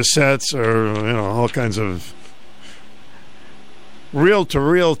videos, your cassettes, or all kinds of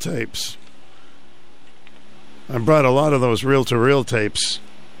reel-to-reel tapes. I brought a lot of those reel-to-reel tapes,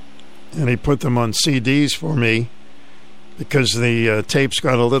 and he put them on CDs for me because the tapes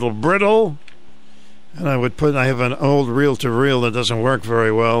got a little brittle. And I have an old reel-to-reel that doesn't work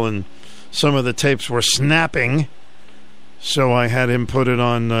very well, and some of the tapes were snapping, so I had him put it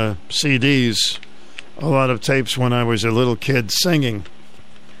on CDs. A lot of tapes when I was a little kid singing.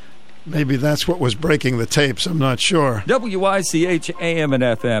 Maybe that's what was breaking the tapes, I'm not sure. WICH AM and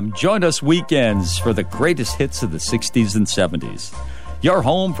FM. Join us weekends for the greatest hits of the 60s and 70s. Your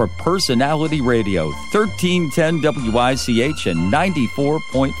home for personality radio, 1310 WICH and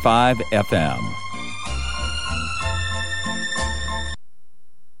 94.5 FM.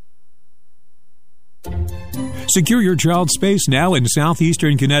 Secure your child's space now in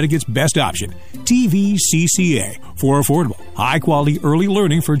southeastern Connecticut's best option, TVCCA, for affordable, high-quality early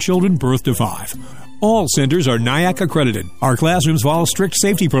learning for children birth to 5. All centers are NIAC accredited. Our classrooms follow strict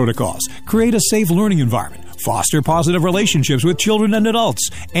safety protocols, create a safe learning environment, foster positive relationships with children and adults,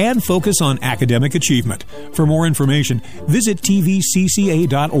 and focus on academic achievement. For more information, visit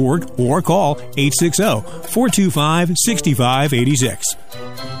tvcca.org or call 860-425-6586.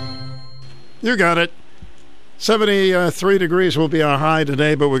 You got it. 73 degrees will be our high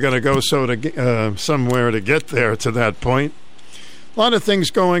today, but we're going to go somewhere to get there to that point. A lot of things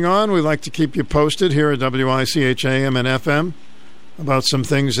going on. We like to keep you posted here at WICH AM and FM about some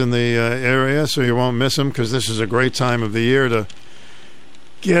things in the area, so you won't miss them, because this is a great time of the year to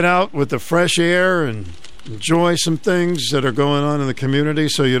get out with the fresh air and enjoy some things that are going on in the community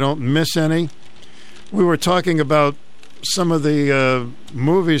so you don't miss any. We were talking about some of the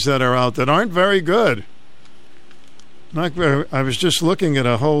movies that are out that aren't very good. I was just looking at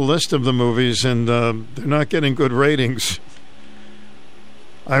a whole list of the movies, and they're not getting good ratings.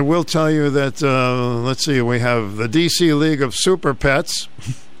 I will tell you that, let's see, we have the DC League of Super Pets,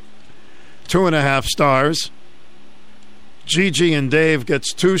 2.5 stars. Gigi and Dave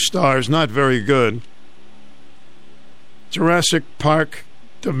gets 2 stars, not very good. Jurassic Park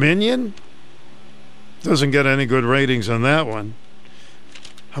Dominion doesn't get any good ratings on that one.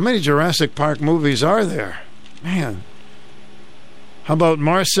 How many Jurassic Park movies are there? Man. How about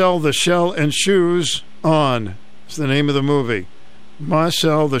Marcel the Shell and Shoes On? It's the name of the movie.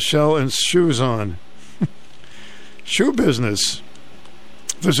 Marcel the Shell and Shoes On. shoe business.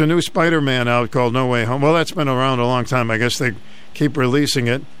 There's a new Spider-Man out called No Way Home. Well, that's been around a long time. I guess they keep releasing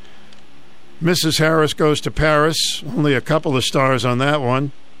it. Mrs. Harris Goes to Paris. Only a couple of stars on that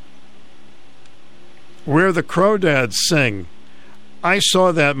one. Where the Crawdads Sing. I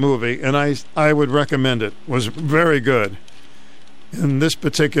saw that movie, and I would recommend it. It was very good. In this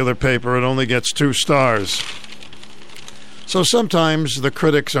particular paper, it only gets 2 stars. So sometimes the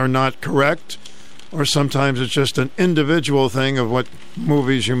critics are not correct, or sometimes it's just an individual thing of what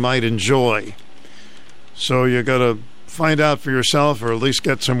movies you might enjoy. So you got to find out for yourself, or at least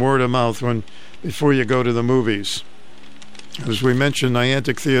get some word of mouth before you go to the movies. As we mentioned,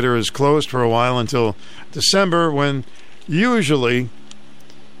 Niantic Theater is closed for a while until December, when usually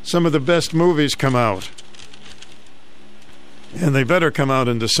some of the best movies come out. And they better come out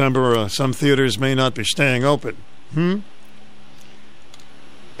in December, or some theaters may not be staying open.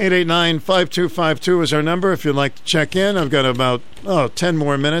 889-5252 is our number if you'd like to check in. I've got about 10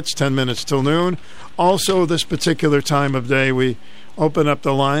 more minutes, 10 minutes till noon. Also, this particular time of day, we open up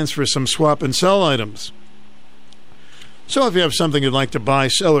the lines for some swap and sell items. So if you have something you'd like to buy,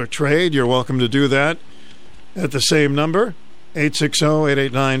 sell, or trade, you're welcome to do that at the same number,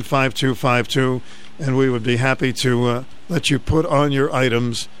 860-889-5252, and we would be happy to let you put on your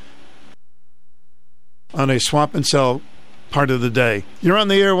items on a swap and sell part of the day. You're on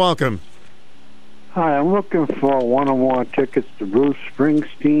the air. Welcome. Hi, I'm looking for one or more tickets to Bruce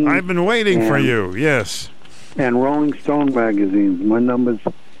Springsteen. I've been waiting for you, yes. And Rolling Stone magazines. My number's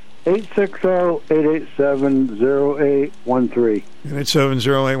 860-887-0813.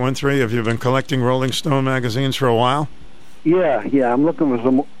 887-0813. Have you been collecting Rolling Stone magazines for a while? Yeah, I'm looking for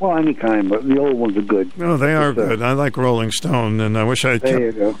some, any kind, but the old ones are good. No, they are good. I like Rolling Stone, and I wish I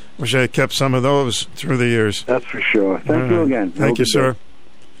had kept some of those through the years. That's for sure. Thank you again. Thank you, sir.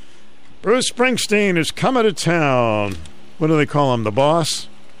 Bruce Springsteen is coming to town. What do they call him, the boss?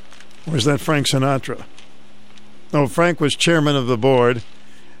 Or is that Frank Sinatra? No, Frank was chairman of the board,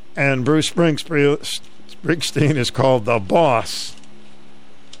 and Bruce Springsteen is called the boss.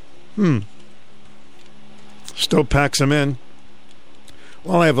 Still packs him in.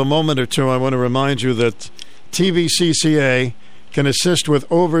 While I have a moment or two, I want to remind you that TVCCA can assist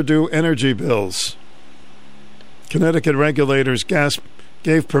with overdue energy bills. Connecticut regulators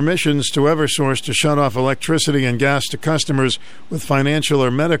gave permissions to Eversource to shut off electricity and gas to customers with financial or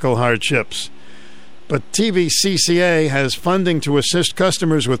medical hardships. But TVCCA has funding to assist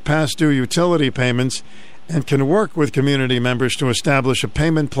customers with past due utility payments and can work with community members to establish a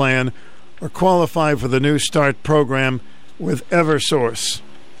payment plan or qualify for the New Start program with Eversource.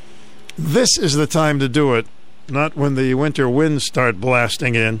 This is the time to do it, not when the winter winds start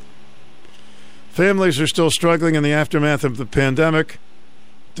blasting in. Families are still struggling in the aftermath of the pandemic.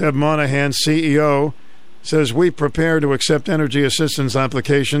 Deb Monahan, CEO, says we prepare to accept energy assistance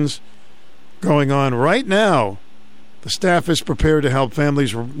applications going on right now. The staff is prepared to help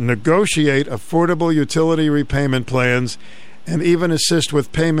families negotiate affordable utility repayment plans and even assist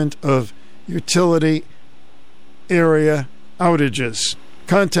with payment of utility area outages.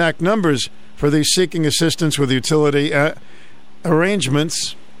 Contact numbers for these seeking assistance with utility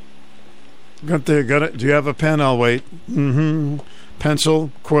arrangements. Got it. Do you have a pen? I'll wait.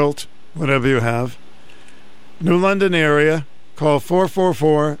 Pencil, quilt, whatever you have. New London area, call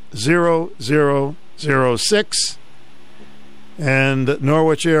 444-0006. And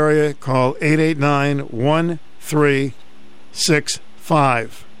Norwich area, call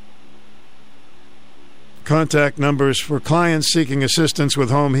 889-1365. Contact numbers for clients seeking assistance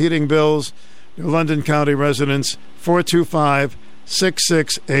with home heating bills. New London County residents,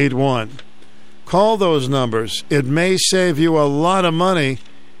 425-6681. Call those numbers. It may save you a lot of money,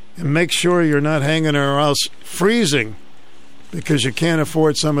 and make sure you're not hanging or else freezing because you can't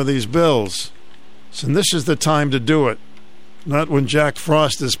afford some of these bills. So this is the time to do it, not when Jack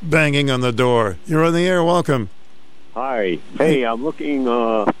Frost is banging on the door. You're on the air. Welcome. Hi. Hey, I'm looking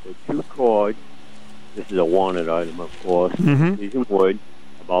for 2 cords. This is a wanted item, of course. Precision wood,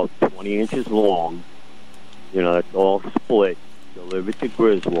 about 20 inches long. It's all split, delivered to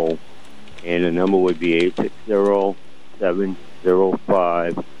Griswold. And the number would be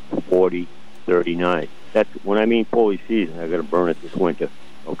 860-705-4039. That's when I mean fully seasoned. I got to burn it this winter.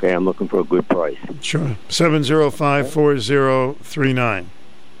 Okay, I'm looking for a good price. Sure. 705-4039.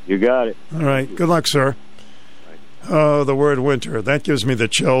 You got it. All right. Good luck, sir. Oh, the word winter. That gives me the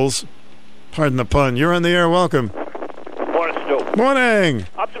chills. Pardon the pun. You're on the air. Welcome. Morning, Stu. Morning.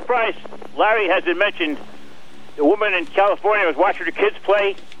 I'm surprised Larry hasn't mentioned the woman in California was watching her kids play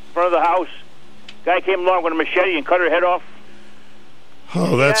in front of the house. Guy came along with a machete and cut her head off.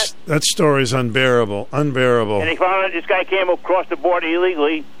 Oh, that story's unbearable. Unbearable. And they found out this guy came across the border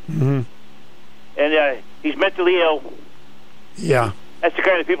illegally, Mm-hmm. and he's mentally ill. Yeah. That's the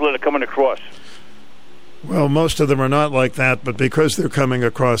kind of people that are coming across. Well, most of them are not like that, but because they're coming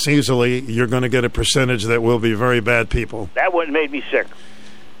across easily, you're going to get a percentage that will be very bad people. That one made me sick.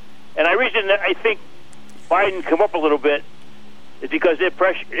 And the reason that I think Biden come up a little bit is because they're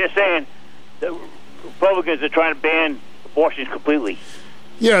saying the Republicans are trying to ban abortions completely.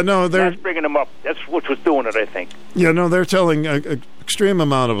 Yeah, no, That's bringing them up. That's what's doing it, I think. Yeah, no, they're telling an extreme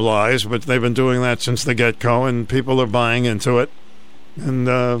amount of lies, but they've been doing that since the get-go, and people are buying into it.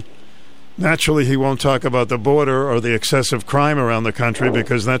 And naturally, he won't talk about the border or the excessive crime around the country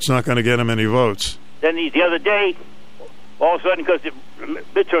because that's not going to get him any votes. Then the other day, all of a sudden, because the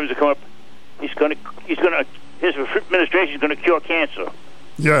midterms are coming up, his administration is going to cure cancer.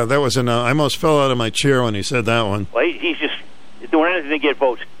 Yeah, that was I almost fell out of my chair when he said that one. Well, he's just doing anything to get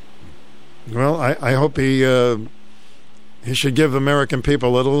votes. Well, I hope he should give American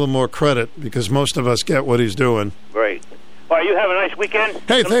people a little more credit because most of us get what he's doing. Right. All right, you have a nice weekend.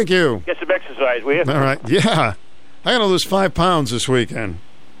 Hey, thank you. Get some exercise, will you? All right. Yeah. I got to lose 5 pounds this weekend.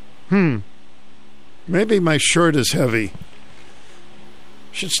 Maybe my shirt is heavy.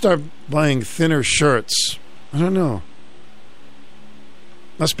 Should start buying thinner shirts. I don't know.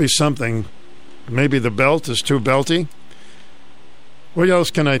 Must be something. Maybe the belt is too belty. What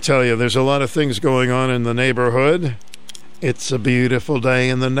else can I tell you? There's a lot of things going on in the neighborhood. It's a beautiful day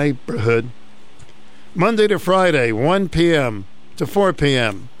in the neighborhood. Monday to Friday, 1 p.m. to 4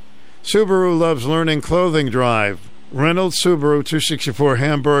 p.m. Subaru Loves Learning Clothing Drive. Reynolds Subaru, 264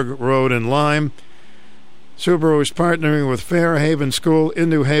 Hamburg Road in Lyme. Subaru is partnering with Fairhaven School in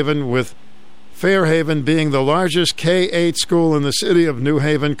New Haven, with Fairhaven being the largest K-8 school in the city of New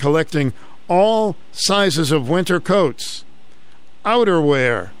Haven, collecting all sizes of winter coats,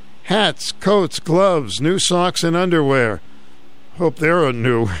 outerwear, hats, coats, gloves, new socks and underwear. Hope they're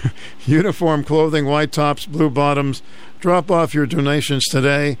new. Uniform clothing, white tops, blue bottoms. Drop off your donations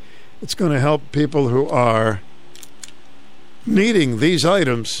today. It's going to help people who are needing these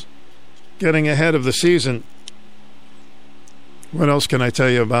items getting ahead of the season. What else can I tell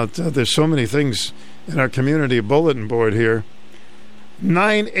you about? There's so many things in our community bulletin board here.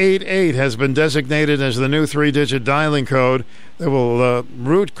 988 has been designated as the new 3-digit dialing code that will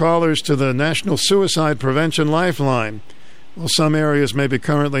route callers to the National Suicide Prevention Lifeline. While some areas may be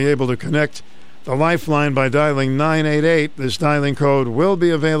currently able to connect the Lifeline by dialing 988, this dialing code will be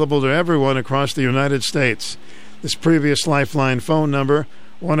available to everyone across the United States. This previous Lifeline phone number,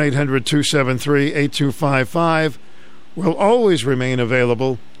 1-800-273-8255, will always remain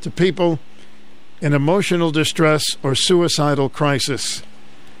available to people in emotional distress or suicidal crisis.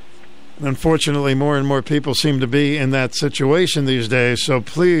 Unfortunately, more and more people seem to be in that situation these days, so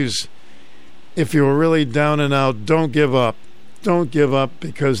please, if you're really down and out, don't give up. Don't give up,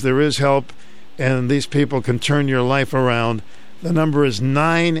 because there is help, and these people can turn your life around. The number is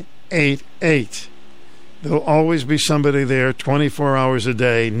 988. There'll always be somebody there 24 hours a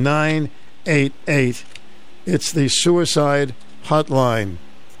day. 988. It's the suicide hotline.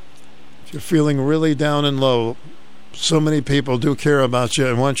 If you're feeling really down and low, so many people do care about you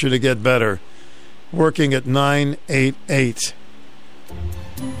and want you to get better. Working at 988.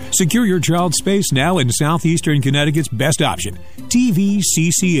 Secure your child's space now in southeastern Connecticut's best option,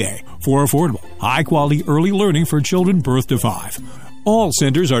 TVCCA, for affordable, high-quality early learning for children birth to 5. All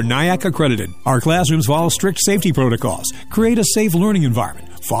centers are NIAC accredited. Our classrooms follow strict safety protocols, create a safe learning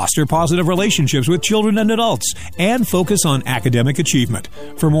environment, foster positive relationships with children and adults, and focus on academic achievement.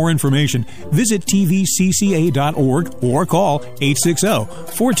 For more information, visit tvcca.org or call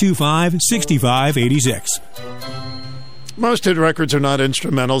 860-425-6586. Most hit records are not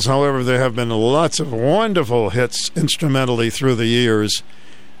instrumentals. However, there have been lots of wonderful hits instrumentally through the years.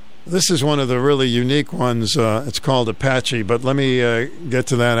 This is one of the really unique ones. It's called Apache, but let me get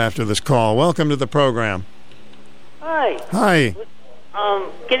to that after this call. Welcome to the program. Hi. Hi.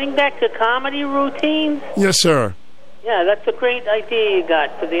 Getting back to comedy routines. Yes, sir. Yeah, that's a great idea you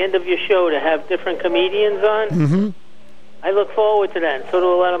got for the end of your show to have different comedians on. Mm-hmm. I look forward to that, and so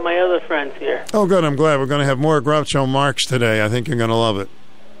do a lot of my other friends here. Oh, good. I'm glad. We're going to have more Groucho Marx today. I think you're going to love it.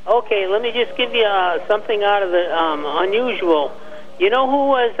 Okay, let me just give you something out of the unusual. You know who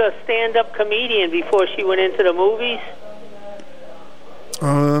was a stand-up comedian before she went into the movies?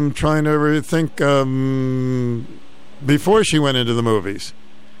 I'm trying to rethink. Before she went into the movies.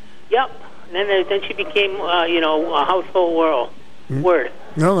 Yep. And then she became, a household word.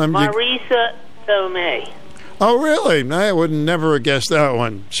 No, Marisa Tomei. Oh, really? I would never have guessed that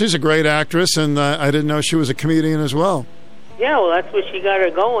one. She's a great actress, and I didn't know she was a comedian as well. Yeah, well, that's what she got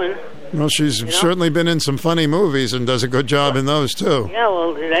her going. Well, she's certainly been in some funny movies and does a good job in those, too. Yeah,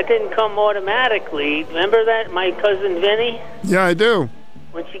 well, that didn't come automatically. Remember that, My Cousin Vinny? Yeah, I do.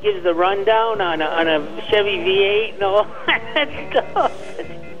 When she gives the rundown on a Chevy V8 and all that stuff.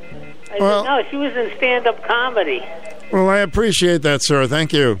 I said, no, she was in stand-up comedy. Well, I appreciate that, sir.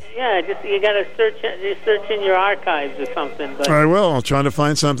 Thank you. Yeah, just you got to search in your archives or something. But I will. I'll try to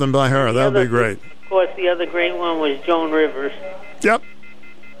find something by her. That would be great. Of course, the other great one was Joan Rivers. Yep.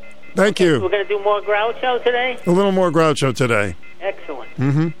 Thank you. We're going to do more Groucho today? A little more Groucho today. Excellent.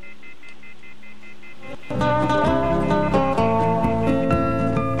 Mm-hmm.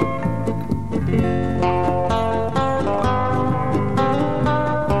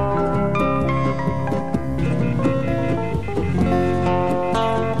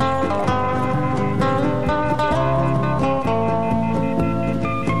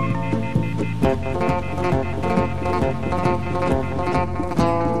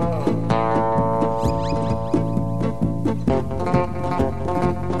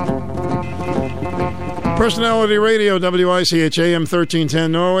 Personality Radio, WICH AM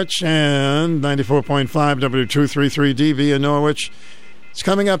 1310 Norwich and 94.5 W233DV in Norwich. It's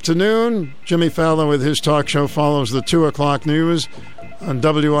coming up to noon. Jimmy Fallon with his talk show follows the 2 o'clock news on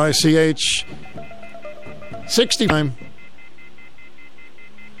WICH 60 time.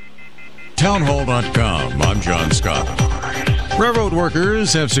 Townhall.com. I'm John Scott. Railroad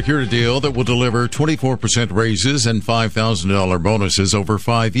workers have secured a deal that will deliver 24% raises and $5,000 bonuses over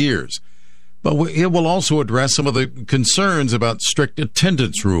 5 years. But it will also address some of the concerns about strict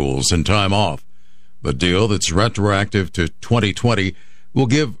attendance rules and time off. The deal that's retroactive to 2020 will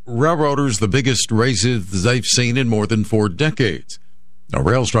give railroaders the biggest raises they've seen in more than 4 decades. A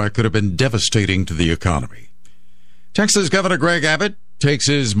rail strike could have been devastating to the economy. Texas Governor Greg Abbott takes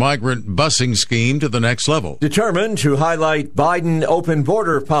his migrant busing scheme to the next level. Determined to highlight Biden open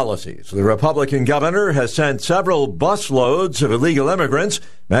border policies, the Republican governor has sent several busloads of illegal immigrants,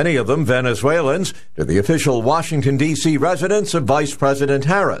 many of them Venezuelans, to the official Washington, D.C. residence of Vice President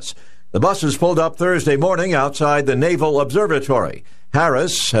Harris. The buses pulled up Thursday morning outside the Naval Observatory.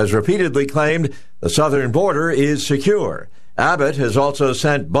 Harris has repeatedly claimed the southern border is secure. Abbott has also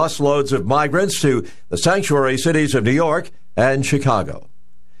sent busloads of migrants to the sanctuary cities of New York and Chicago.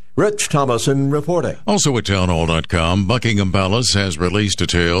 Rich Thomason reporting. Also at townhall.com, Buckingham Palace has released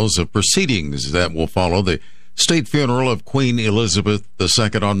details of proceedings that will follow the state funeral of Queen Elizabeth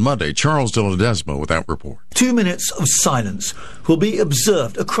II on Monday. Charles de Ledesma with that report. 2 minutes of silence will be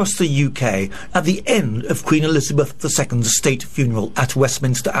observed across the UK at the end of Queen Elizabeth II's state funeral at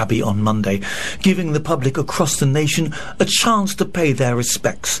Westminster Abbey on Monday, giving the public across the nation a chance to pay their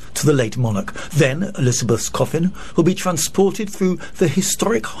respects to the late monarch. Then Elizabeth's coffin will be transported through the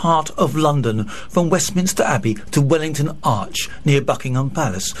historic heart of London from Westminster Abbey to Wellington Arch near Buckingham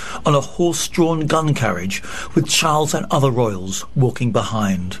Palace on a horse-drawn gun carriage with Charles and other royals walking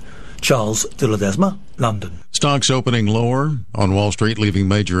behind. Charles de Ledesma, London. Stocks opening lower on Wall Street, leaving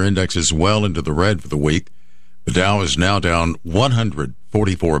major indexes well into the red for the week. The Dow is now down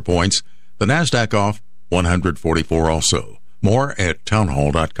 144 points. The Nasdaq off 144 also. More at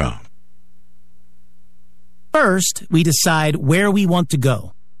townhall.com. First, we decide where we want to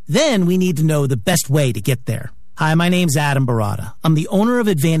go. Then we need to know the best way to get there. Hi, my name's Adam Barada. I'm the owner of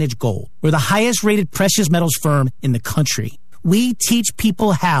Advantage Gold. We're the highest-rated precious metals firm in the country. We teach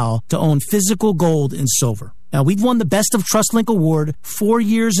people how to own physical gold and silver. Now, we've won the Best of TrustLink Award 4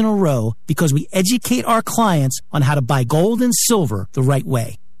 years in a row because we educate our clients on how to buy gold and silver the right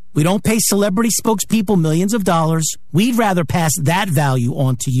way. We don't pay celebrity spokespeople millions of dollars. We'd rather pass that value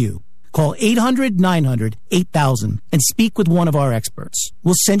on to you. Call 800-900-8000 and speak with one of our experts.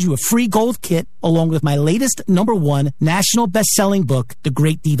 We'll send you a free gold kit along with my latest #1 national best-selling book, The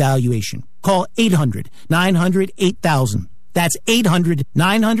Great Devaluation. Call 800-900-8000. That's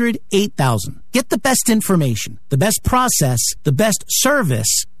 800-900-8000. Get the best information, the best process, the best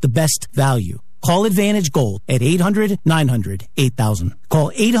service, the best value. Call Advantage Gold at 800-900-8000.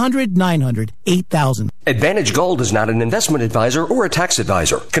 Call 800-900-8000. Advantage Gold is not an investment advisor or a tax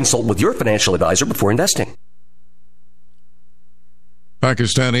advisor. Consult with your financial advisor before investing.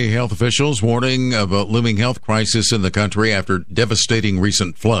 Pakistani health officials warning of a looming health crisis in the country after devastating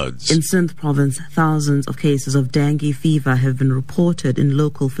recent floods. In Sindh province, thousands of cases of dengue fever have been reported in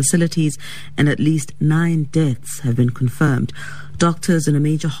local facilities and at least 9 deaths have been confirmed. Doctors in a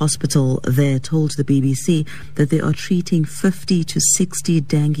major hospital there told the BBC that they are treating 50 to 60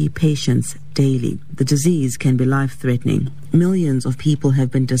 dengue patients daily. The disease can be life-threatening. Millions of people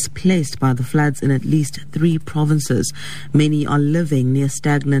have been displaced by the floods in at least 3 provinces. Many are living near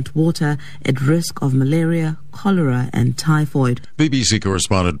stagnant water at risk of malaria, cholera and typhoid. BBC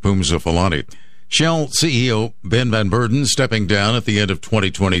correspondent Pumza Falani. Shell CEO Ben Van Beurden stepping down at the end of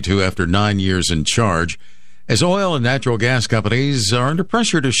 2022 after 9 years in charge, as oil and natural gas companies are under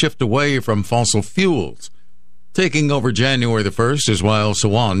pressure to shift away from fossil fuels. Taking over January the 1st is Wael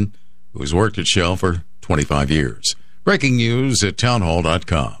Sawan, who has worked at Shell for 25 years. Breaking news at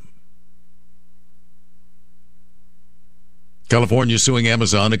townhall.com. California suing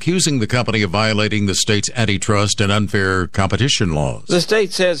Amazon, accusing the company of violating the state's antitrust and unfair competition laws. The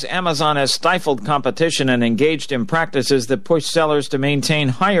state says Amazon has stifled competition and engaged in practices that push sellers to maintain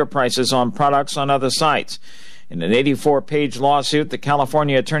higher prices on products on other sites. In an 84-page lawsuit, the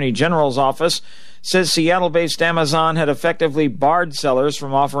California Attorney General's office says Seattle-based Amazon had effectively barred sellers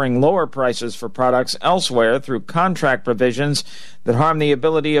from offering lower prices for products elsewhere through contract provisions that harm the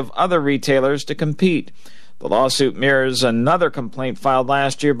ability of other retailers to compete. The lawsuit mirrors another complaint filed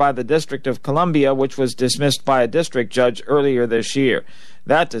last year by the District of Columbia, which was dismissed by a district judge earlier this year.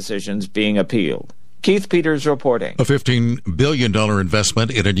 That decision's being appealed. Keith Peters reporting. A $15 billion investment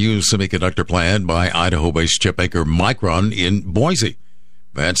in a new semiconductor plant by Idaho-based chipmaker Micron in Boise.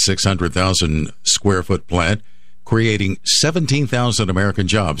 That 600,000 square foot plant, creating 17,000 American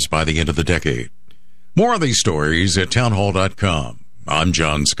jobs by the end of the decade. More of these stories at townhall.com. I'm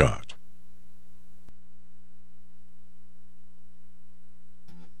John Scott.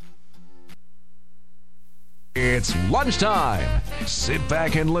 It's lunchtime. Sit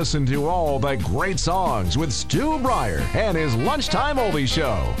back and listen to all the great songs with Stu Bryer and his Lunchtime Oldie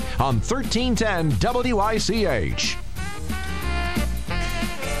Show on 1310 WICH.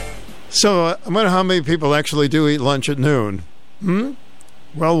 So I wonder how many people actually do eat lunch at noon.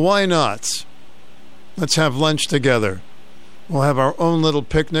 Well, why not? Let's have lunch together. We'll have our own little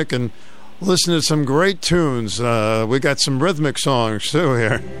picnic and listen to some great tunes. We got some rhythmic songs, too,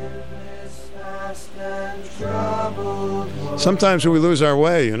 here. Sometimes we lose our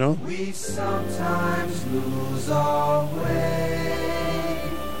way, you know. We sometimes lose our way,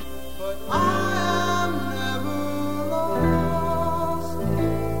 but I am never lost.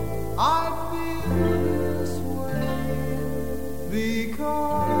 I feel this way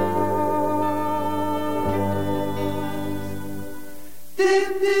because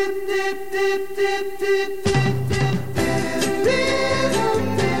dip, dip, dip, dip, dip, dip, dip.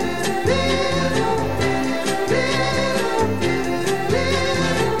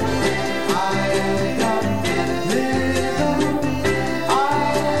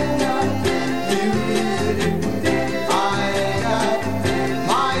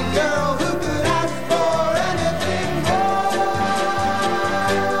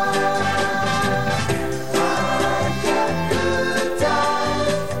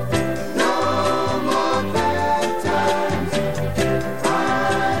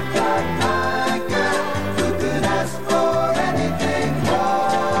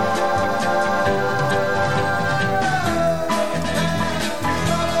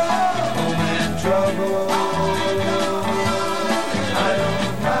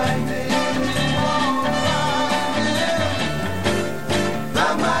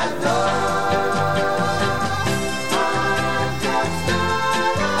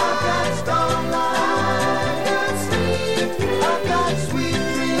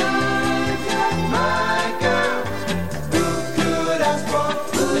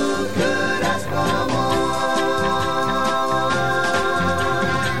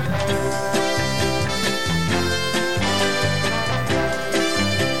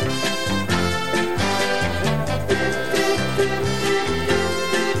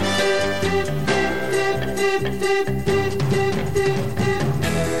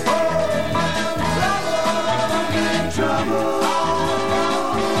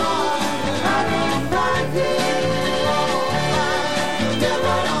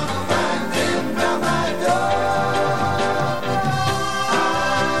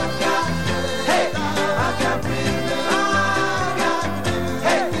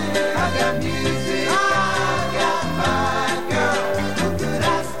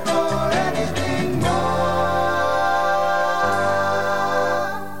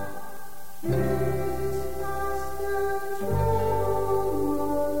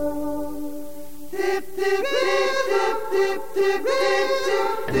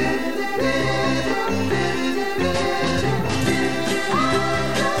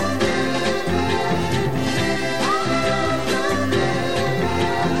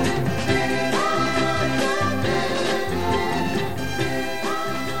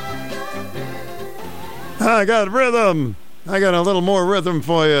 I got rhythm. I got a little more rhythm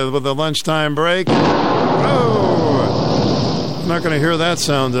for you with the lunchtime break. Oh! I'm not going to hear that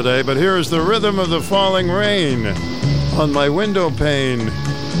sound today, but here is the rhythm of the falling rain on my window pane. Listen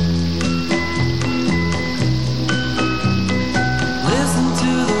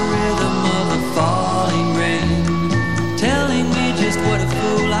to the rhythm of the falling rain, telling me just what a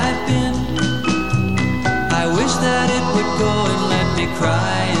fool I've been. I wish that it would go and let me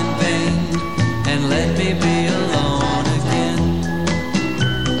cry in vain, and let me be alone again.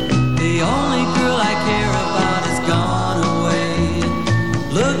 The only girl I care about has gone away,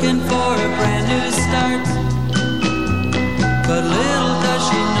 looking for a brand new start. But little does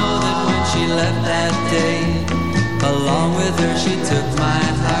she know that when she left that day, along with her she took my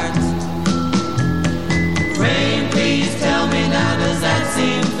heart. Rain, please tell me now, does that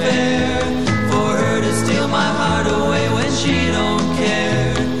seem fair? For her to steal my heart away when she don't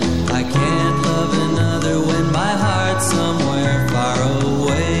care. I can't love another when my heart's somewhere far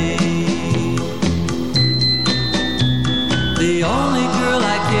away. The only girl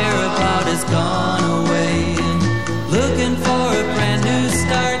I care about has gone away, looking for a brand new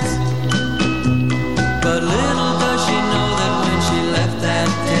start. But little does she know that when she left that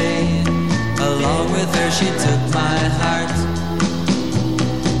day, along with her she took my heart.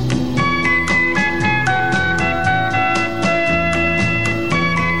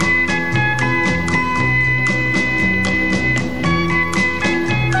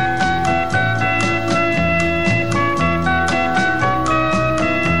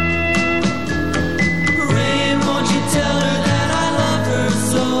 Rain, won't you tell her that I love her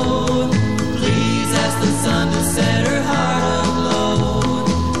so? Please ask the sun to set her heart aglow.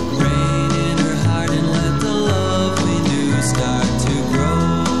 Rain in her heart and let the love we knew start to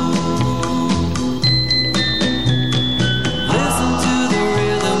grow. Listen to the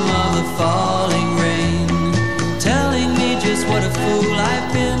rhythm of the falling rain, telling me just what a fool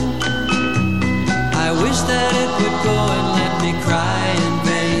I've been. I wish that it would go and let me cry in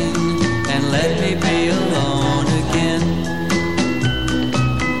vain, and let me be alone again.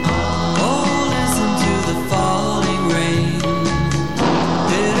 Oh, listen to the falling rain.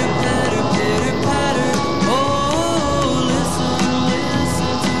 Pitter patter, pitter patter. Oh, listen,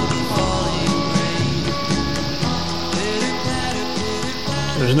 listen to the falling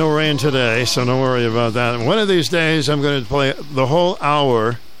rain. There's no rain today, so don't worry about that. One of these days, I'm going to play the whole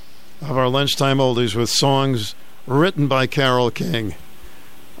hour of our lunchtime oldies with songs written by Carole King.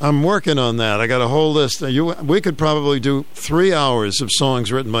 I'm working on that. I got a whole list. We could probably do 3 hours of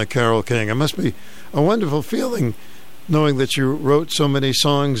songs written by Carole King. It must be a wonderful feeling knowing that you wrote so many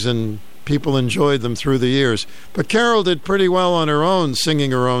songs and people enjoyed them through the years. But Carole did pretty well on her own, singing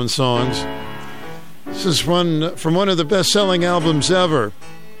her own songs. This is one from one of the best-selling albums ever,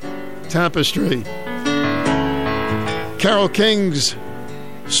 Tapestry. Carole King's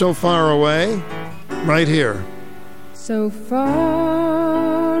So Far Away, right here. So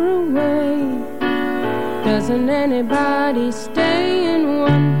far away, doesn't anybody stay in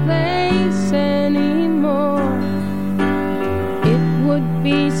one place anymore? It would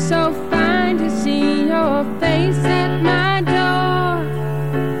be so fine to see your face at my door.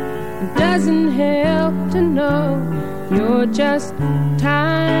 It doesn't help to know you're just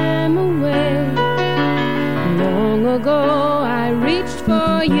time away. Long ago I reached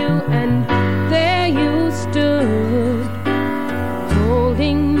for you and there you stood.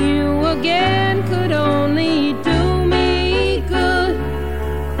 Holding you again could only do me good.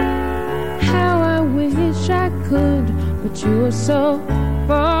 How I wish I could, but you're so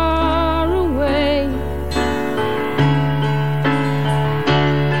far away.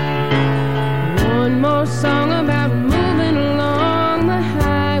 One more song about moving along the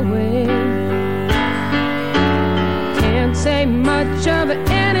highway. Can't say much of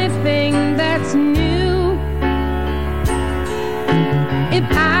anything that's new. If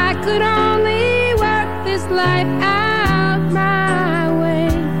I could only work this life out my way,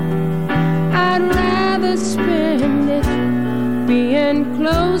 I'd rather spend it being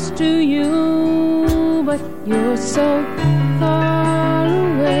close to you. But you're so far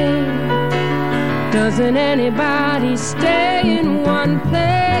away. Doesn't anybody stay in one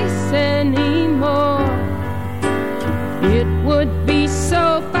place anymore? It would be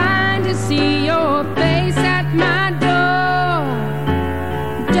so fine to see your face at my door.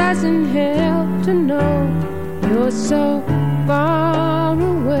 Doesn't help to know you're so far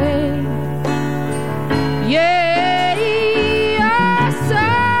away. Yeah, you're so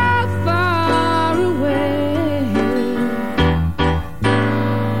far away.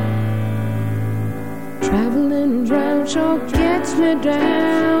 Traveling around sure gets me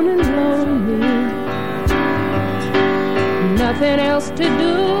down and lonely. nothing else to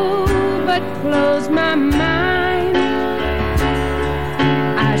do but close my mind.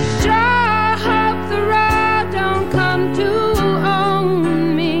 I sure hope the road don't come to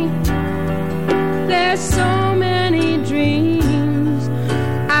own me. There's so many dreams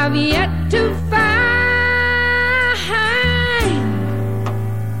I've yet to find,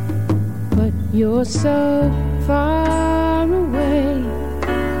 but you're so far away.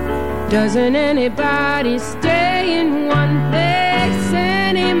 Doesn't anybody stay in one place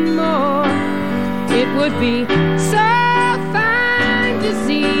anymore? It would be so fine to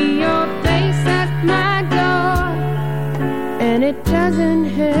see your face at my door, and it doesn't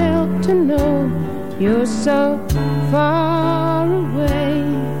help to know you're so far away.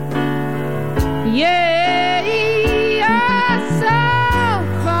 Yeah, you're so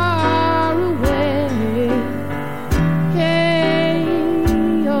far away. Hey,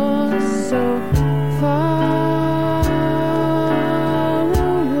 you're so far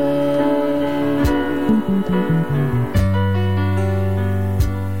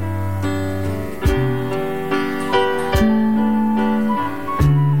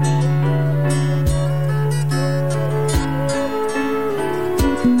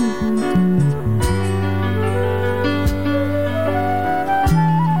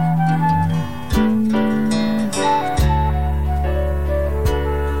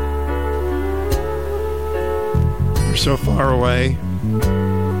So far away.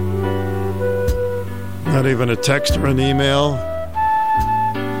 Not even a text or an email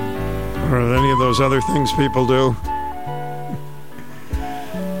or any of those other things people do.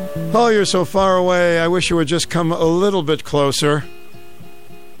 Oh, you're so far away. I wish you would just come a little bit closer.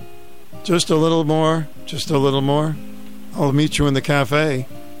 Just a little more. Just a little more. I'll meet you in the cafe.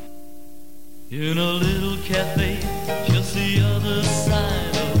 In a little cafe just the other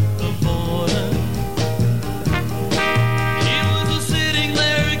side of the border, he was sitting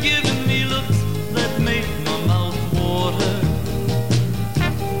there giving me looks that made my mouth water.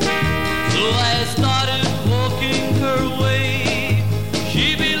 So I started walking her way.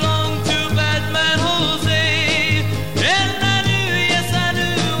 She belonged to Batman Jose, and I knew, yes I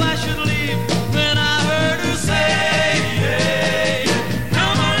knew I should leave when I heard her say, hey,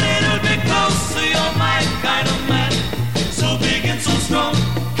 come a little bit closer, you're my kind of man, so big and so strong.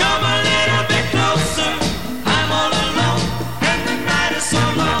 Come a little bit closer, I'm all alone, and the night is so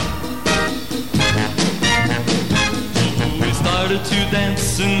long. So we started to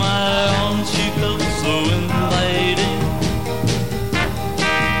dance in my arms, she felt so inviting,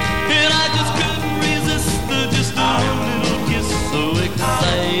 and I just couldn't resist her, just a little kiss so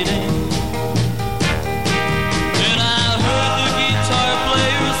exciting. Then I heard the guitar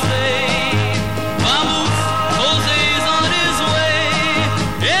player say, vamos, Jose's on his way.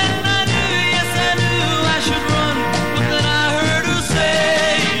 And I knew, yes I knew I should run, but then I heard her say,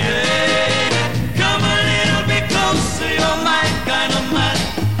 hey, come a little bit closer, you're my kind of man,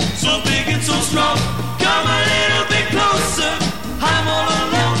 so big and so strong. Come a little bit closer, I'm all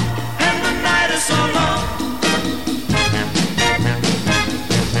alone, and the night is so long.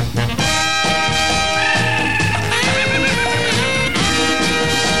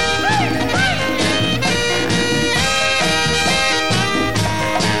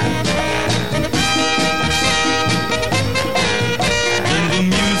 Then the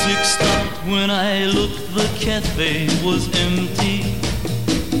music stopped when I looked, the cafe was empty.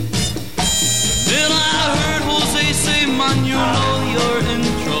 Then I heard Jose say, man, you know you're in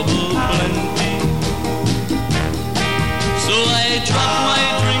trouble plenty. So I dropped my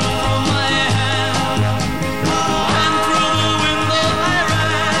drink from my hand, and through the window I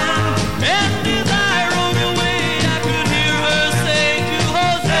ran. And as I rode away, I could hear her say to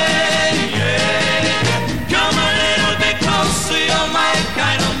Jose, yeah, come a little bit closer, you're my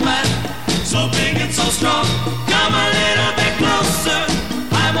kind of man, so big and so strong. Come a little bit closer,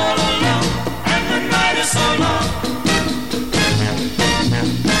 I'm all alone, and the night is so long.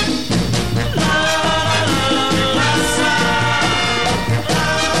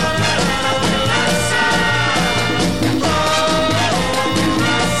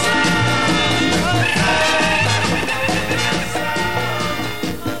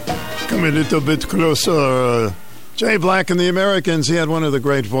 Come a little bit closer. Jay Black and the Americans, he had one of the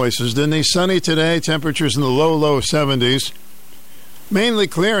great voices, didn't he? Sunny today, temperatures in the low 70s. Mainly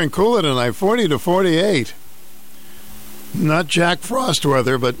clear and cooler tonight, 40 to 48. Not Jack Frost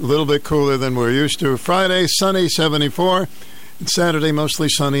weather, but a little bit cooler than we're used to. Friday, sunny, 74. And Saturday, mostly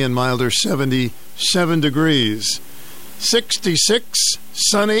sunny and milder, 77 degrees. 66,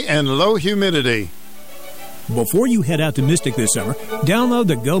 sunny, and low humidity. Before you head out to Mystic this summer, download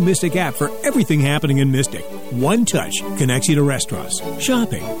the Go Mystic app for everything happening in Mystic. One touch connects you to restaurants,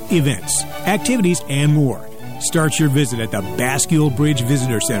 shopping, events, activities, and more. Start your visit at the Bascule Bridge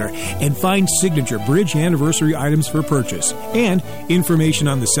Visitor Center and find signature bridge anniversary items for purchase and information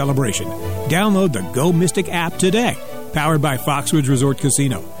on the celebration. Download the Go Mystic app today. Powered by Foxwoods Resort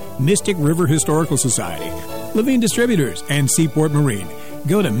Casino, Mystic River Historical Society, Levine Distributors, and Seaport Marine.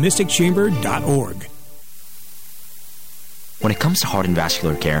 Go to mysticchamber.org. When it comes to heart and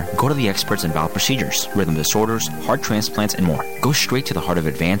vascular care, go to the experts in valve procedures, rhythm disorders, heart transplants, and more. Go straight to the heart of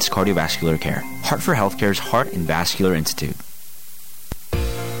advanced cardiovascular care. Heart for Healthcare's Heart and Vascular Institute.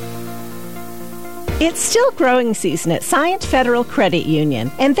 It's still growing season at Scient Federal Credit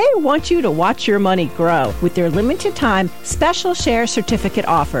Union, and they want you to watch your money grow with their limited-time special share certificate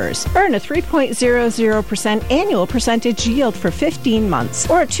offers. Earn a 3.00% annual percentage yield for 15 months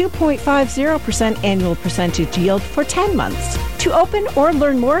or a 2.50% annual percentage yield for 10 months. To open or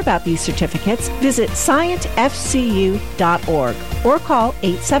learn more about these certificates, visit scientfcu.org or call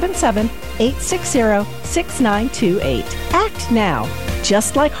 877-860-6928. Act now.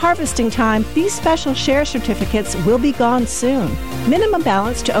 Just like harvesting time, these special share certificates will be gone soon. Minimum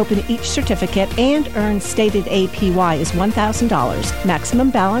balance to open each certificate and earn stated APY is $1,000.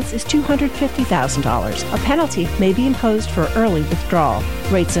 Maximum balance is $250,000. A penalty may be imposed for early withdrawal.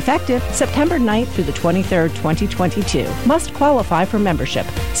 Rates effective September 9th through the 23rd, 2022. Must qualify for membership.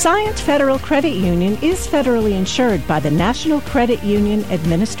 Scient Federal Credit Union is federally insured by the National Credit Union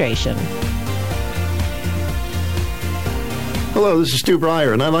Administration. Hello, this is Stu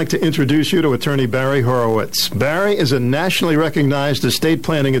Bryer, and I'd like to introduce you to attorney Barry Horowitz. Barry is a nationally recognized estate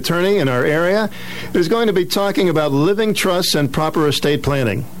planning attorney in our area who's going to be talking about living trusts and proper estate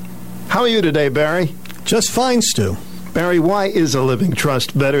planning. How are you today, Barry? Just fine, Stu. Barry, why is a living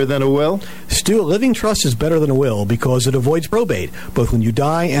trust better than a will? Stu, a living trust is better than a will because it avoids probate, both when you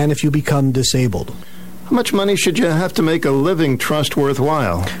die and if you become disabled. How much money should you have to make a living trust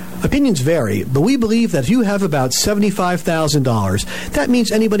worthwhile? Opinions vary, but we believe that if you have about $75,000, that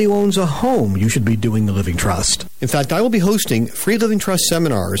means anybody who owns a home, you should be doing the living trust. In fact, I will be hosting free living trust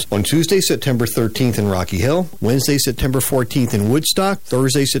seminars on Tuesday, September 13th in Rocky Hill, Wednesday, September 14th in Woodstock,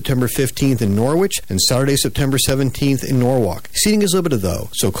 Thursday, September 15th in Norwich, and Saturday, September 17th in Norwalk. Seating is limited, though,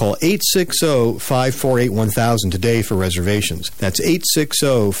 so call 860-548-1000 today for reservations. That's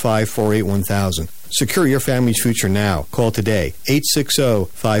 860-548-1000. Secure your family's future now. Call today,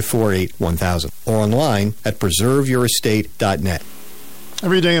 860-548-1000, or online at preserveyourestate.net.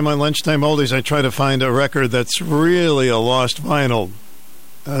 Every day in my lunchtime oldies, I try to find a record that's really a lost vinyl.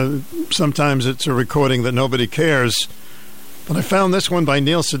 Sometimes it's a recording that nobody cares. But I found this one by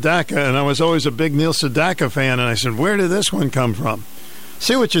Neil Sedaka, and I was always a big Neil Sedaka fan, and I said, where did this one come from?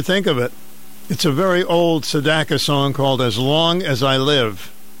 See what you think of it. It's a very old Sedaka song called As Long As I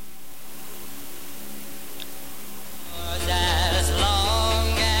Live.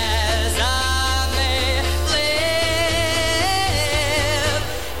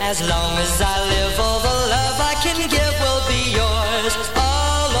 As long as I live, all the love I can give will be yours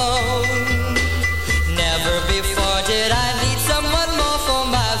alone. Never before did I need someone more for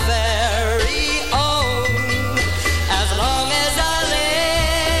my very own. As long as I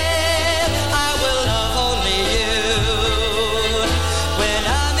live, I will love only you. When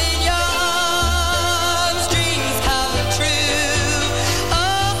I'm in your arms, dreams come true.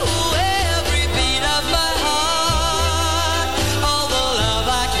 Oh, every beat of my heart, all the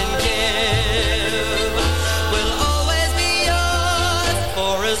love I can give will always be yours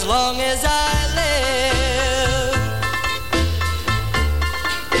for as long as I live.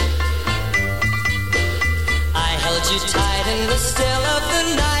 I held you tight in the still of the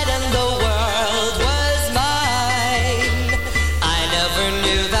night and the world was mine. I never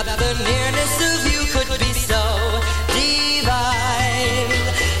knew that the nearness of you could be so divine.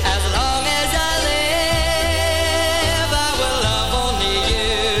 As long as I live, I will love only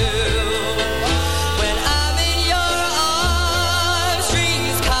you. When I'm in your arms,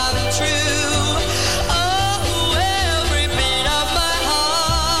 dreams come true.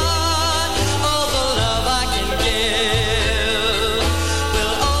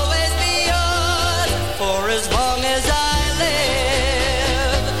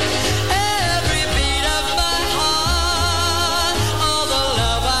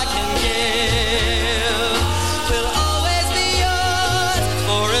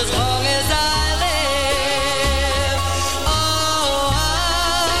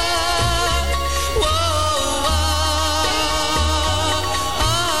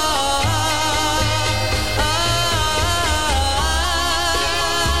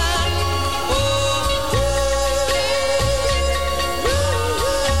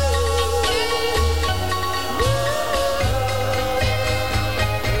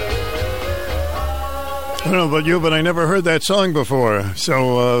 don't know about you, but I never heard that song before.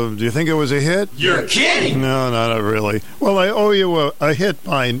 So, do you think it was a hit? You're kidding! No, not really. Well, I owe you a hit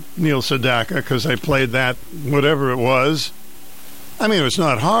by Neil Sedaka because I played that, whatever it was. I mean, it's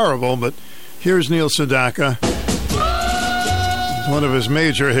not horrible, but here's Neil Sedaka. One of his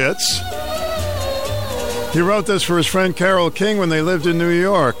major hits. He wrote this for his friend Carole King when they lived in New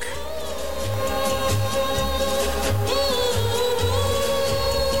York.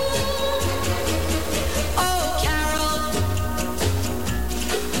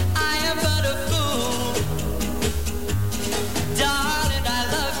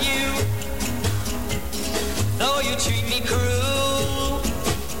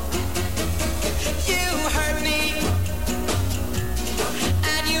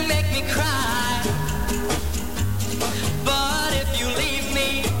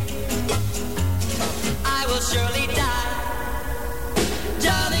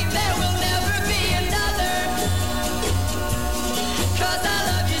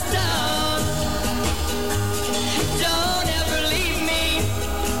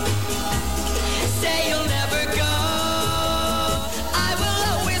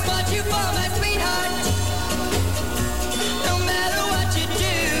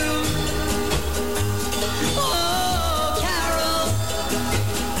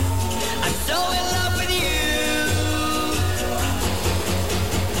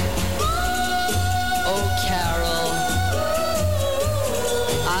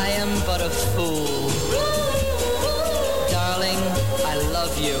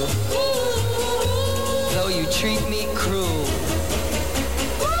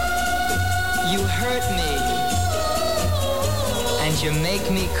 You make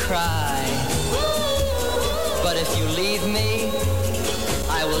me cry, but if you leave me,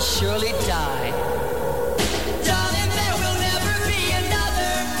 I will surely die. Darling, there will never be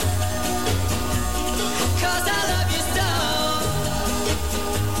another, 'cause I love you so.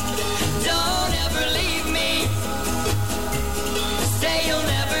 Don't ever leave me, say you'll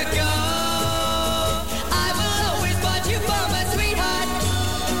never go. I will always want you for my sweetheart,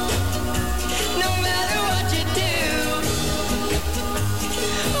 no matter what you do.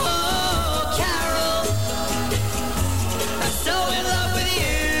 Oh, Carol, I'm so in love with you.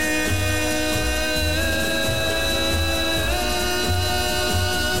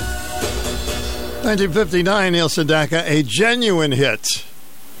 1959, Neil Sedaka, a genuine hit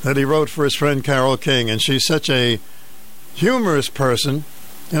that he wrote for his friend Carole King. And she's such a humorous person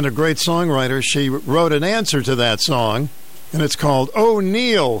and a great songwriter. She wrote an answer to that song, and it's called Oh,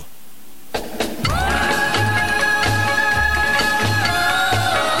 Neil.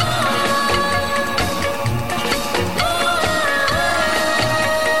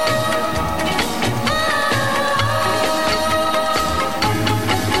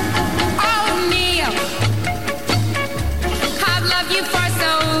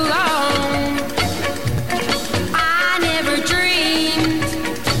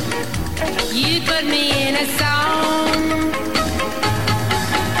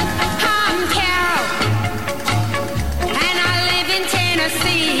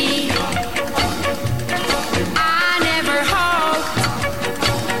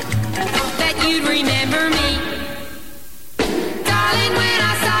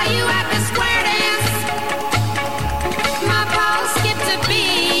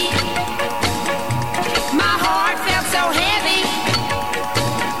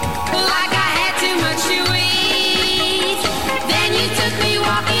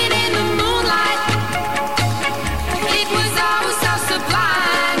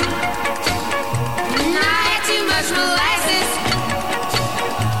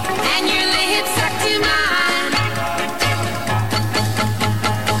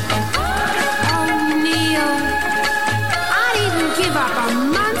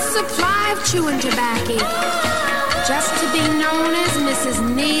 Chewing tobacco, just to be known as Mrs.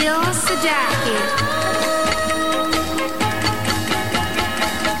 Neil Sedaka.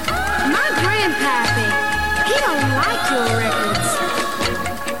 My grandpappy, he don't like your records.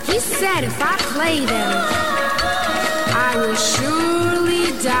 He said if I play them, I will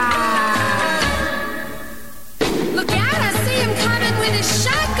surely die. Look out, I see him coming with his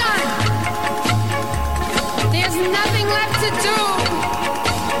shotgun. There's nothing left to do.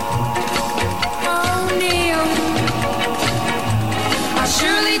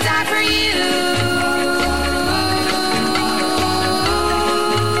 Surely die for you.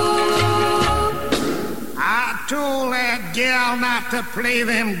 I told that gal not to play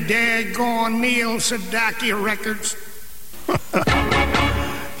them daggone Neil Sedaka records.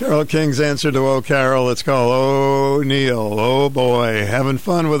 Carole King's answer to Oh Carol. It's called Oh Neil. Oh boy. Having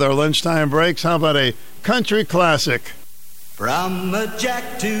fun with our lunchtime breaks. How about a country classic? From a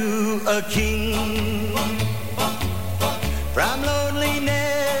jack to a king, from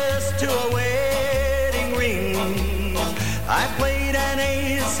loneliness to a wedding ring, I played an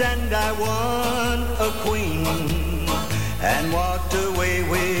ace and I won a queen, and walked away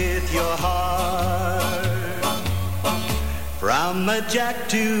with your heart. From a jack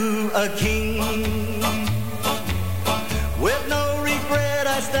to a king, with no regret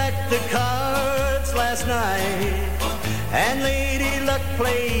I stacked the cards last night, and Lady Luck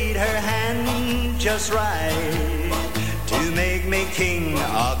played her hand just right to make me king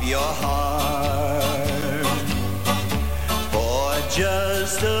of your heart. For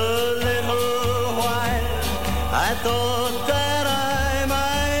just a little while I thought that I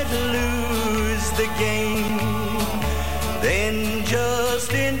might lose the game. Then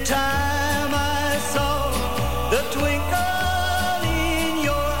just in time I saw the twinkle in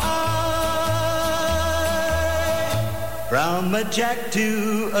your eye. From a jack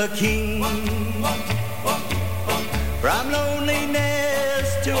to a king, from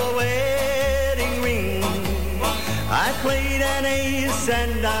loneliness to a wedding ring, I played an ace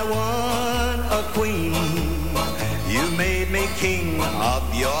and I won a queen. You made me king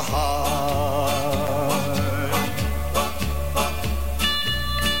of your heart.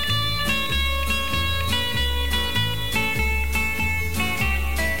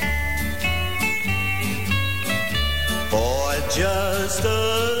 For just a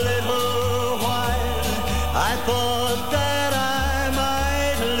little while I thought that I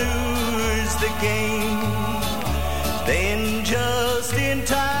might lose the game. Then just in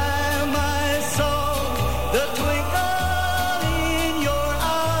time I saw the twinkle in your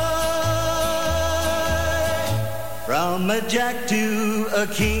eye. From a jack to a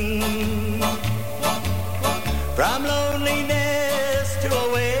king, from loneliness to a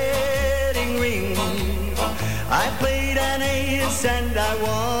wedding ring, I played an ace and I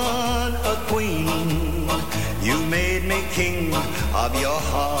won a queen. You made me king of your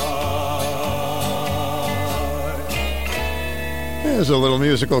heart. Here's a little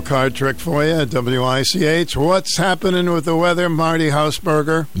musical card trick for you at WICH. What's happening with the weather, Marty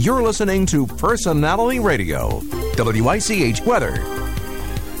Hausberger? You're listening to Personality Radio. WICH weather.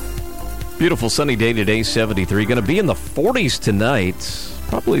 Beautiful sunny day today, 73. Going to be in the 40s tonight.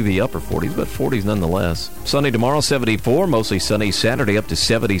 Probably the upper 40s, but 40s nonetheless. Sunny tomorrow, 74. Mostly sunny Saturday, up to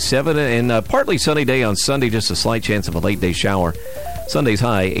 77. And partly sunny day on Sunday, just a slight chance of a late day shower. Sunday's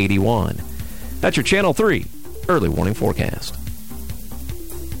high, 81. That's your Channel 3 early warning forecast.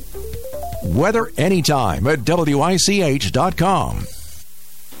 Weather anytime at WICH.com.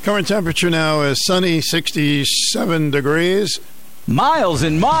 Current temperature now is sunny, 67 degrees. Miles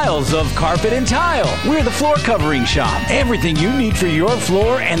and miles of carpet and tile. We're the floor covering shop. Everything you need for your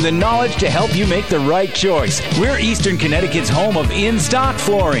floor and the knowledge to help you make the right choice. We're Eastern Connecticut's home of in-stock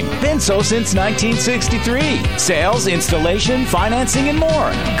flooring. Been so since 1963. Sales, installation, financing, and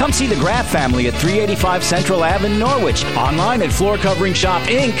more. Come see the Graff family at 385 Central Ave in Norwich. Online at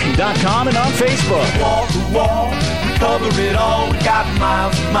floorcoveringshopinc.com and on Facebook. Wall to wall, we cover it all. We got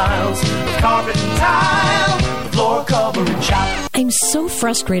miles and miles of carpet and tile. Floor covering shop. I'm so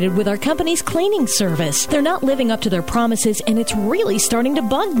frustrated with our company's cleaning service. They're not living up to their promises, and it's really starting to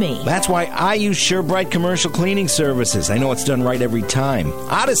bug me. That's why I use SureBright Commercial Cleaning Services. I know it's done right every time.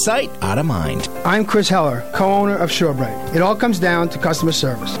 Out of sight, out of mind. I'm Chris Heller, co-owner of SureBright. It all comes down to customer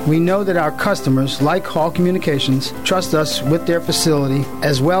service. We know that our customers, like Hall Communications, trust us with their facility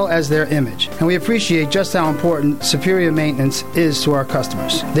as well as their image. And we appreciate just how important superior maintenance is to our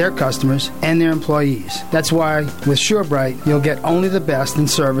customers, their customers, and their employees. That's why with SureBright, you'll get only the best in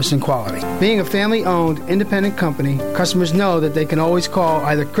service and quality. Being a family-owned, independent company, customers know that they can always call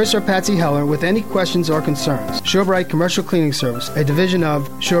either Chris or Patsy Heller with any questions or concerns. SureBright Commercial Cleaning Service, a division of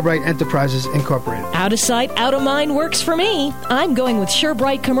SureBright Enterprises, Incorporated. Out of sight, out of mind works for me. I'm going with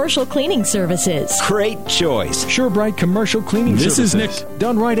SureBright Commercial Cleaning Services. Great choice. SureBright Commercial Cleaning Services. This is Nick.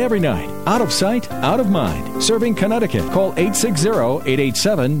 Done right every night. Out of sight, out of mind. Serving Connecticut. Call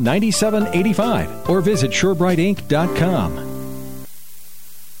 860-887-9785 or visit SureBrightInc.com.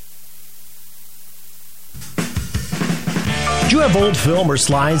 Do you have old film or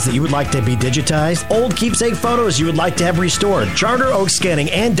slides that you would like to be digitized? Old keepsake photos you would like to have restored? Charter Oak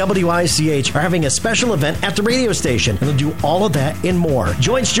Scanning and WICH are having a special event at the radio station, and they'll do all of that and more.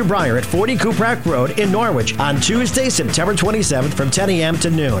 Join Stu Bryer at 40 Cooprack Road in Norwich on Tuesday, September 27th from 10 a.m. to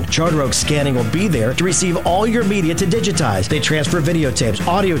noon. Charter Oak Scanning will be there to receive all your media to digitize. They transfer videotapes,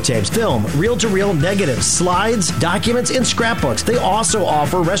 audio tapes, film, reel-to-reel negatives, slides, documents, and scrapbooks. They also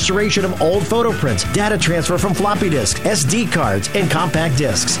offer restoration of old photo prints, data transfer from floppy disks, SD cards, and compact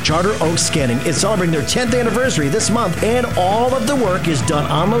discs. Charter Oak Scanning is celebrating their 10th anniversary this month, and all of the work is done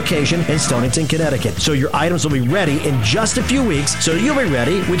on location in Stonington, Connecticut. So your items will be ready in just a few weeks, so you'll be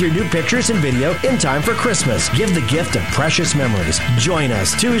ready with your new pictures and video in time for Christmas. Give the gift of precious memories. Join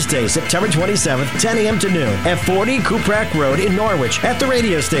us Tuesday, September 27th, 10 a.m. to noon at 40 Cooprack Road in Norwich at the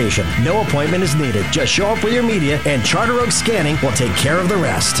radio station. No appointment is needed. Just show up with your media, and Charter Oak Scanning will take care of the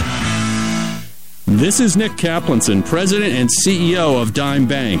rest. This is Nick Kaplanson, President and CEO of Dime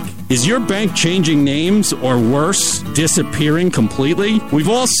Bank. Is your bank changing names, or worse, disappearing completely? We've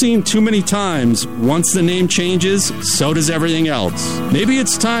all seen too many times, once the name changes, so does everything else. Maybe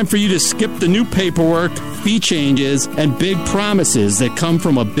it's time for you to skip the new paperwork, fee changes, and big promises that come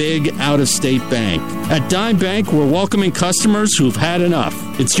from a big out-of-state bank. At Dime Bank, we're welcoming customers who've had enough.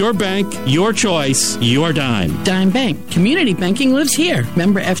 It's your bank, your choice, your dime. Dime Bank. Community banking lives here.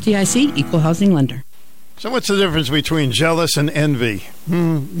 Member FDIC, Equal Housing Lender. So what's the difference between jealous and envy?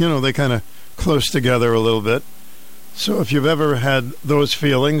 They kind of close together a little bit. So if you've ever had those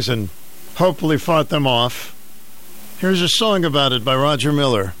feelings and hopefully fought them off, here's a song about it by Roger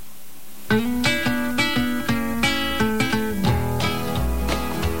Miller. I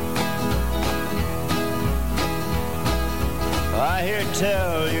hear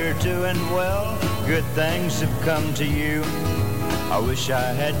tell you're doing well. Good things have come to you. I wish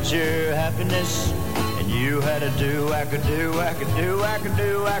I had your happiness. You had to do, I could do, I could do, I could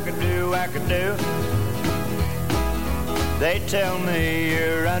do, I could do, I could do. They tell me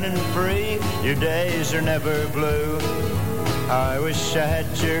you're running free, your days are never blue. I wish I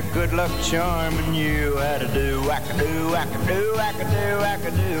had your good luck charm and you had to do, I could do, I could do, I could do, I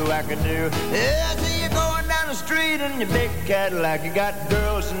could do, I could do. Yeah, I see you going down the street in your big Cadillac. You got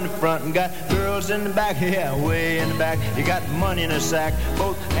girls in the front and got girls in the back, yeah, way in the back. You got money in a sack,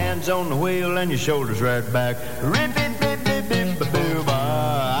 both hands on the wheel and your shoulders right back. Rip-it-bip-bip-bip-boo-ba.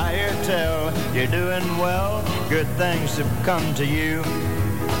 I hear tell you're doing well, good things have come to you.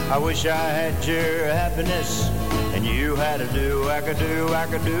 I wish I had your happiness and you had to do, I could do, I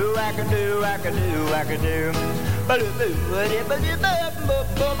could do, I could do, I could do, I could do.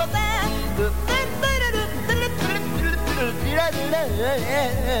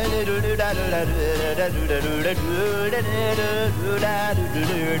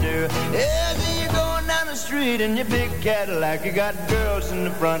 Yeah, see you going down the street in your big Cadillac. You got girls in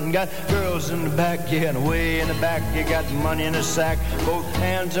the front and got girls in the back. Yeah, and way in the back you got money in a sack. Both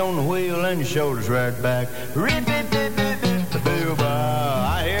hands on the wheel and your shoulders right back.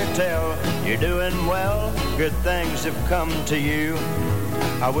 I hear tell you're doing well. Good things have come to you.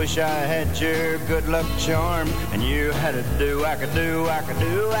 I wish I had your good luck charm and you had to do, I could do, I could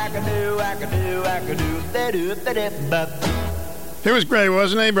do, I could do, I could do, I could do. He was great,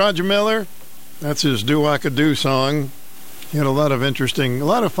 wasn't he, Roger Miller? That's his Do I Could Do song. He had a lot of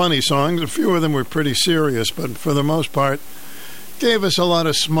funny songs. A few of them were pretty serious, but for the most part, gave us a lot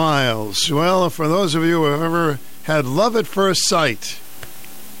of smiles. Well, for those of you who have ever had love at first sight,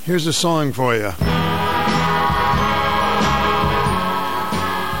 here's a song for you.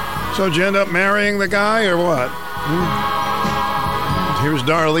 So did you end up marrying the guy or what? Here's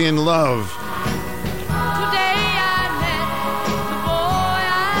Darlene Love.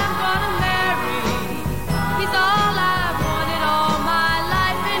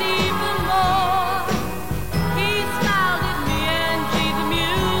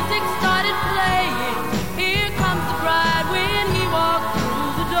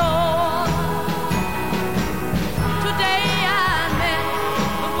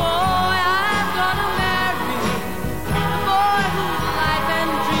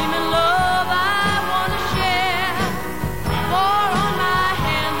 Love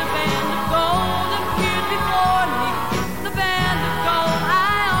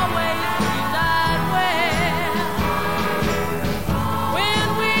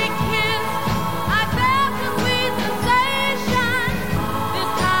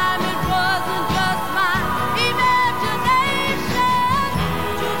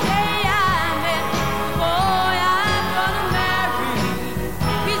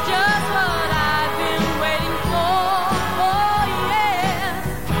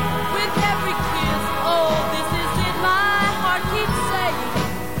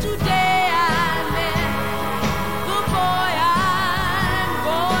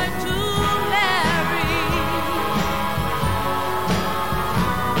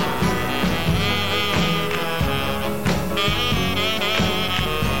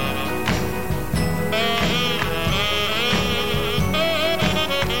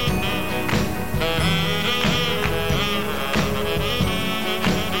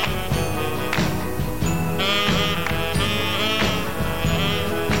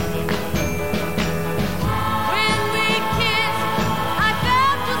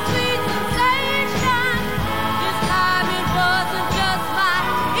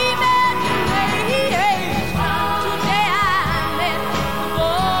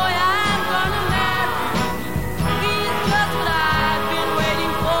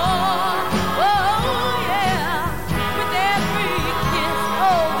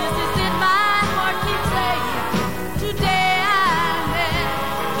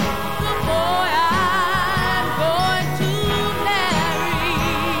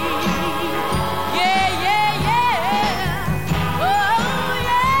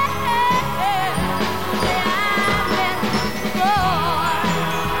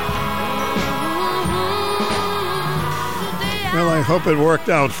hope it worked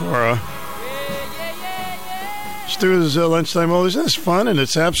out for her. Stu's Lunchtime Oldies. That's fun, and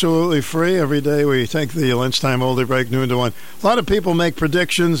it's absolutely free. Every day we take the Lunchtime Oldie break, noon to 1. A lot of people make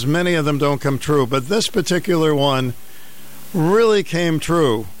predictions. Many of them don't come true, but this particular one really came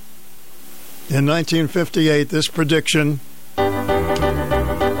true. In 1958, this prediction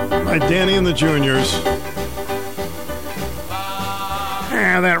by Danny and the Juniors.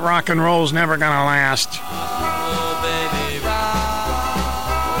 That rock and roll's never going to last.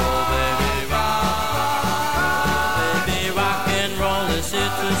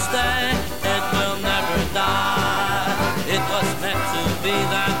 To stay, it will never die. It was meant to be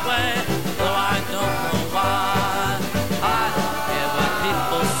that way, though I don't know why. I don't care what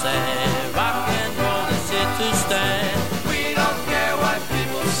people say. Rock and roll is here to stay.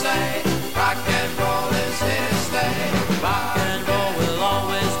 Rock and roll will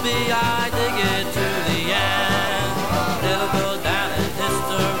always be. I dig it to the end. It'll go down in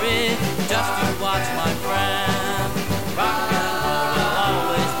history. Just to watch my friend. Rock and roll will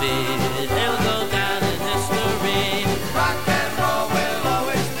always be. It'll go down in history.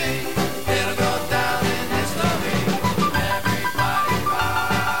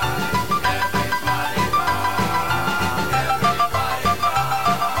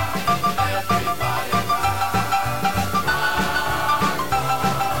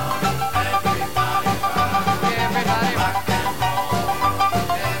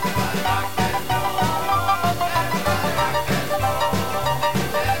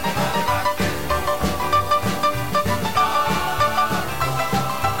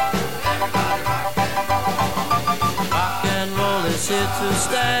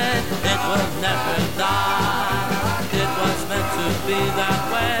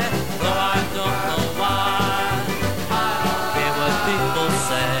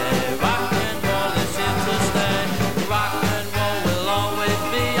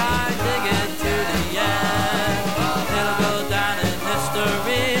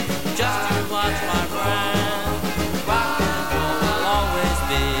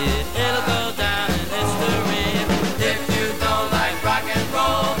 If you don't like rock and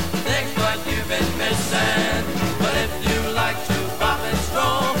roll, think what you've been missing. But if you like to pop and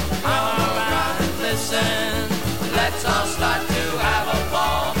stroll, come around and listen. Let's all start to have a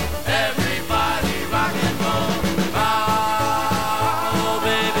ball. Everybody rock and roll. Rock, oh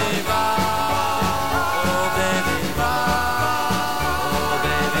baby, rock. Oh baby, rock. Oh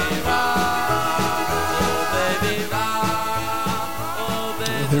baby, rock. Oh baby, rock. Oh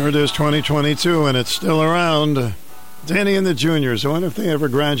baby. There it is, 2022, and it's still around. Danny and the Juniors. I wonder if they ever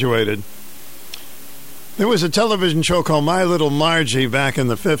graduated. There was a television show called My Little Margie back in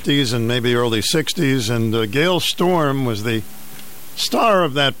the 50s and maybe early 60s, and Gail Storm was the star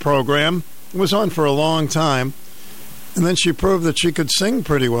of that program. It was on for a long time, and then she proved that she could sing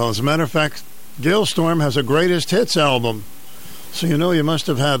pretty well. As a matter of fact, Gail Storm has a greatest hits album, so you know you must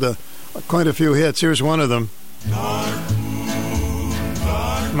have had quite a few hits. Here's one of them.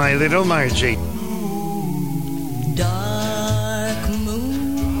 My Little Margie. Dark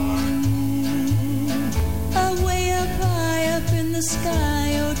moon, away up high up in the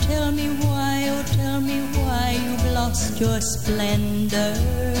sky. Oh, tell me why you've lost your splendor.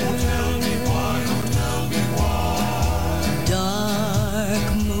 Oh, tell me why,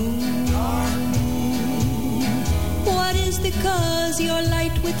 Dark moon, what is the cause your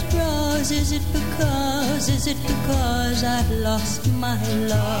light withdraws? Is it because I've lost my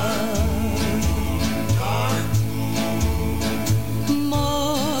love?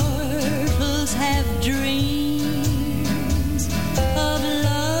 Mortals have dreams of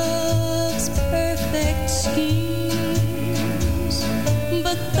love's perfect schemes,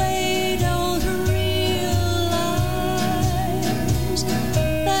 but they don't realize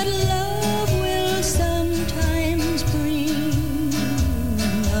that love will sometimes bring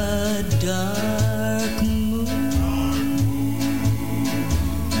a dark moon.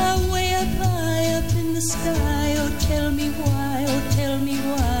 Away up high up in the sky, oh tell me why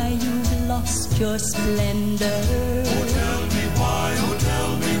you've lost your splendor. Oh tell me why,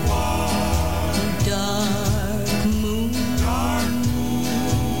 dark moon,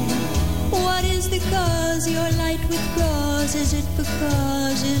 what is the cause your light withdraws? Is it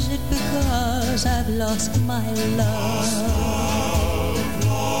because I've lost my love?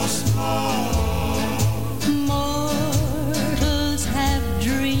 Lost love. Mortals have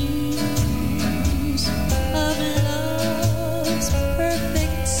dreams of love's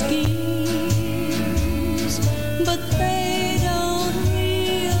perfect schemes, but they don't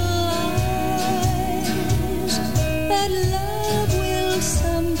realize that love will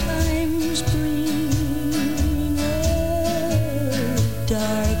sometimes bring a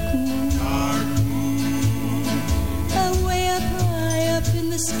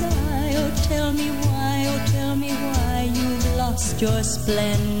lost your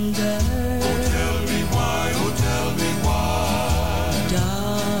splendor. Oh, tell me why, oh, tell me why.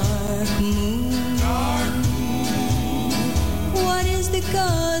 Dark moon, dark moon. What is the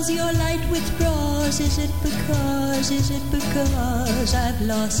cause your light withdraws? Is it because I've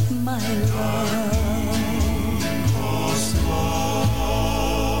lost my love?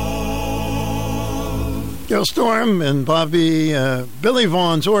 Gil Storm and Billy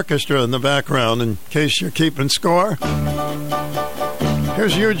Vaughan's orchestra in the background, in case you're keeping score.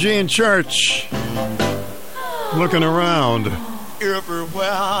 Here's Eugene Church looking around.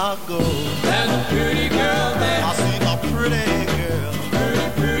 Everywhere I go, there's a pretty girl there. I see a pretty girl.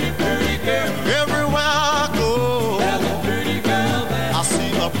 Pretty girl. Everywhere I go, there's a pretty girl there. I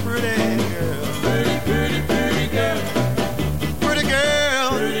see a pretty girl. Pretty girl. Pretty girl.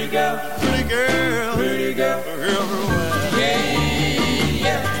 Pretty girl. Pretty girl. Pretty girl. Everywhere.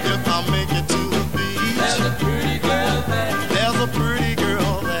 Yeah. If I make it to the beach, there's a pretty girl there. There's a pretty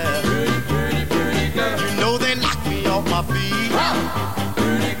girl there. Pretty girl. You know they knock me off my feet.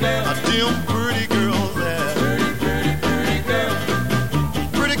 Pretty girl. A dim pretty girl there. Pretty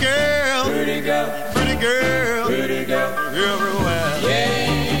girl. Pretty girl. Pretty girl. Pretty girl. Pretty girl. Everywhere.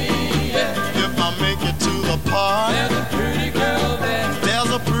 Yeah. If I make it to the park, there's a pretty girl there.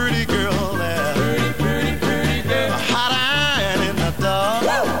 There's a pretty girl there. Pretty girl. Hiding in the dark.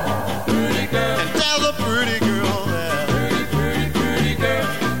 Pretty girl. And there's a pretty girl there. Pretty girl.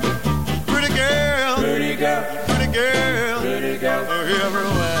 Pretty girl. Pretty girl. Pretty girl. Pretty girl.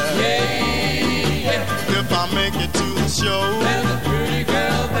 Everywhere. Yeah. If I make it to the show, there's a pretty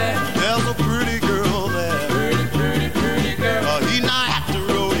girl there. There's a pretty girl there. Pretty girl. He not at the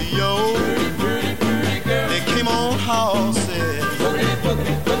rodeo. Pretty girl. They came on horses. Pretty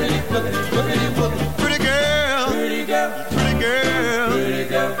girl. Pretty girl. Pretty girl. Pretty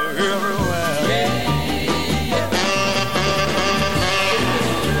girl. Everywhere.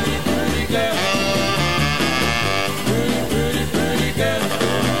 Pretty girl. Pretty girl.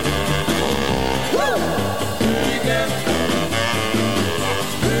 Woo! Pretty girl.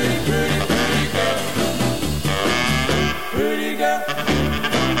 Pretty girl.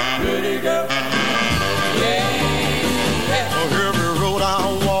 Pretty girl. Yeah. Oh, every road I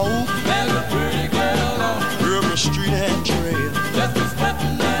walk, there's a pretty girl on every street and trail. Just a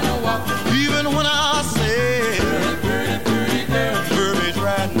stepping and a walk. Even when I say, pretty girl, Herbie's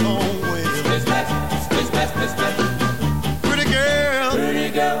riding on wheels. Pretty girl, pretty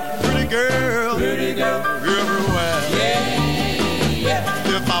girl, pretty girl, pretty girl, everywhere.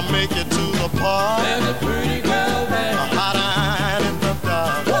 Yeah. If I make it to the park, there's a pretty girl there. Hiding in the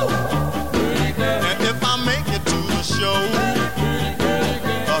dark. Pretty girl. And if I make it to the show,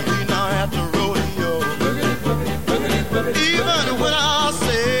 he not at the rodeo. Even when I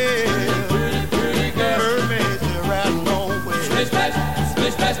say, Hermes is riding on wheels.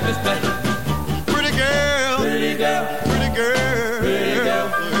 Pretty girl, pretty girl, pretty girl, pretty girl,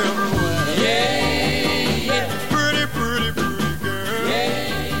 everywhere. Yeah. Pretty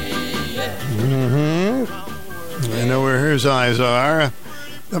girl. I know where his eyes are.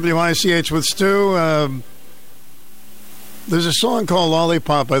 WICH with Stu. There's a song called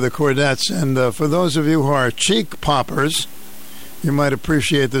Lollipop by the Chordettes, and for those of you who are cheek poppers, you might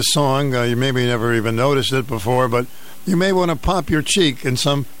appreciate this song. You maybe never even noticed it before, but you may want to pop your cheek in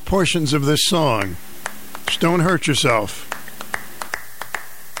some portions of this song. Just don't hurt yourself.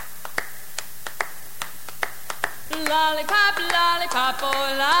 Lollipop, lollipop,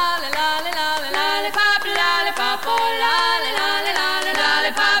 oh lolly, lolly, lolly, lollipop, lollipop, oh lolly, lolly, lolly,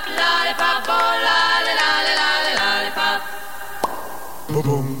 lollipop, lollipop, oh lolly, lolly, lolly, lollipop. Boom,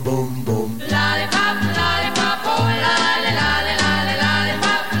 boom, boom, boom. Lollipop, lollipop, oh lolly, lolly, lolly,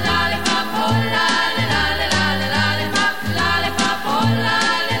 lollipop, lollipop, oh lolly, lolly, lolly, lollipop, lollipop, oh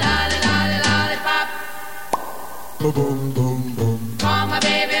lolly, lolly, lolly, lollipop. Boom, boom, boom, boom. Call my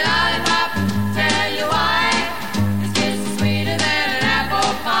baby lollipop, tell you why. His kiss is sweeter than an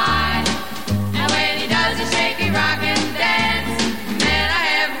apple pie. And when he does his shaky rock and dance, man, I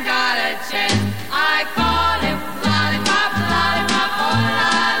haven't got a chance. I call him lollipop, lollipop, oh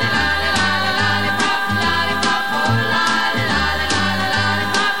lolly, lolly, lolly, lollipop, lollipop, oh lolly, lolly, lolly,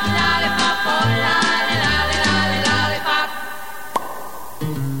 lollipop, lollipop, oh lolly, lolly, lolly, lollipop.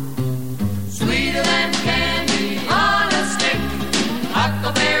 Sweeter than candy on a stick,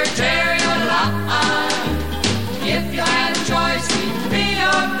 huckleberry, cherry, or lime. If you had a choice, he'd be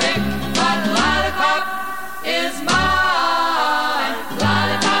your pick, but lollipop is mine.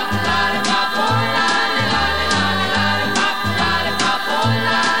 Lollipop, lollipop, oh lolly, lolly, lolly, lollipop, lollipop, oh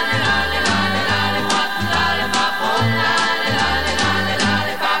lolly, lolly, lolly, lollipop, lollipop, oh lolly, lolly, lolly,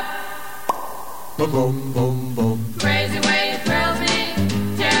 lollipop. Boom, boom, boom, boom. Crazy way he thrills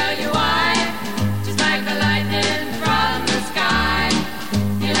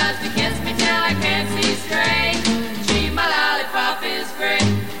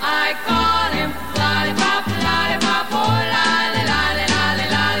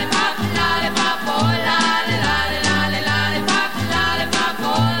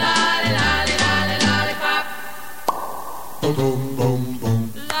boom, boom,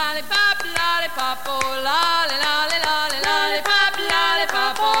 boom. Lollipop, lollipop, oh, lolly, lolly, lolly, lollipop,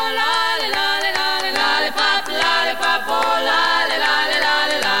 lollipop, oh, lolly, lolly, lolly, lollipop, lollipop, oh, lolly, lolly,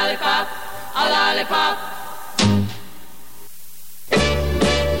 lolly, lollipop, a lollipop.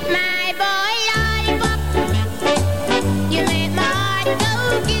 My boy lollipop, you make my heart go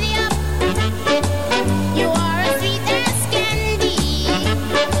giddy up. You are as sweet as candy.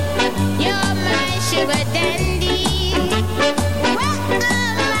 You're my sugar dandy.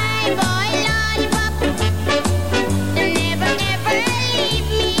 My boy lollipop, never, never leave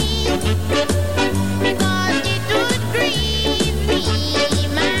me, because it would grieve me.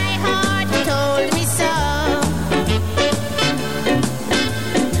 My heart told me so.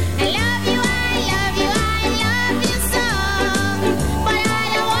 I love you, I love you, I love you so, but I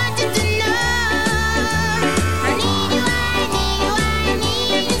don't want you to know. I need you, I need you, I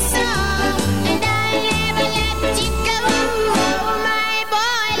need you so, and I'll never let you go. My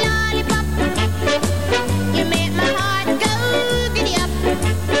boy lollipop, you make my heart go giddy up.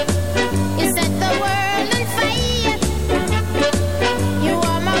 You set the world on fire. You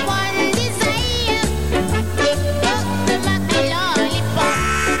are my one desire. Oh, my lollipop.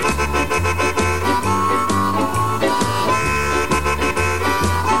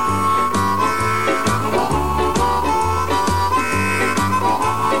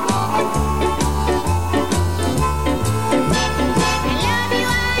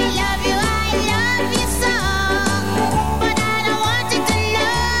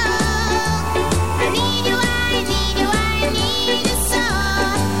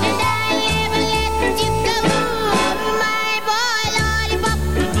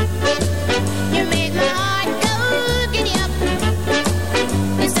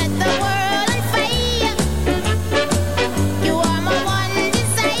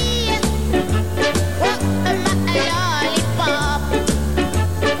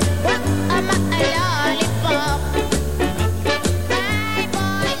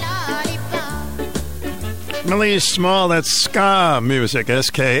 Millie Small, that's ska music,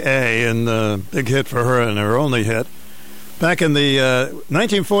 S-K-A, and big hit for her and her only hit. Back in the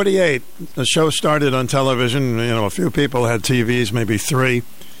 1948, the show started on television. You know, a few people had TVs, maybe 3,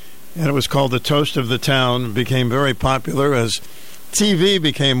 and it was called The Toast of the Town. It became very popular as TV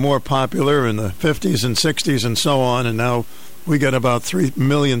became more popular in the 50s and 60s and so on, and now we get about 3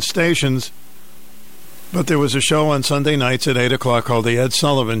 million stations. But there was a show on Sunday nights at 8 o'clock called The Ed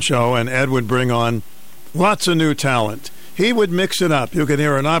Sullivan Show, and Ed would bring on lots of new talent. He would mix it up. You could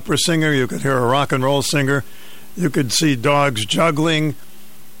hear an opera singer, you could hear a rock and roll singer, you could see dogs juggling.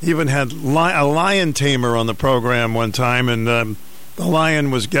 He even had a lion tamer on the program one time, and the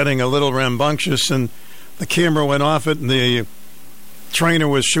lion was getting a little rambunctious, and the camera went off it, and the trainer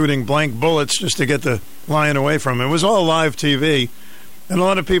was shooting blank bullets just to get the lion away from him. It was all live TV, and a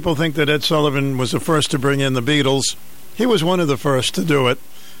lot of people think that Ed Sullivan was the first to bring in the Beatles. He was one of the first to do it,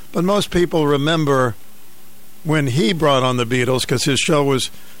 but most people remember when he brought on the Beatles because his show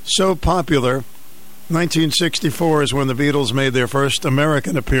was so popular. 1964 is when the Beatles made their first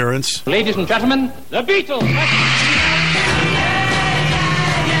American appearance. Ladies and gentlemen, the Beatles.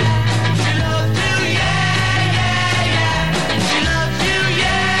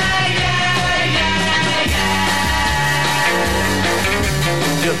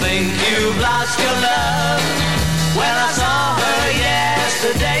 You think you've lost your love? Well, I saw her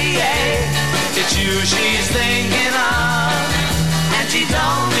yesterday. It's you she's thinking of, and she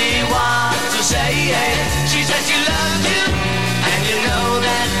told me what to say. She said she loved you, and you know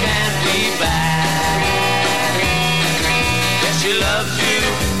that can't be bad. Yes, she loves you,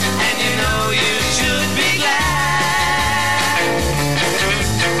 and you know you should be glad.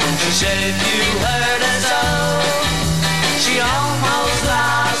 She said if you hurt her so, she almost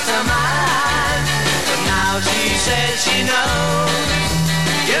lost her mind. But now she says she knows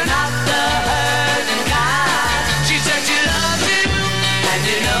you're not the hurting kind. She said she loves you, and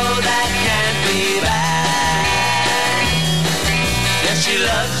you know that can't be bad. Yes, she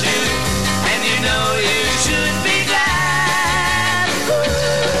loves you, and you know you should be glad.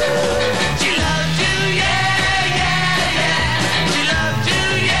 She loves you, yeah, yeah, yeah. She loves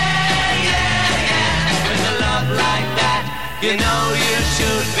you, yeah, yeah, yeah. With a love like that, you know you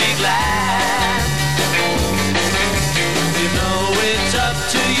should be glad. You know it's up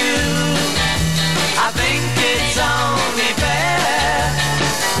to you. I think it's only fair.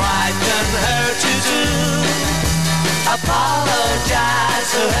 Pride can hurt you too. Apologize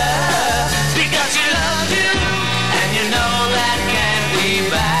to her because she loves you, and you know that can't be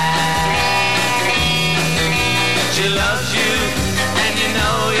bad. She loves you, and you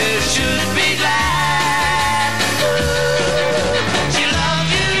know you should be glad.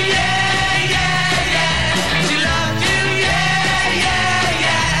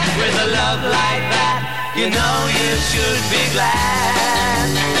 know you should be glad.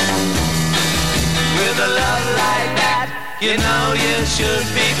 With a love like that, you know you should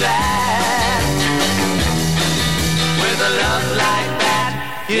be glad. With a love like that,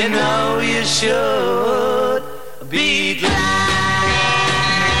 you know you should be glad.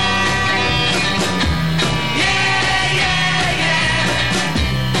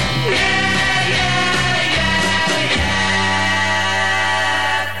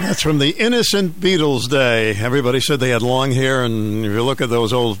 That's from the Innocent Beatles day. Everybody said they had long hair, and if you look at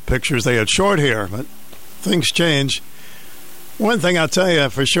those old pictures, they had short hair, but things change. One thing I'll tell you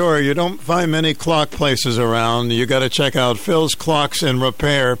for sure, you don't find many clock places around. You got to check out Phil's Clocks and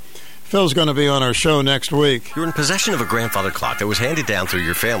Repair. Phil's going to be on our show next week. You're in possession of a grandfather clock that was handed down through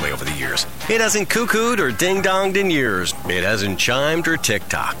your family over the years. It hasn't cuckooed or ding-donged in years. It hasn't chimed or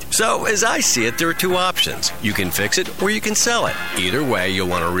tick-tocked. So, as I see it, there are two options. You can fix it or you can sell it. Either way, you'll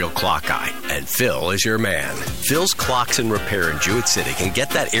want a real clock guy. And Phil is your man. Phil's Clocks and Repair in Jewett City can get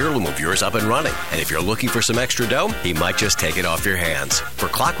that heirloom of yours up and running. And if you're looking for some extra dough, he might just take it off your hands. For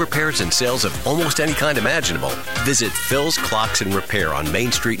clock repairs and sales of almost any kind imaginable, visit Phil's Clocks and Repair on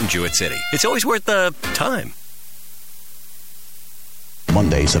Main Street in Jewett City. It's always worth the time.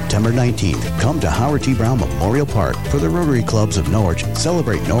 Monday, September 19th, come to Howard T. Brown Memorial Park for the Rotary Clubs of Norwich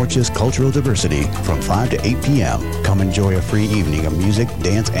celebrate Norwich's cultural diversity from 5 to 8 p.m. Come enjoy a free evening of music,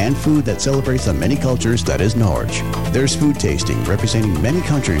 dance, and food that celebrates the many cultures that is Norwich. There's food tasting representing many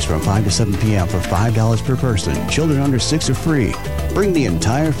countries from 5 to 7 p.m. for $5 per person. Children under 6 are free. Bring the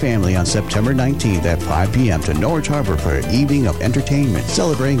entire family on September 19th at 5 p.m. to Norwich Harbor for an evening of entertainment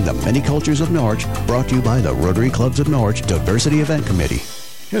celebrating the many cultures of Norwich, brought to you by the Rotary Clubs of Norwich Diversity Event Committee.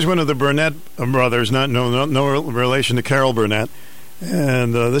 Here's one of the Burnett brothers, no relation to Carol Burnett.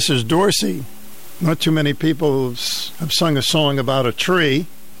 And this is Dorsey. Not too many people have sung a song about a tree.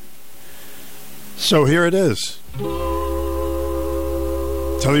 So here it is.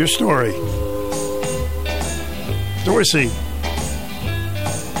 Tell your story. Dorsey.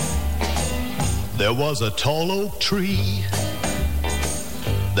 There was a tall oak tree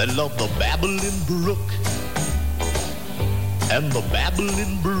that loved the babbling brook. And the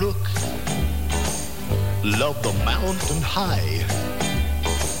babbling brook loved the mountain high.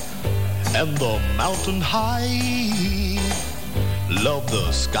 And the mountain high loved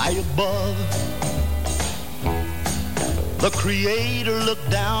the sky above. The Creator looked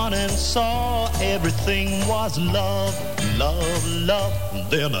down and saw everything was love, love, love.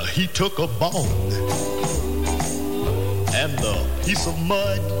 Then he took a bone and a piece of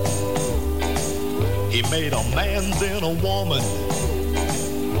mud. He made a man then a woman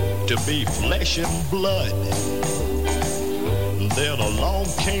to be flesh and blood. Then along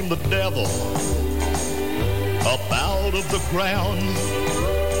came the devil up out of the ground.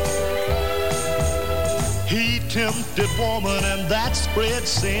 He tempted woman and that spread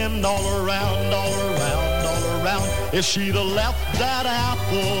sin all around, all around, all around. If she'd have left that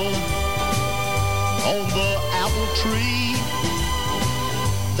apple on the apple tree,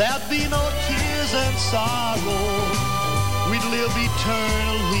 there'd be no tears and sorrow. We'd live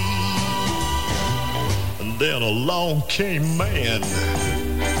eternally. And then along came man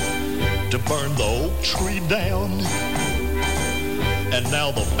to burn the oak tree down. And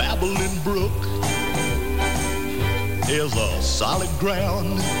now the babbling brook is a solid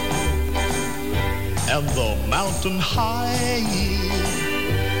ground. And the mountain high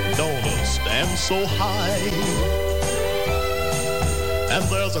don't stand so high. And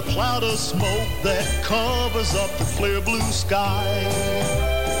there's a cloud of smoke that covers up the clear blue sky.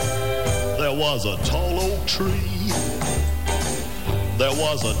 There was a tall oak tree. There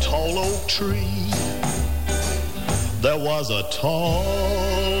was a tall oak tree. There was a tall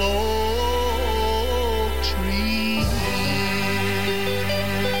oak tree.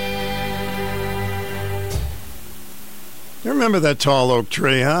 You remember that tall oak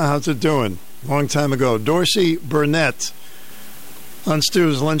tree, huh? How's it doing? Long time ago. Dorsey Burnett. On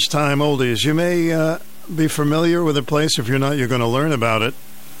Stu's Lunchtime Oldies. You may be familiar with the place. If you're not, you're going to learn about it.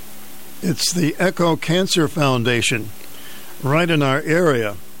 It's the Echo Cancer Foundation right in our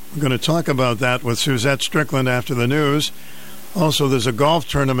area. We're going to talk about that with Suzette Strickland after the news. Also, there's a golf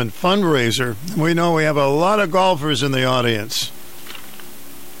tournament fundraiser. We know we have a lot of golfers in the audience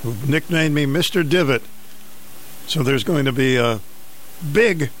who've nicknamed me Mr. Divot. So there's going to be a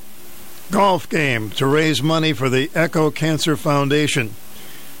big golf game to raise money for the Echo Cancer Foundation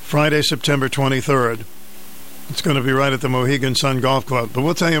Friday, September 23rd. It's going to be right at the Mohegan Sun Golf Club. But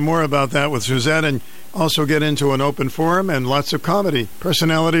we'll tell you more about that with Suzette and also get into an open forum and lots of comedy.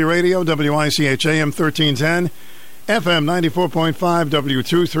 Personality Radio, WICH AM 1310, FM 94.5,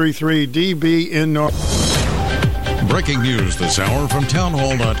 W233 DB in North. Breaking news this hour from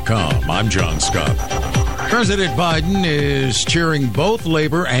townhall.com. I'm John Scott. President Biden is cheering both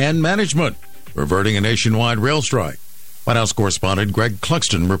labor and management, reverting a nationwide rail strike. White House correspondent Greg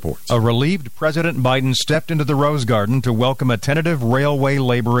Cluxton reports. A relieved President Biden stepped into the Rose Garden to welcome a tentative railway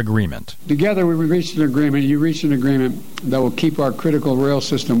labor agreement. Together we reached an agreement. You reached an agreement that will keep our critical rail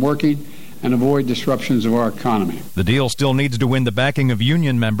system working and avoid disruptions of our economy. The deal still needs to win the backing of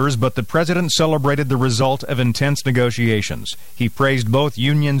union members, but the president celebrated the result of intense negotiations. He praised both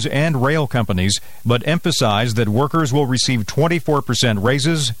unions and rail companies, but emphasized that workers will receive 24%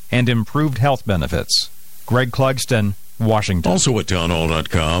 raises and improved health benefits. Greg Clugston, Washington. Also at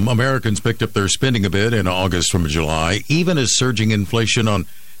townhall.com, Americans picked up their spending a bit in August from July, even as surging inflation on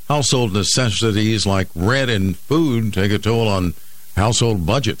household necessities like rent and food take a toll on household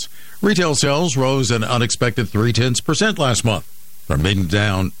budgets. Retail sales rose an unexpected 0.3% last month, from being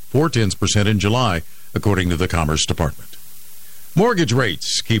down 0.4% in July, according to the Commerce Department. Mortgage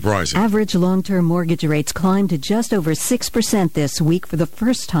rates keep rising. Average long-term mortgage rates climbed to just over 6% this week for the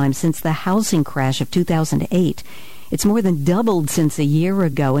first time since the housing crash of 2008. It's more than doubled since a year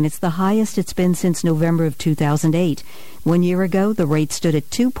ago, and it's the highest it's been since November of 2008. 1 year ago, the rate stood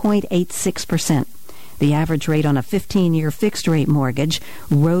at 2.86%. The average rate on a 15-year fixed-rate mortgage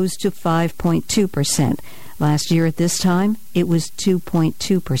rose to 5.2%. Last year at this time, it was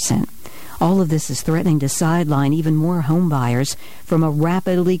 2.2%. All of this is threatening to sideline even more home buyers from a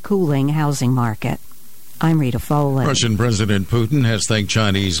rapidly cooling housing market. I'm Rita Foley. Russian President Putin has thanked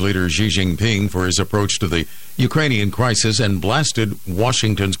Chinese leader Xi Jinping for his approach to the Ukrainian crisis and blasted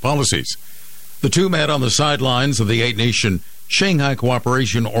Washington's policies. The two met on the sidelines of the eight-nation Shanghai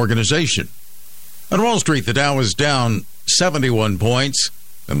Cooperation Organization. On Wall Street, the Dow is down 71 points,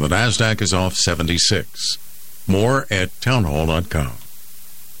 and the Nasdaq is off 76. More at townhall.com.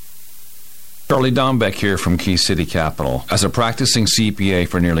 Charlie Dombeck here from Key City Capital. As a practicing CPA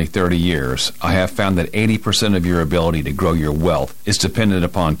for nearly 30 years, I have found that 80% of your ability to grow your wealth is dependent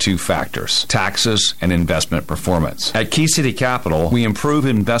upon two factors: taxes and investment performance. At Key City Capital, we improve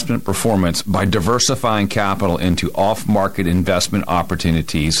investment performance by diversifying capital into off-market investment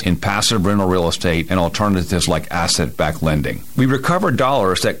opportunities in passive rental real estate and alternatives like asset-backed lending. We recover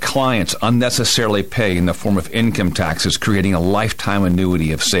dollars that clients unnecessarily pay in the form of income taxes, creating a lifetime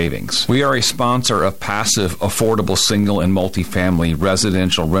annuity of savings. We are a sponsor of passive, affordable single and multifamily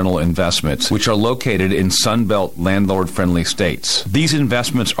residential rental investments, which are located in Sunbelt landlord-friendly states. These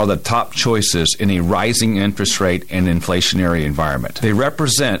investments are the top choices in a rising interest rate and inflationary environment. They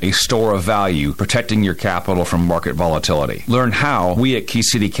represent a store of value, protecting your capital from market volatility. Learn how we at Key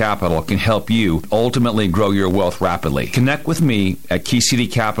City Capital can help you ultimately grow your wealth rapidly. Connect with me at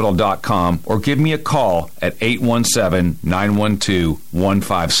keycitycapital.com or give me a call at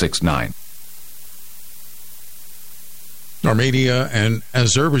 817-912-1569. Armenia and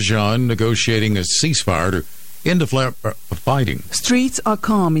Azerbaijan negotiating a ceasefire to end fighting. Streets are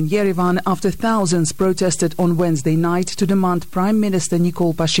calm in Yerevan after thousands protested on Wednesday night to demand Prime Minister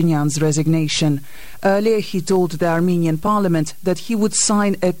Nikol Pashinyan's resignation. Earlier, he told the Armenian parliament that he would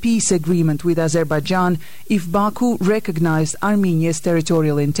sign a peace agreement with Azerbaijan if Baku recognized Armenia's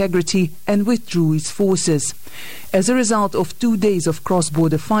territorial integrity and withdrew its forces. As a result of 2 days of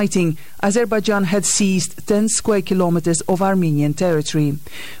cross-border fighting, Azerbaijan had seized 10 square kilometers of Armenian territory.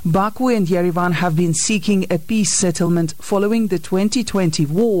 Baku and Yerevan have been seeking a peace settlement following the 2020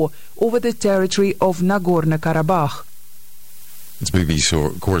 war over the territory of Nagorno-Karabakh. It's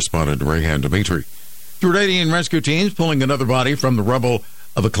BBC correspondent Rayhan Dimitri. Jordanian rescue teams pulling another body from the rubble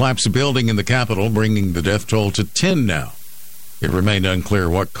of a collapsed building in the capital, bringing the death toll to 10 now. It remained unclear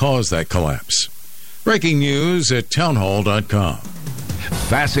what caused that collapse. Breaking news at townhall.com.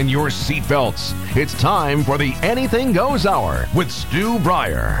 Fasten your seatbelts. It's time for the Anything Goes Hour with Stu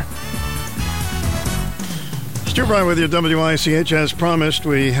Bryer. Stu Bryer with your WICH. As promised,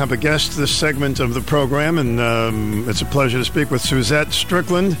 we have a guest this segment of the program, and it's a pleasure to speak with Suzette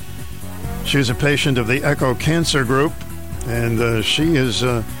Strickland. She's a patient of the Echo Cancer Group, and she is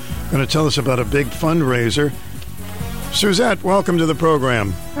going to tell us about a big fundraiser. Suzette, welcome to the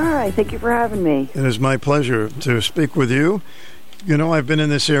program. All right, thank you for having me. It is my pleasure to speak with you. You know, I've been in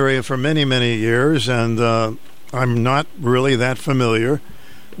this area for many, many years, and I'm not really that familiar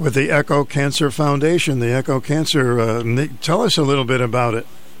with the Echo Cancer Foundation, the Echo Cancer. Tell us a little bit about it.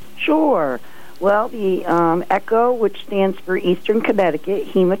 Sure. Well, the ECHO, which stands for Eastern Connecticut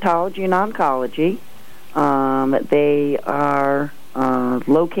Hematology and Oncology, they are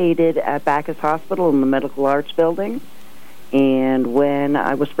located at Bacchus Hospital in the Medical Arts Building. And when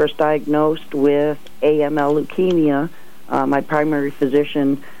I was first diagnosed with AML leukemia, my primary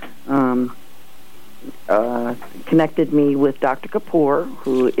physician connected me with Dr. Kapoor,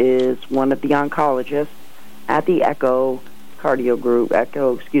 who is one of the oncologists at the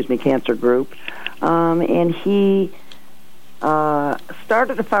cancer group, and he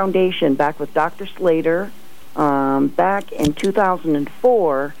started a foundation back with Dr. Slater back in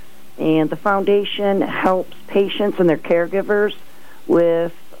 2004, and the foundation helps patients and their caregivers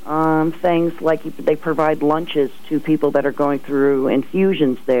with things like they provide lunches to people that are going through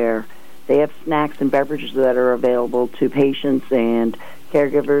infusions there. They have snacks and beverages that are available to patients and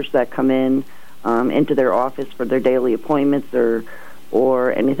caregivers that come in into their office for their daily appointments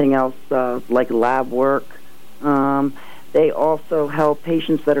or anything else like lab work. They also help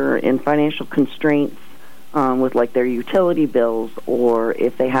patients that are in financial constraints with like their utility bills, or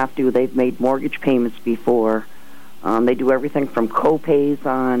if they have to, they've made mortgage payments before. They do everything from co-pays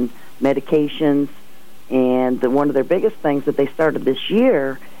on medications, and one of their biggest things that they started this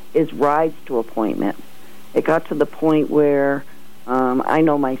year is rides to appointments. It got to the point where I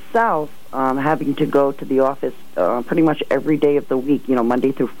know myself having to go to the office pretty much every day of the week,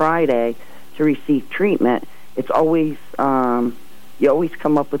 Monday through Friday, to receive treatment. It's always, you always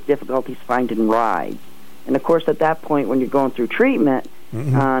come up with difficulties finding rides. And, of course, at that point, when you're going through treatment,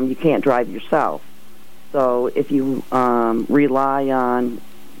 you can't drive yourself. So if you rely on,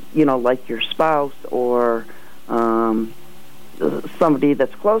 like your spouse or somebody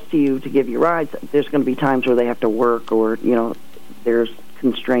that's close to you to give you rides, there's going to be times where they have to work or, there's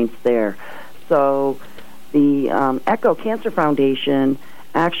constraints there. So the Echo Cancer Foundation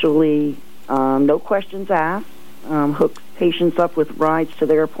actually, no questions asked, hooks patients up with rides to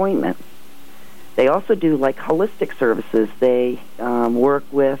their appointments. They also do like holistic services. They work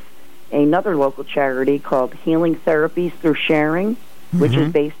with another local charity called Healing Therapies Through Sharing, which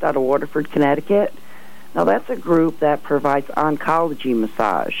is based out of Waterford, Connecticut. Now, that's a group that provides oncology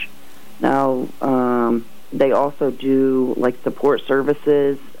massage. Now, they also do like support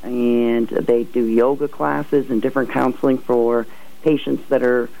services, and they do yoga classes and different counseling for patients that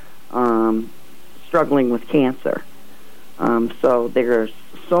are struggling with cancer. So there's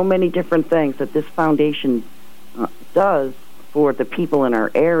so many different things that this foundation does for the people in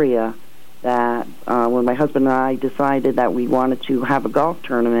our area that when my husband and I decided that we wanted to have a golf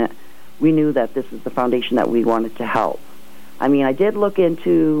tournament, we knew that this is the foundation that we wanted to help. I mean, I did look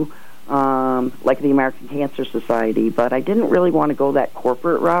into like the American Cancer Society, but I didn't really want to go that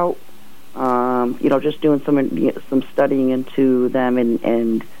corporate route. Just doing some studying into them,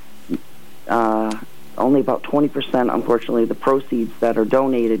 and only about 20%, unfortunately, the proceeds that are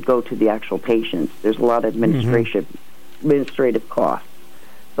donated go to the actual patients. There's a lot of administrative costs.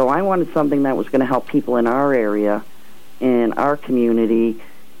 So I wanted something that was going to help people in our area, in our community,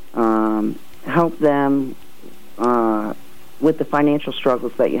 help them with the financial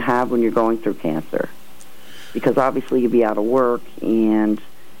struggles that you have when you're going through cancer. Because obviously you'll be out of work, and,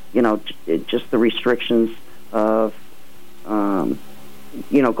 just the restrictions of,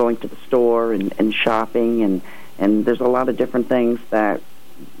 going to the store and shopping, and there's a lot of different things that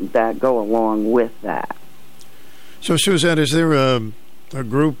go along with that. So, Suzette, is there a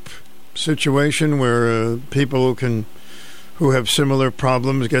group situation where people who have similar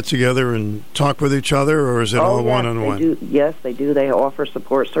problems get together and talk with each other, or is it all one-on-one? Yes, they do. They offer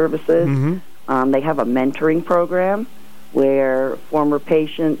support services. They have a mentoring program where former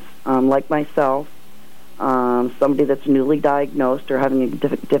patients, like myself, somebody that's newly diagnosed or having a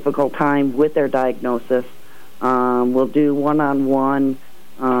difficult time with their diagnosis, will do one-on-one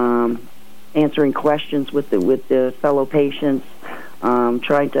answering questions with the fellow patients,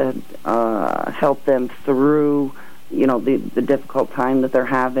 trying to help them through the difficult time that they're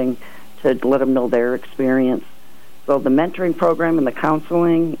having, to let them know their experience. So the mentoring program and the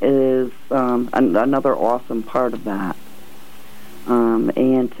counseling is another awesome part of that.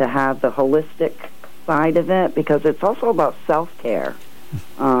 And to have the holistic side of it, because it's also about self-care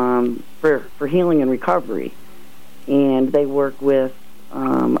for healing and recovery. And they work with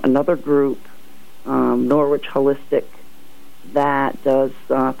another group, Norwich Holistic, that does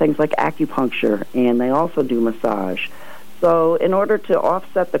things like acupuncture, and they also do massage. So in order to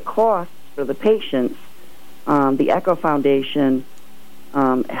offset the costs for the patients, the Echo Foundation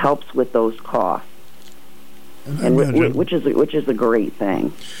helps with those costs, which is a great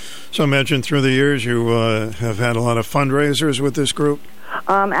thing. So I imagine through the years you have had a lot of fundraisers with this group?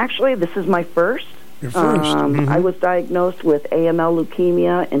 Actually, this is my first. Your first. I was diagnosed with AML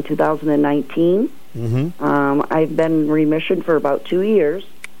leukemia in 2019. I've been in remission for about 2 years.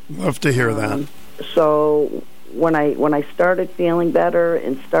 Love to hear that. So when I started feeling better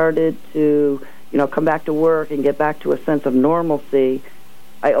and started to come back to work and get back to a sense of normalcy,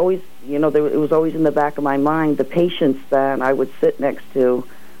 I always, it was always in the back of my mind, the patients that I would sit next to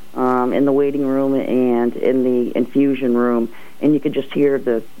in the waiting room and in the infusion room, and you could just hear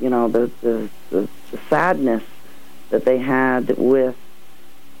the sadness that they had with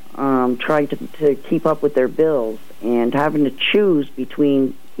trying to keep up with their bills and having to choose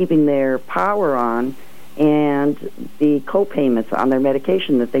between keeping their power on and the co-payments on their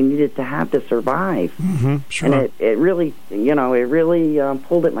medication that they needed to have to survive. Sure. And it really,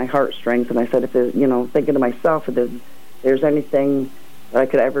 pulled at my heartstrings. And I said, if thinking to myself, if there's anything that I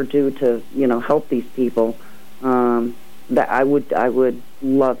could ever do to, help these people, that I would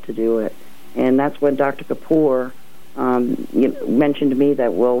love to do it. And that's when Dr. Kapoor mentioned to me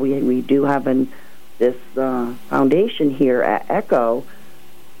that, well, we do have this foundation here at ECHO,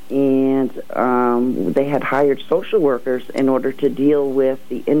 and they had hired social workers in order to deal with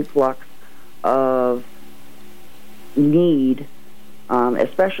the influx of need,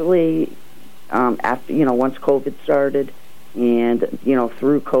 especially after, once COVID started, and,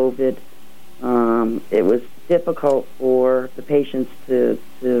 through COVID, it was difficult for the patients to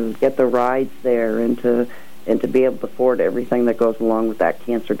get the rides there and to be able to afford everything that goes along with that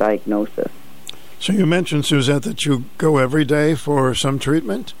cancer diagnosis. So you mentioned, Suzette, that you go every day for some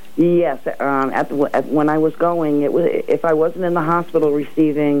treatment? Yes. When I was going, if I wasn't in the hospital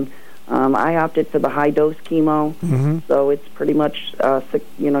receiving, I opted for the high-dose chemo. So it's pretty much,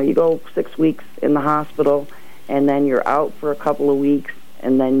 you go 6 weeks in the hospital, and then you're out for a couple of weeks,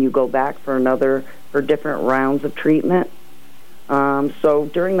 and then you go back for different rounds of treatment. So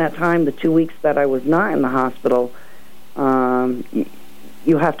during that time, the 2 weeks that I was not in the hospital,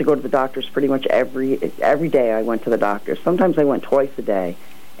 you have to go to the doctors pretty much every day. I went to the doctors. Sometimes I went twice a day.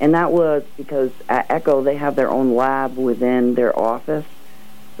 And that was because at ECHO, they have their own lab within their office.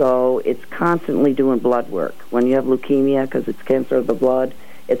 So it's constantly doing blood work. When you have leukemia, because it's cancer of the blood,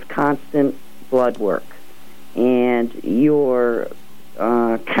 it's constant blood work. And your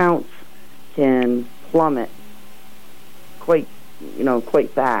counts can plummet quite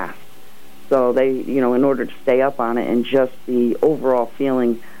fast. So they, in order to stay up on it, and just the overall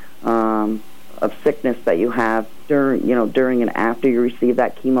feeling of sickness that you have during and after you receive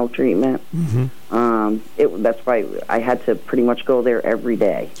that chemo treatment, that's why I had to pretty much go there every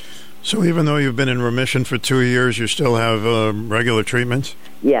day. So even though you've been in remission for 2 years, you still have regular treatments?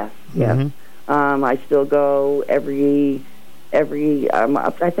 Yes. I still go every.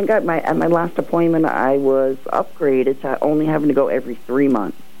 I think at my last appointment, I was upgraded to only having to go every 3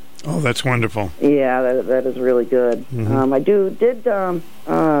 months. Oh, that's wonderful. Yeah, that is really good. I did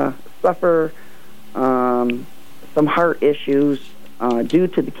suffer some heart issues due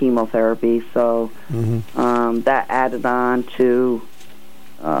to the chemotherapy, so that added on to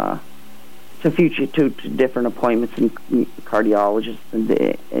different appointments and cardiologists, and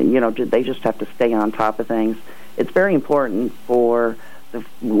they just have to stay on top of things. It's very important for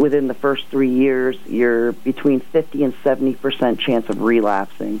within the first 3 years, you're between 50 and 70% chance of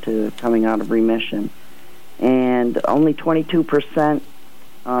relapsing to coming out of remission, and only 22%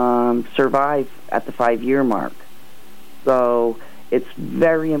 survive at the 5-year mark. So it's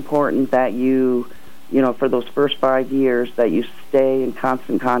very important that you for those first 5 years, that you stay in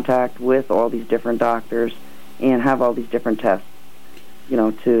constant contact with all these different doctors and have all these different tests,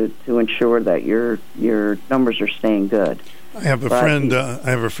 to ensure that your numbers are staying good. I have a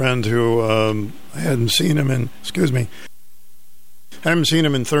friend who I hadn't seen him in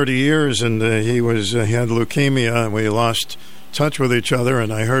 30 years, and he had leukemia, and we lost touch with each other,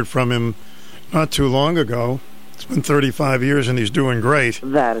 and I heard from him not too long ago. It's been 35 years, and he's doing great.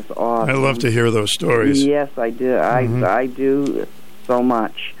 That is awesome. I love to hear those stories. Yes, I do. I do so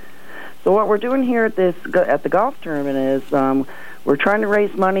much. So what we're doing here at the golf tournament is we're trying to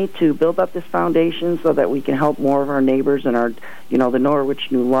raise money to build up this foundation so that we can help more of our neighbors in our, the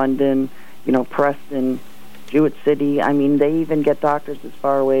Norwich, New London, Preston, Jewett City. I mean, they even get doctors as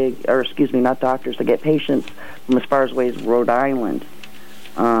far away, or excuse me, not doctors, they get patients from as far away as Rhode Island.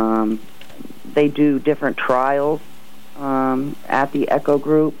 They do different trials at the ECHO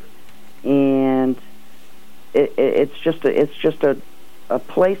group, and it's just a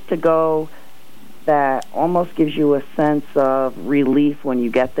place to go that almost gives you a sense of relief when you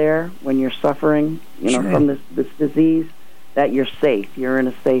get there, when you're suffering, from this disease, that you're safe. You're in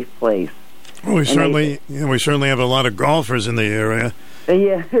a safe place. Well, we certainly have a lot of golfers in the area.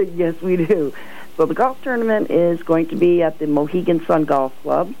 Yeah, yes, we do. So the golf tournament is going to be at the Mohegan Sun Golf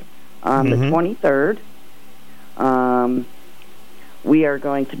Club on the 23rd. We are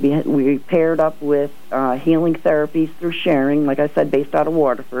going to we paired up with Healing Therapies Through Sharing, like I said, based out of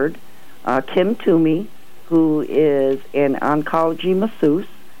Waterford. Kim Toomey, who is an oncology masseuse.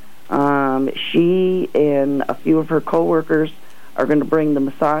 She and a few of her coworkers are going to bring the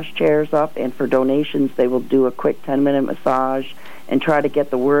massage chairs up, and for donations, they will do a quick 10-minute massage and try to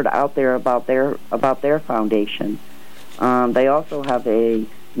get the word out there about their foundation. They also have a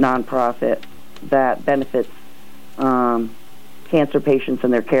nonprofit that benefits cancer patients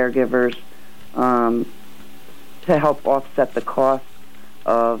and their caregivers to help offset the cost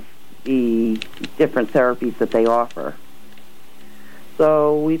of the different therapies that they offer.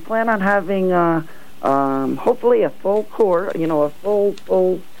 So we plan on having hopefully a full course, a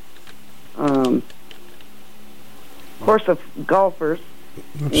full course of golfers.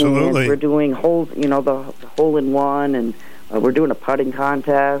 Absolutely. And we're doing holes, the hole-in-one, and we're doing a putting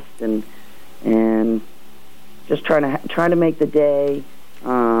contest, and just trying to make the day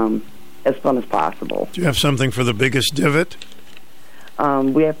as fun as possible. Do you have something for the biggest divot?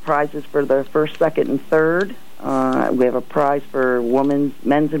 We have prizes for the first, second, and third. We have a prize for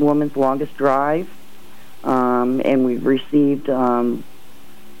men's and women's longest drive, and we've received some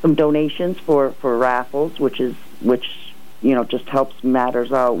donations for raffles, which just helps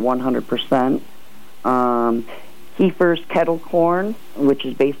matters out 100%. Kiefer's Kettle Corn, which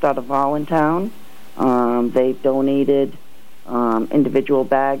is based out of Voluntown, they've donated individual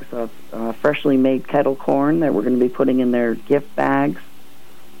bags of freshly made kettle corn that we're going to be putting in their gift bags.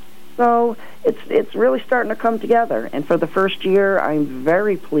 So it's really starting to come together. And for the first year, I'm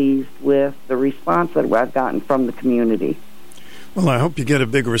very pleased with the response that I've gotten from the community. Well, I hope you get a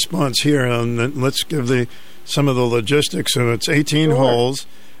big response here. Let's give some of the logistics. So it's 18 holes,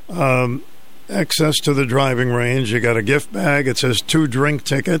 access to the driving range. You got a gift bag. It says 2 drink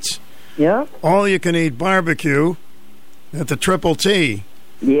tickets. Yeah. All you can eat barbecue at the Triple T.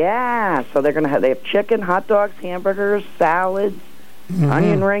 Yeah. So they have chicken, hot dogs, hamburgers, salads,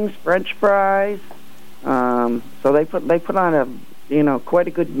 onion rings, French fries. So they put on quite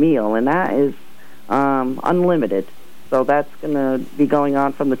a good meal, and that is unlimited. So that's going to be going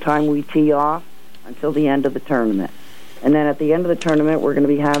on from the time we tee off until the end of the tournament. And then at the end of the tournament, we're going to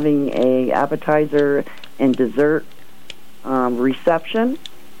be having a appetizer and dessert reception,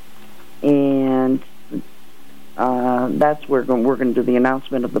 and that's where we're going to do the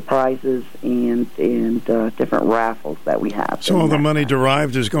announcement of the prizes and different raffles that we have. So all the money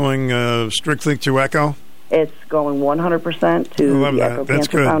derived is going strictly to Echo? It's going 100% to the Echo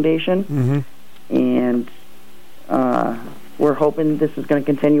Cancer Foundation, and we're hoping this is going to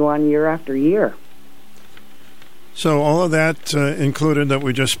continue on year after year. So all of that included that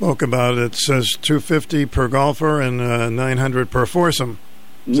we just spoke about, it says $250 per golfer and $900 per foursome.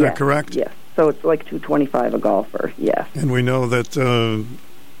 Is that correct? Yes. So it's like $225 a golfer. Yes. And we know that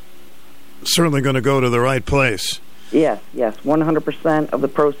certainly going to go to the right place. Yes. 100% of the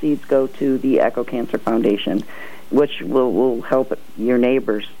proceeds go to the Echo Cancer Foundation, which will help your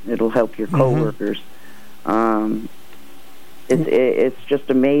neighbors. It'll help your coworkers. It's just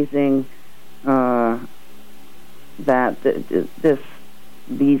amazing that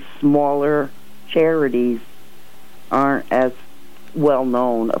these smaller charities aren't as well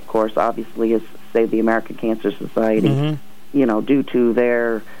known, of course, obviously, as say the American Cancer Society, due to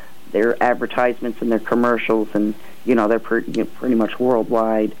their advertisements and their commercials, and they're pretty much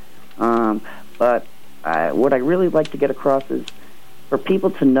worldwide. But what I really like to get across is for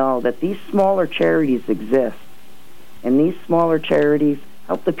people to know that these smaller charities exist, and these smaller charities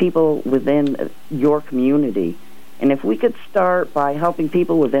help the people within your community. And if we could start by helping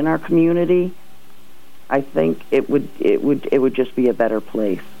people within our community, I think it would just be a better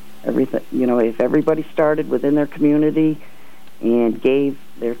place. Everything, if everybody started within their community and gave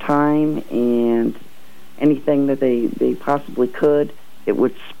their time and anything that they possibly could, it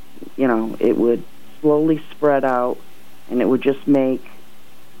would slowly spread out, and it would just make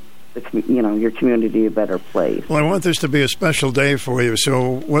your community a better place. Well, I want this to be a special day for you.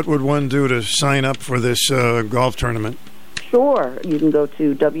 So, what would one do to sign up for this golf tournament? Sure, you can go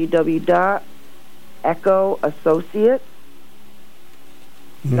to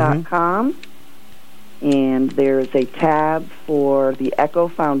www.echoassociates.com, and there is a tab for the Echo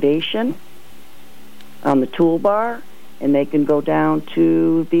Foundation on the toolbar, and they can go down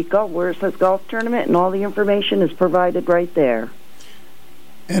to the where it says golf tournament, and all the information is provided right there.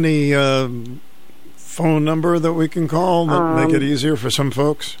 Any phone number that we can call that make it easier for some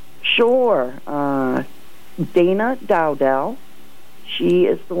folks? Sure. Dana Dowdell. She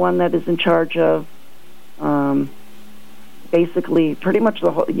is the one that is in charge of basically pretty much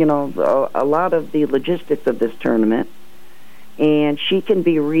the whole, a lot of the logistics of this tournament. And she can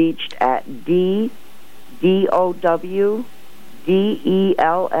be reached at DOWDELL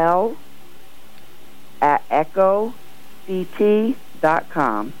at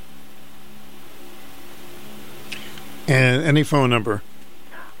EchoCT.com. And any phone number?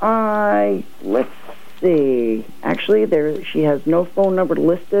 Let's see. Actually, she has no phone number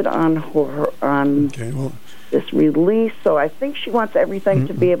listed on this release, so I think she wants everything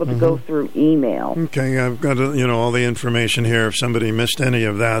to be able to go through email. Okay, I've got all the information here if somebody missed any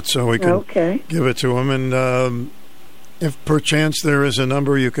of that, so we can give it to them. And if perchance there is a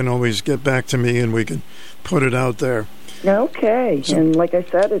number, you can always get back to me and we can put it out there. Okay, and like I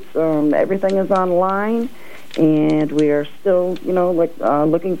said, it's everything is online. And we are still,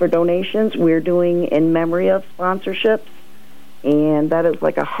 looking for donations. We're doing in memory of sponsorships, and that is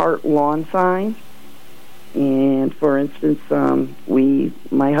like a heart lawn sign. And for instance,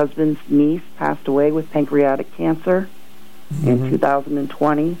 my husband's niece passed away with pancreatic cancer in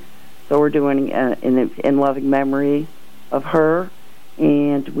 2020, so we're doing in loving memory of her.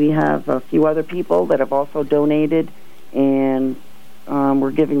 And we have a few other people that have also donated, and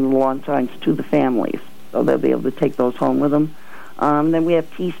we're giving the lawn signs to the families, so they'll be able to take those home with them. Then we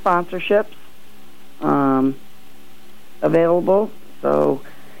have tea sponsorships available. So,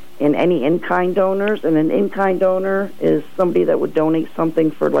 in any in-kind donors, and an in-kind donor is somebody that would donate something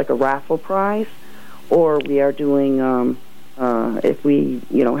for like a raffle prize, or we are doing if we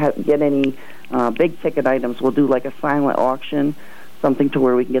get any big ticket items, we'll do like a silent auction, something to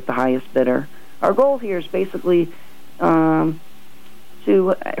where we can get the highest bidder. Our goal here is basically for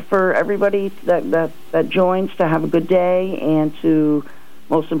everybody that joins to have a good day, and to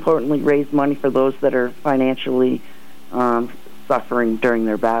most importantly raise money for those that are financially suffering during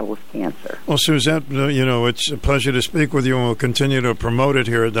their battle with cancer. Well, Suzette, it's a pleasure to speak with you, and we'll continue to promote it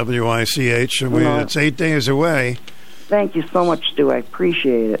here at WICH. It's 8 days away. Thank you so much, Stu. I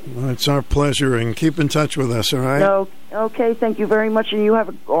appreciate it. Well, it's our pleasure, and keep in touch with us, all right? No, okay, thank you very much, and you have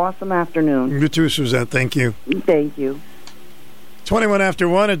an awesome afternoon. You too, Suzette. Thank you. Thank you. 21 after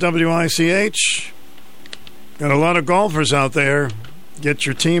 1 at WICH. Got a lot of golfers out there. Get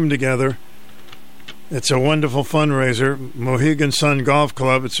your team together. It's a wonderful fundraiser. Mohegan Sun Golf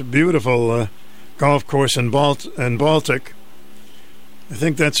Club. It's a beautiful golf course in Baltic. I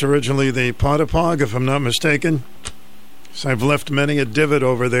think that's originally the Potapog, if I'm not mistaken. So I've left many a divot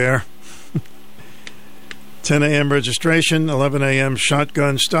over there. 10 a.m. registration, 11 a.m.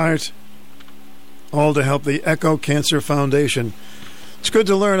 shotgun start. All to help the Echo Cancer Foundation. It's good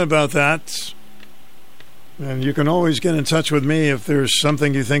to learn about that. And you can always get in touch with me if there's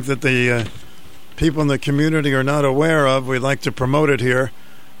something you think that the people in the community are not aware of. We'd like to promote it here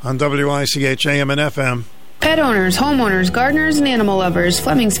on WICH AM and FM. Pet owners, homeowners, gardeners, and animal lovers,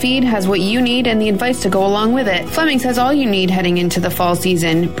 Fleming's Feed has what you need and the advice to go along with it. Fleming's has all you need heading into the fall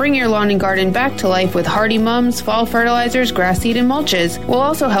season. Bring your lawn and garden back to life with hardy mums, fall fertilizers, grass seed, and mulches. We'll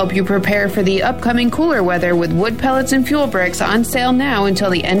also help you prepare for the upcoming cooler weather with wood pellets and fuel bricks on sale now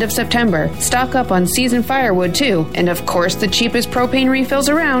until the end of September. Stock up on seasoned firewood, too. And of course, the cheapest propane refills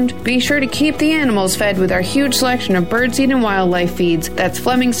around. Be sure to keep the animals fed with our huge selection of birdseed and wildlife feeds. That's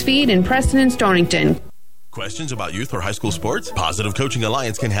Fleming's Feed in Preston and Stonington. Questions about youth or high school sports? Positive Coaching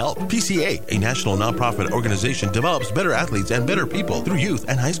Alliance can help. PCA, a national nonprofit organization, develops better athletes and better people through youth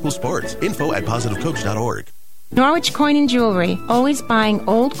and high school sports. Info at positivecoach.org. Norwich Coin and Jewelry, always buying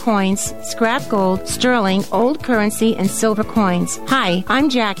old coins, scrap gold, sterling, old currency, and silver coins. Hi, I'm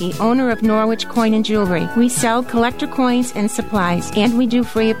Jackie, owner of Norwich Coin and Jewelry. We sell collector coins and supplies, and we do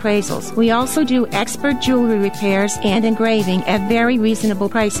free appraisals. We also do expert jewelry repairs and engraving at very reasonable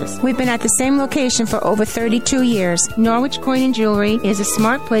prices. We've been at the same location for over 32 years. Norwich Coin and Jewelry is a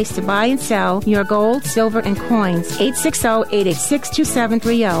smart place to buy and sell your gold, silver, and coins.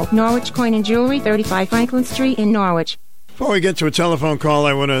 860-886-2730. Norwich Coin and Jewelry, 35 Franklin Street in Norwich. Before we get to a telephone call,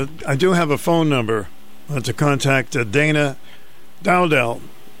 I do have a phone number to contact Dana Dowdell.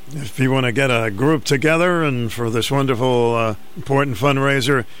 If you want to get a group together and for this wonderful, important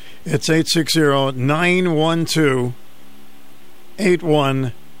fundraiser, it's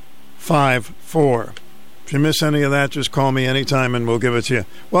 860-912-8154. If you miss any of that, just call me anytime and we'll give it to you.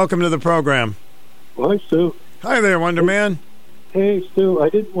 Welcome to the program. Well, hi, Stu. Hi there, Wonder Man. Hey, Stu, I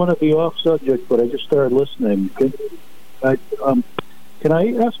didn't want to be off subject, but I just started listening. Can I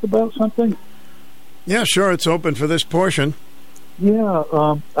ask about something? Yeah, sure. It's open for this portion. Yeah,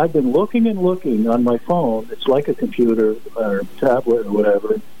 I've been looking on my phone. It's like a computer or tablet or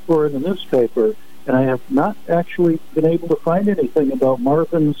whatever, or in the newspaper, and I have not actually been able to find anything about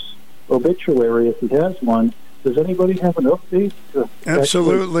Marvin's obituary, if he has one. Does anybody have an update?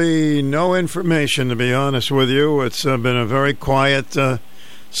 Absolutely no information, to be honest with you. It's been a very quiet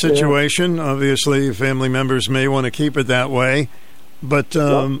situation. Yeah. Obviously, family members may want to keep it that way. but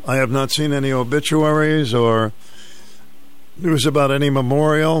I have not seen any obituaries or news about any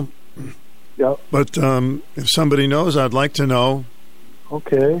memorial. Yep. But if somebody knows, I'd like to know.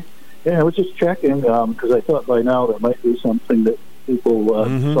 Okay. Yeah, I was just checking because I thought by now there might be something that people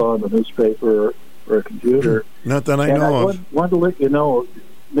saw in the newspaper or a computer. Not that I know of. Wanted to let you know,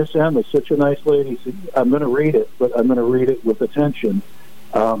 Miss M is such a nice lady. I'm going to read it, but I'm going to read it with attention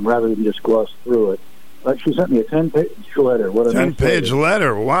rather than just gloss through it. She sent me a 10-page letter. What a 10-page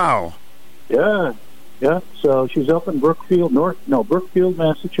letter. Wow. Yeah. Yeah. So she's up in Brookfield,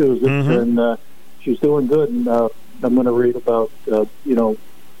 Massachusetts, and she's doing good. And I'm going to read about the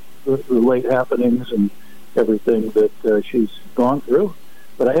late happenings and everything that she's gone through.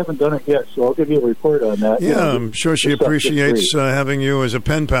 But I haven't done it yet, so I'll give you a report on that. Yeah, I'm sure she appreciates having you as a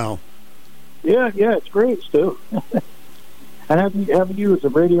pen pal. Yeah, it's great, Stu. And having you as a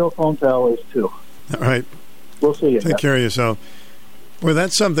radio phone pal is too. All right. We'll see you. Take care of yourself. Well,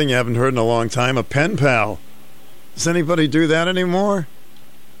 that's something you haven't heard in a long time, a pen pal. Does anybody do that anymore?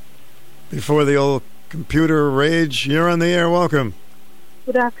 Before the old computer rage, you're on the air. Welcome.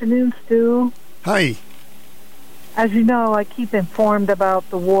 Good afternoon, Stu. Hi. As you know, I keep informed about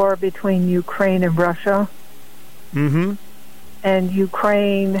the war between Ukraine and Russia. Mm-hmm. And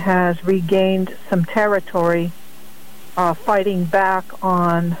Ukraine has regained some territory, fighting back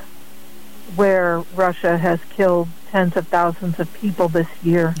on where Russia has killed tens of thousands of people this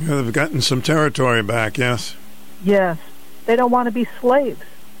year. Yeah, they've gotten some territory back, yes. Yes. They don't want to be slaves.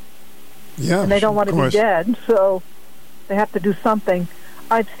 Yeah, and they don't want to be dead, so they have to do something.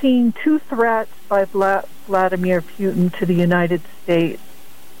 I've seen 2 threats by Vladimir Putin to the United States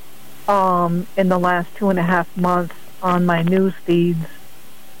in the last 2.5 months on my news feeds.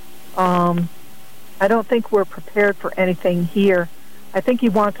 I don't think we're prepared for anything here. I think he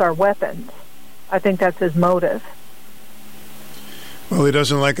wants our weapons. I think that's his motive. Well, he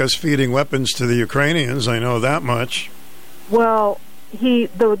doesn't like us feeding weapons to the Ukrainians. I know that much. Well,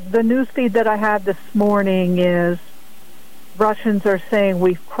 the news feed that I had this morning is Russians are saying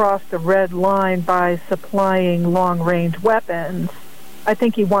we've crossed a red line by supplying long-range weapons. I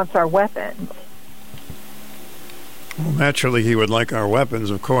think he wants our weapons. Well, naturally, he would like our weapons,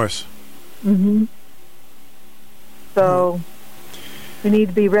 of course. Mm-hmm. So we need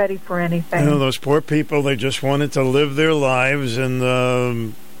to be ready for anything. You know, those poor people, they just wanted to live their lives,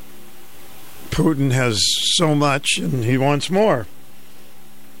 and Putin has so much, and he wants more.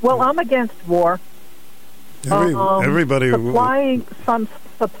 Well, I'm against war. Everybody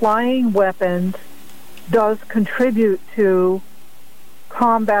supplying weapons does contribute to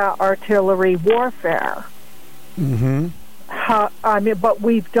combat artillery warfare. Mm-hmm. But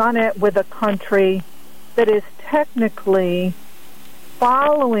we've done it with a country that is technically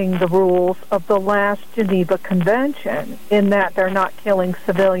following the rules of the last Geneva Convention, in that they're not killing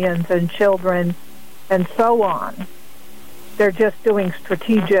civilians and children and so on. They're just doing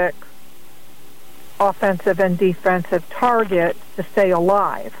strategic offensive and defensive targets to stay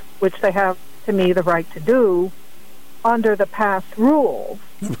alive, which they have, to me, the right to do under the past rules.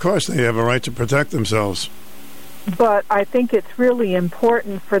 Of course, they have a right to protect themselves. But I think it's really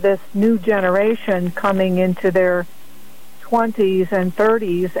important for this new generation coming into their 20s and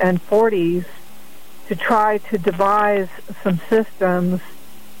 30s and 40s to try to devise some systems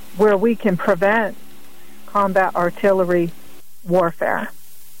where we can prevent combat artillery warfare.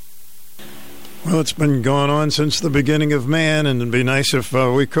 Well, it's been going on since the beginning of man, and it'd be nice if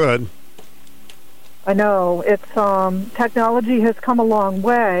we could. I know. It's technology has come a long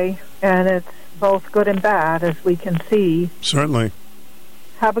way, and it's both good and bad, as we can see. Certainly.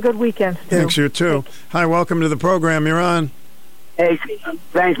 Have a good weekend, Stu. Thanks, you too. Hi, welcome to the program. You're on. Hey,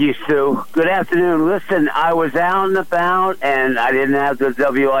 thank you, Stu. Good afternoon. Listen, I was out and about, and I didn't have the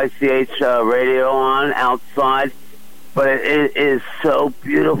WICH radio on outside, but it is so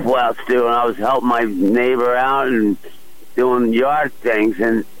beautiful out, Stu, and I was helping my neighbor out and doing yard things,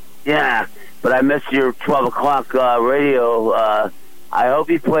 and yeah, but I missed your 12 o'clock radio. I hope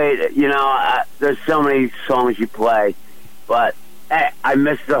you played, there's so many songs you play, but I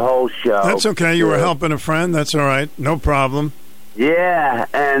missed the whole show. That's okay. You were helping a friend. That's all right. No problem. Yeah,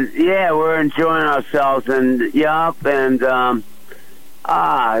 and we're enjoying ourselves, and it's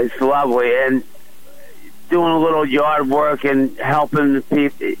lovely, and doing a little yard work and helping the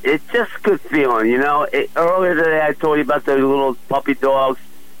people. It's just a good feeling, earlier today I told you about those little puppy dogs.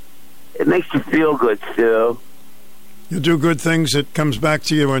 It makes you feel good, Stu. You do good things, it comes back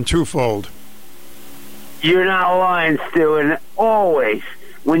to you in twofold. You're not lying, Stu, and always,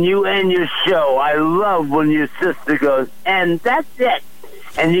 when you end your show, I love when your sister goes, and that's it.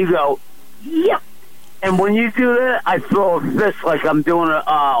 And you go, yep. And when you do that, I throw a fist like I'm doing an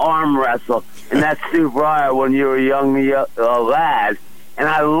arm wrestle. And that's Stu Bryer when you were a young lad. And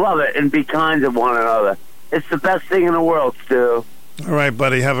I love it. And be kind to one another. It's the best thing in the world, Stu. All right,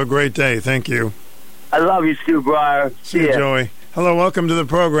 buddy. Have a great day. Thank you. I love you, Stu Bryer. See you, Joey. Hello, welcome to the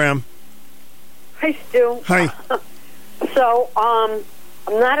program. Hi, Stu. Hi. So, I'm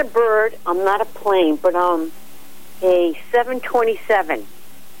not a bird, I'm not a plane, but I'm a 727.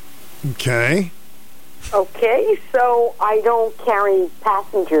 Okay. Okay, so I don't carry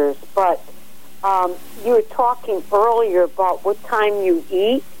passengers, but you were talking earlier about what time you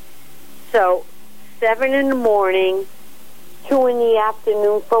eat. So, 7 in the morning, 2 in the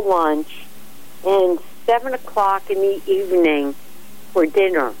afternoon for lunch, and 7 o'clock in the evening for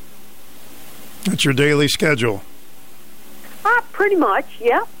dinner. That's your daily schedule. Pretty much,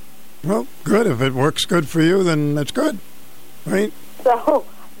 yeah. Well, good. If it works good for you, then that's good, right? So,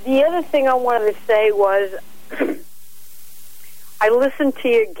 the other thing I wanted to say was, I listened to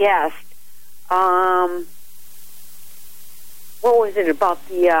your guest. What was it about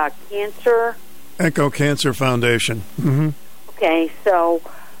the cancer? Echo Cancer Foundation. Mm-hmm. Okay, so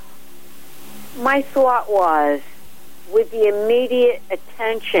my thought was, with the immediate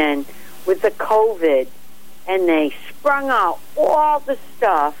attention with the COVID, and they sprung out all the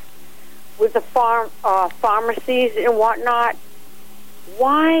stuff with the pharmacies and whatnot,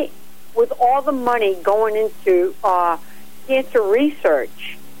 why, with all the money going into cancer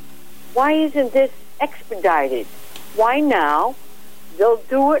research, why isn't this expedited? Why now? They'll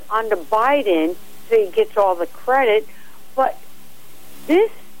do it under Biden so he gets all the credit, but this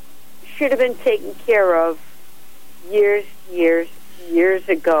should have been taken care of years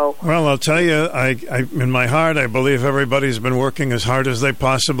ago. Well, I'll tell you, I in my heart, I believe everybody's been working as hard as they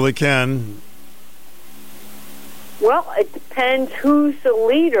possibly can. Well, it depends who's the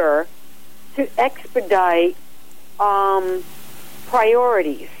leader to expedite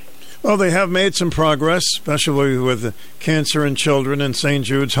priorities. Well, they have made some progress, especially with cancer in children in St.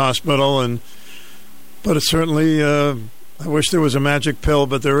 Jude's Hospital, but it's certainly, I wish there was a magic pill,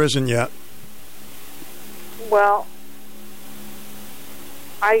 but there isn't yet. Well,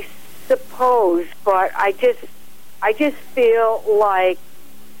 I suppose, but I just feel like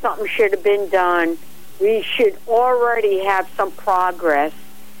something should have been done. We should already have some progress.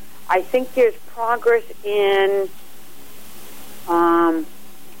 I think there's progress in, I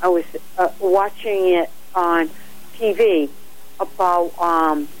was watching it on TV about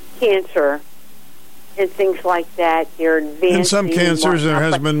cancer and things like that. They're advancing. In some cancers, there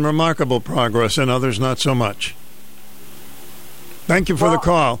has been remarkable progress, in others, not so much. Thank you for the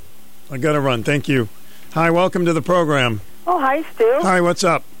call. I got to run. Thank you. Hi, welcome to the program. Oh, hi, Stu. Hi, what's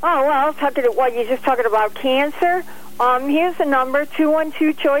up? Oh, well, you're just talking about cancer? Here's the number,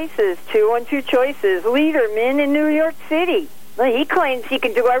 212-CHOICES, 212-CHOICES, Lederman in New York City. Well, he claims he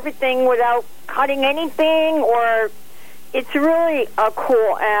can do everything without cutting anything, or it's really a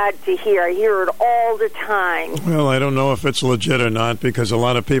cool ad to hear. I hear it all the time. Well, I don't know if it's legit or not, because a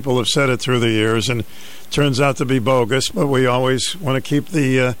lot of people have said it through the years, and it turns out to be bogus, but we always want to keep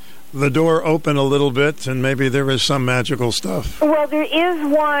the door open a little bit, and maybe there is some magical stuff. Well, there is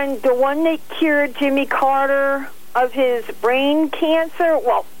the one that cured Jimmy Carter of his brain cancer.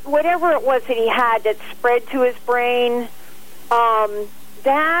 Well, whatever it was that he had that spread to his brain,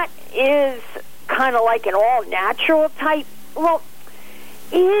 that is kind of like an all-natural type. Well,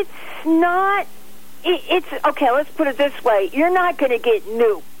 it's not. It's okay, let's put it this way. You're not going to get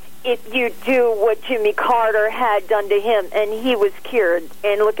nuked if you do what Jimmy Carter had done to him, and he was cured.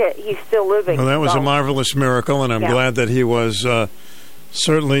 And look at, he's still living. Well, that was a marvelous miracle, and I'm glad that he was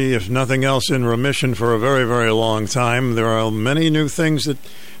certainly, if nothing else, in remission for a very, very long time. There are many new things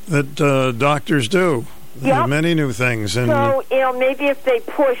that doctors do. Yep. Many new things. And so, maybe if they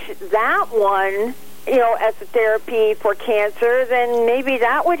push that one, as a therapy for cancer, then maybe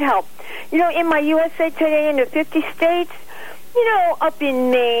that would help. In my USA Today in the 50 states, up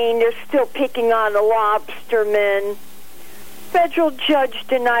in Maine, they're still picking on the lobstermen. Federal judge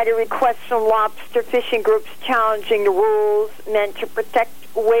denied a request from lobster fishing groups challenging the rules meant to protect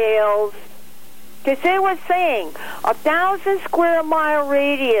whales. Because they were saying 1,000 square mile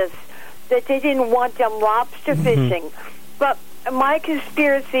radius that they didn't want them lobster fishing. But my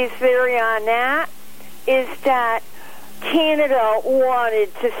conspiracy theory on that is that Canada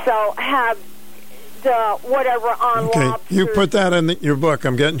wanted to have the whatever on lobsters. You put that in your book.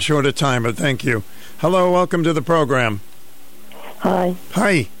 I'm getting short of time, but thank you. Hello, welcome to the program. Hi.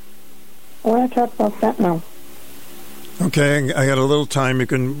 Hi. I want to talk about fentanyl. Okay, I got a little time.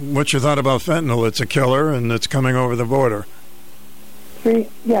 What's your thought about fentanyl? It's a killer, and it's coming over the border.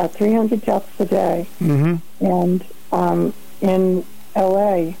 300 deaths a day. Mm-hmm. And in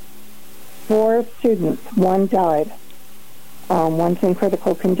L.A., 4 students, 1 died. One's in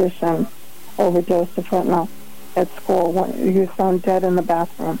critical condition, overdose of fentanyl at school. He was found dead in the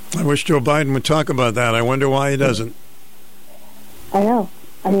bathroom. I wish Joe Biden would talk about that. I wonder why he doesn't. I know.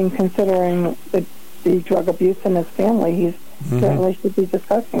 I mean, considering the drug abuse in his family, he certainly should be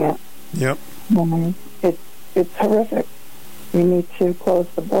discussing it. Yep. It's horrific. We need to close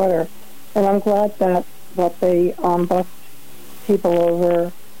the border. And I'm glad that they bust people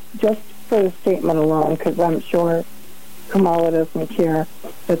over just for the statement alone, because I'm sure Kamala doesn't care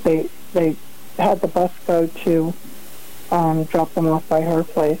that they had the bus go to drop them off by her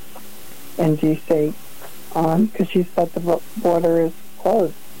place in D.C. Because she said the border is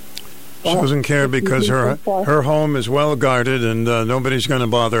closed. She doesn't care because her home is well guarded and nobody's going to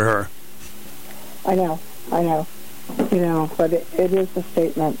bother her. I know. But it is a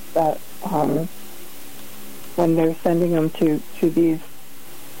statement that when they're sending them to these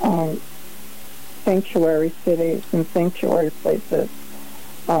sanctuary cities and sanctuary places,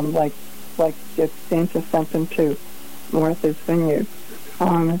 like if Santa sent them to Martha's Vineyard,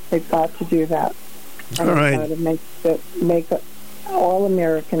 they've got to do that. All right. Got to make all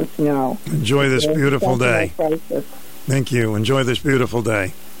Americans know. Enjoy this beautiful day. Crisis. Thank you. Enjoy this beautiful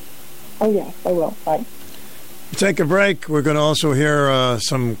day. Oh, yes, I will. Bye. Take a break. We're going to also hear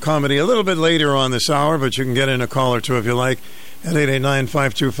some comedy a little bit later on this hour, but you can get in a call or two if you like at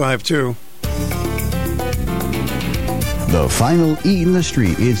 889-5252. The final Eat in the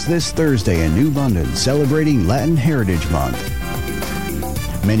Street is this Thursday in New London, celebrating Latin Heritage Month.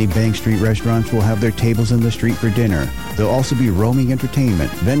 Many Bank Street restaurants will have their tables in the street for dinner. There'll also be roaming entertainment,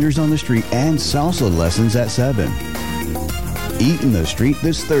 vendors on the street, and salsa lessons at 7. Eat in the Street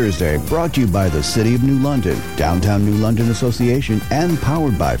this Thursday, brought to you by the City of New London, Downtown New London Association, and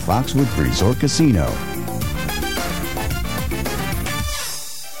powered by Foxwood Resort Casino.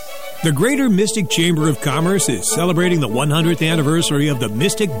 The Greater Mystic Chamber of Commerce is celebrating the 100th anniversary of the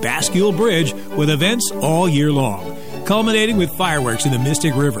Mystic Bascule Bridge with events all year long, culminating with fireworks in the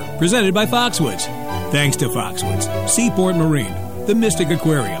Mystic River, presented by Foxwoods. Thanks to Foxwoods, Seaport Marine, the Mystic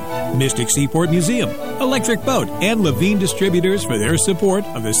Aquarium, Mystic Seaport Museum, Electric Boat, and Levine Distributors for their support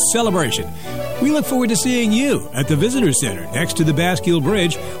of the celebration. We look forward to seeing you at the Visitor Center next to the Bascule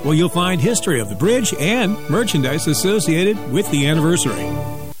Bridge, where you'll find history of the bridge and merchandise associated with the anniversary.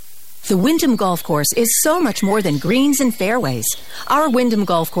 The Wyndham Golf Course is so much more than greens and fairways. Our Wyndham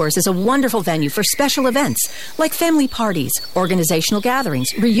Golf Course is a wonderful venue for special events like family parties, organizational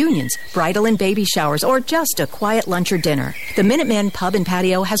gatherings, reunions, bridal and baby showers, or just a quiet lunch or dinner. The Minuteman Pub and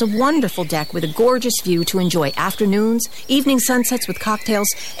Patio has a wonderful deck with a gorgeous view to enjoy afternoons, evening sunsets with cocktails,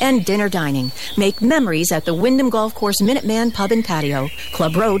 and dinner dining. Make memories at the Wyndham Golf Course Minuteman Pub and Patio,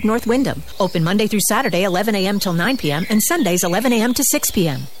 Club Road, North Wyndham. Open Monday through Saturday, 11 a.m. till 9 p.m., and Sundays, 11 a.m. to 6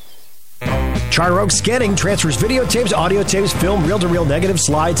 p.m. Charter Oak Scanning transfers videotapes, audio tapes, film, reel-to-reel negative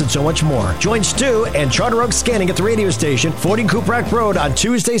slides, and so much more. Join Stu and Charter Oak Scanning at the radio station, 40 Cooprack Road on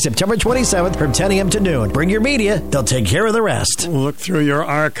Tuesday, September 27th from 10 a.m. to noon. Bring your media. They'll take care of the rest. Look through your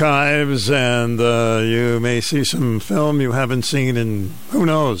archives, and you may see some film you haven't seen in, who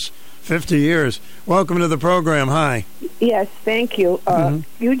knows, 50 years. Welcome to the program. Hi. Yes, thank you.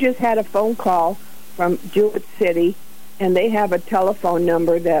 You just had a phone call from Jewett City, and they have a telephone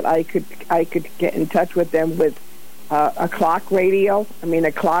number that I could get in touch with them with a clock radio. I mean,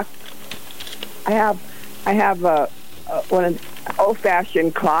 a clock. I have a an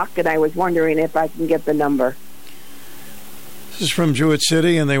old-fashioned clock, and I was wondering if I can get the number. This is from Jewett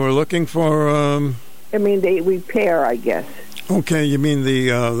City, and they were looking for. I mean, they repair, I guess. Okay, you mean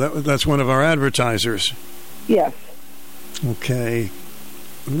that's one of our advertisers. Yes. Okay.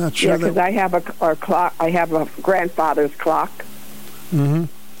 I'm not sure. Yeah, because I have a clock. I have a grandfather's clock. Mm-hmm.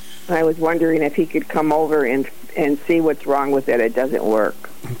 And I was wondering if he could come over and see what's wrong with it. It doesn't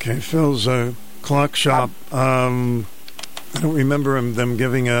work. Okay, Phil's clock shop. I don't remember them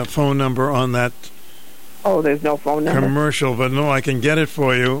giving a phone number on that. Oh, there's no phone number. Commercial, but no, I can get it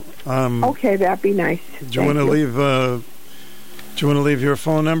for you. Okay, that'd be nice. Do you want to leave? Do you want to leave your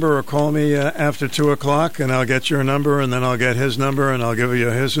phone number or call me after 2 o'clock, and I'll get your number, and then I'll get his number, and I'll give you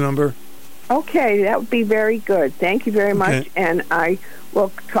his number? Okay, that would be very good. Thank you very much, and I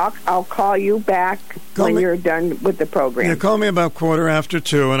will talk. I'll call you back when you're done with the program. Yeah, call me about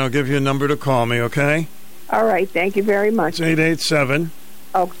 2:15, and I'll give you a number to call me, okay? All right, thank you very much. It's 887.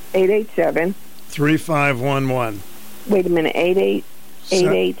 Oh, 887. 3511. Wait a minute,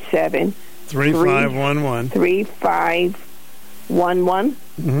 887. 3511. 3511.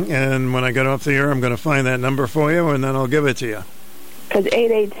 Mm-hmm. And when I get off the air, I'm going to find that number for you, and then I'll give it to you. Because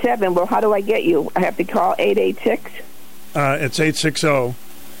 887, well, how do I get you? I have to call 886? It's 860. Oh,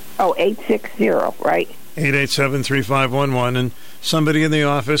 860, right? 887-3511, and somebody in the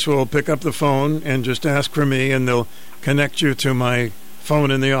office will pick up the phone and just ask for me, and they'll connect you to my phone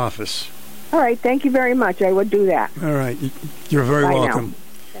in the office. All right, thank you very much. I would do that. All right, you're very Bye welcome.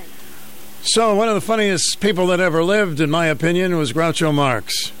 So, one of the funniest people that ever lived, in my opinion, was Groucho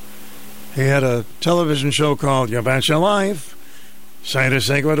Marx. He had a television show called You Bet Your Life. Cider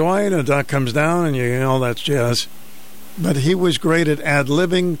say goodnight, a duck comes down, and you know that's jazz. But he was great at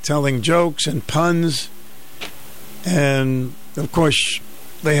ad-libbing, telling jokes and puns. And, of course,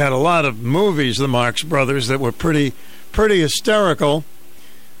 they had a lot of movies, the Marx Brothers, that were pretty hysterical.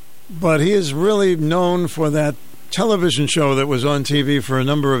 But he is really known for that television show that was on TV for a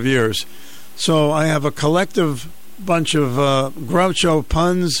number of years. So I have a collective bunch of Groucho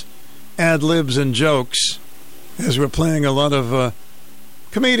puns, ad-libs, and jokes, as we're playing a lot of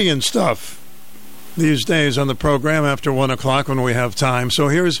comedian stuff these days on the program after 1 o'clock when we have time. So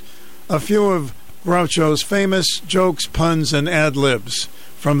here's a few of Groucho's famous jokes, puns, and ad-libs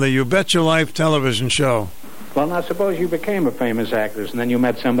from the You Bet Your Life television show. Well, now, suppose you became a famous actress and then you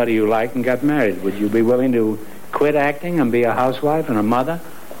met somebody you liked and got married. Would you be willing to quit acting and be a housewife and a mother?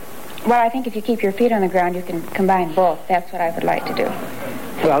 Well, I think if you keep your feet on the ground, you can combine both. That's what I would like to do.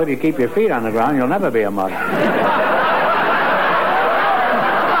 Well, if you keep your feet on the ground, you'll never be a mother.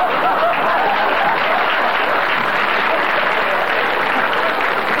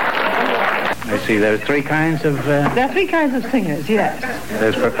 I see. There's three kinds of... There are three kinds of singers, yes.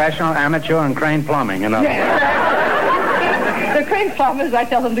 There's professional, amateur, and crane plumbing, in other Yes. The crane plumbers, I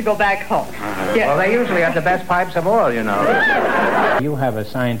tell them to go back home. Yes. Well, they usually have the best pipes of all, you know. You have a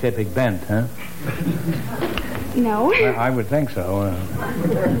scientific bent, huh? No. Well, I would think so.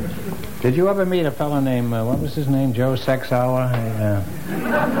 Did you ever meet a fellow named, what was his name, Joe Sexauer?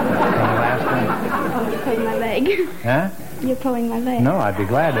 You're pulling my leg. Huh? You're pulling my leg. No, I'd be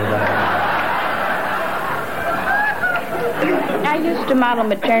glad to. I used to model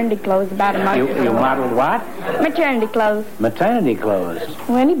maternity clothes about a month ago. You modeled what? Maternity clothes. Maternity clothes.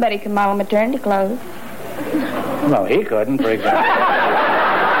 Well, anybody can model maternity clothes. Well, he couldn't, for example.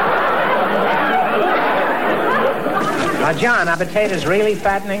 Now, John, are potatoes really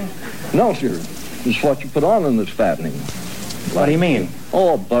fattening? No, sir. It's what you put on them that's fattening. What do you mean?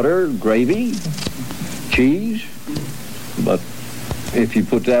 Oh, butter, gravy, cheese. But if you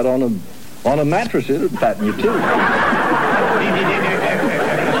put that on a mattress, it'll fatten you too.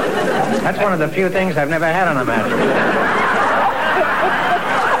 That's one of the few things I've never had on a mattress.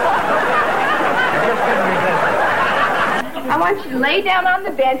 I want you to lay down on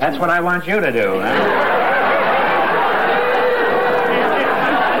the bench. That's what I want you to do.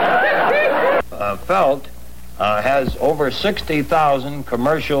 Felt has over 60,000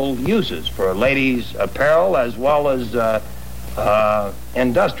 commercial uses for ladies' apparel as well as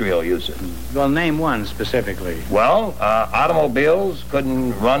industrial uses. Well, name one specifically. Well, automobiles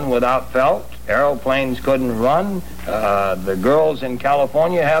couldn't run without felt. Aeroplanes couldn't run. The girls in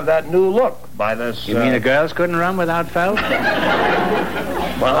California have that new look by this... You mean the girls couldn't run without felt?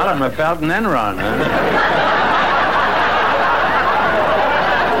 Well, a lot of them are felt and then run, huh?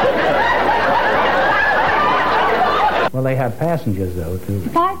 Well, they have passengers, though, too.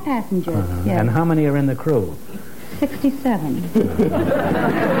 5 passengers, yes. And how many are in the crew? 67.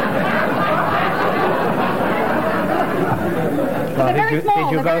 Well,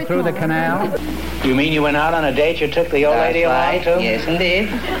 did you go through the canal? You mean you went out on a date? You took the old lady along, too? Yes, indeed.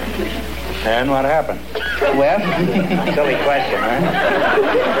 And what happened? Well, silly question, huh?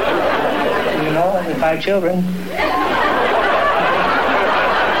 You know, the 5 children.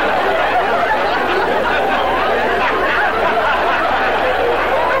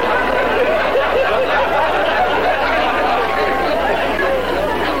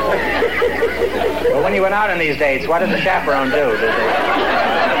 When you went out on these dates, what did the chaperone do? Did they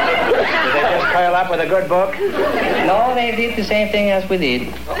just curl up with a good book? No, they did the same thing as we did. You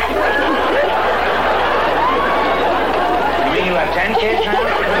mean you have 10 kids now?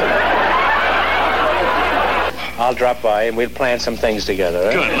 I'll drop by and we'll plan some things together.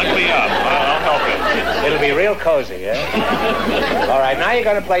 Eh? Good, look me up. I'll help you. It'll be real cozy, eh? All right, now you're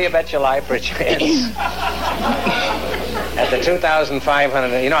going to play You Bet Your Life for a chance. At the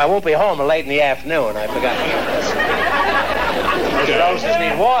 2,500, you know, I won't be home late in the afternoon. I forgot. Those roses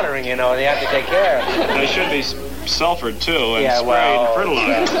need watering, you know. They have to take care of them. They should be sulfured, too, and sprayed well,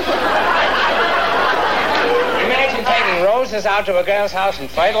 fertilizer. Imagine taking roses out to a girl's house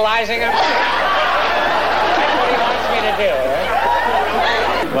and fertilizing them. That's what he wants me to do,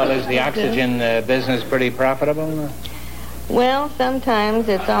 eh? Well, is the oxygen business pretty profitable? Well, sometimes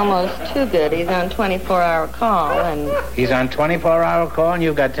it's almost too good. He's on 24-hour call, and... He's on 24-hour call, and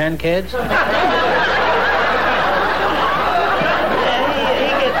you've got 10 kids? He gets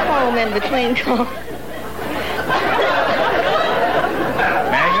home in between calls.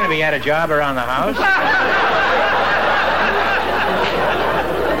 Imagine if he had a job around the house.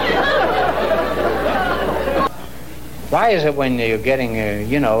 Why is it when you're getting,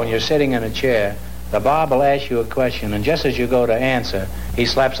 when you're sitting in a chair, the Bob will ask you a question, and just as you go to answer, he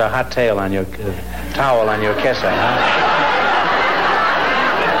slaps a hot towel on your kisser, huh?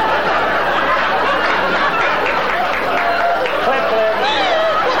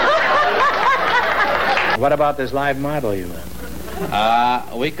 What about this live model you in?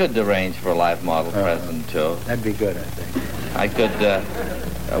 We could arrange for a live model present, too. That'd be good, I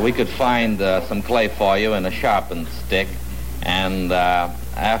think. We could find some clay for you and a sharpened stick, and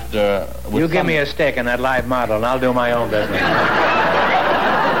after... You give me a stick and that live model, and I'll do my own business.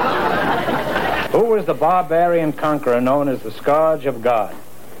 Who was the barbarian conqueror known as the Scourge of God?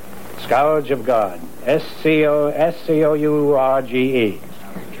 Scourge of God. S-C-O-U-R-G-E.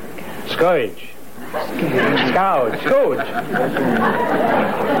 Scourge. Scourge. Scourge.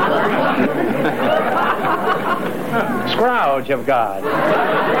 Scrouge of God.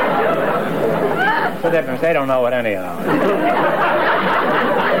 What's the difference? They don't know it anyhow.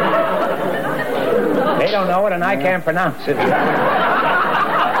 They don't know it, and I can't pronounce it.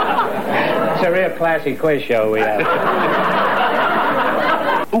 It's a real classy quiz show we have.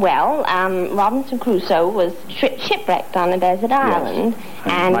 Well, Robinson Crusoe was shipwrecked on a desert island.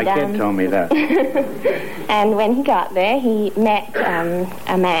 And my kid told me that. And when he got there, he met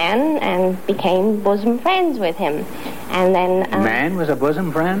a man and became bosom friends with him. And then... Man was a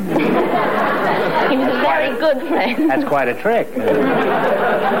bosom friend? He was a very good friend. That's quite a trick. No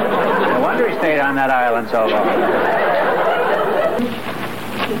wonder he stayed on that island so long.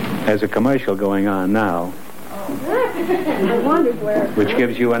 There's a commercial going on now, which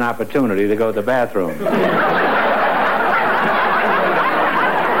gives you an opportunity to go to the bathroom.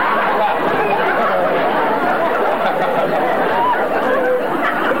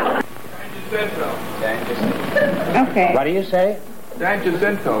 Okay. What do you say? San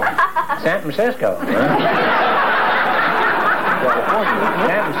Jacinto. San Francisco. Huh?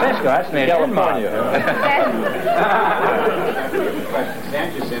 San Francisco, that's near California.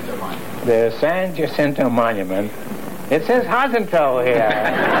 San Jacinto Monument. The San Jacinto Monument. It says Jacinto here.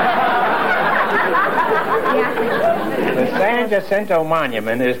 The San Jacinto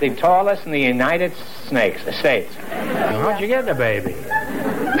Monument is the tallest in the United States. How'd you get the baby?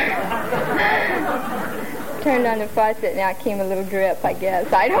 Turned on the faucet and out came a little drip, I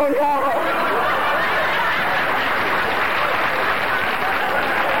guess. I don't know.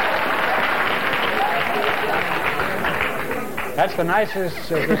 That's the nicest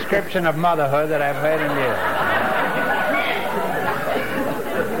description of motherhood that I've heard in years.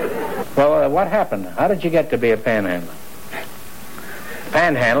 Well, what happened? How did you get to be a panhandler?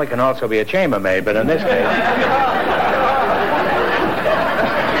 Panhandler can also be a chambermaid, but in this case...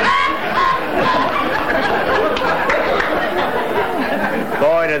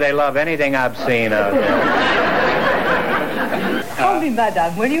 Boy, do they love anything obscene out there. Call me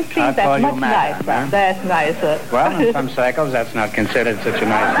madam, will you please? That's much nicer. Huh? That's nicer. Well, in some circles, that's not considered such a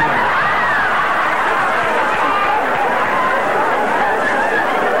nice thing.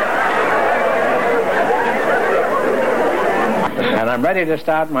 And I'm ready to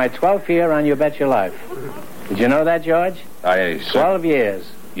start my 12th year on You Bet Your Life. Did you know that, George? 12 years.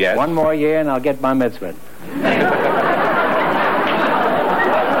 Yes. One more year and I'll get my mitzvah.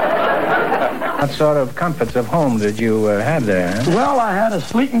 What sort of comforts of home did you have there? Huh? Well, I had a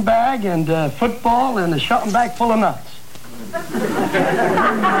sleeping bag and football and a shopping bag full of nuts.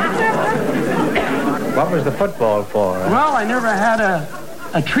 What was the football for? Well, I never had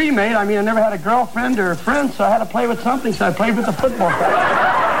a tree mate. I mean, I never had a girlfriend or a friend, so I had to play with something, so I played with the football bag.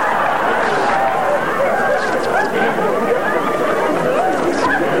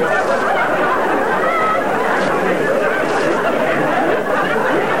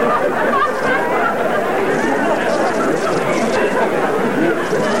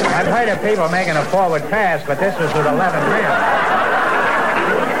 Of people making a forward pass, but this was with 11 men.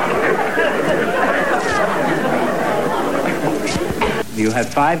 You had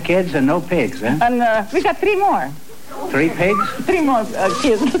 5 kids and no pigs, huh? And we got 3 more. 3 pigs? 3 more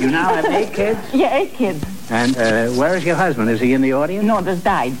kids. You now have 8 kids? Yeah, 8 kids. And where is your husband? Is he in the audience? No, just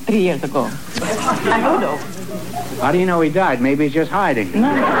died 3 years ago. I'm Udo. How do you know he died? Maybe he's just hiding.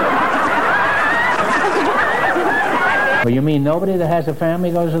 No. Well, you mean nobody that has a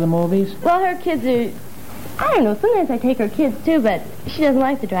family goes to the movies? Well, her kids are I don't know. Sometimes I take her kids, too, but she doesn't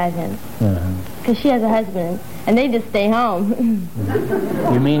like the drive-ins. Because she has a husband, and they just stay home.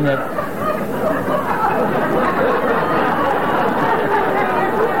 You mean that...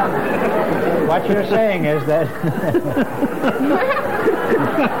 What you're saying is that...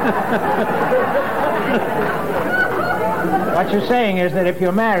 What you're saying is that if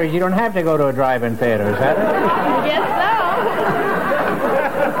you're married, you don't have to go to a drive-in theater, is that it? I guess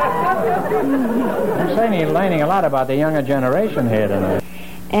so. I'm saying you're learning a lot about the younger generation here tonight.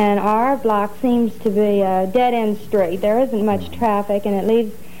 And our block seems to be a dead-end street. There isn't much traffic, and it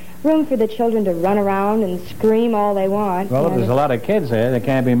leaves room for the children to run around and scream all they want. Well, if there's a lot of kids there, there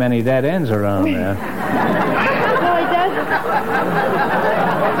can't be many dead ends around there. No, it doesn't.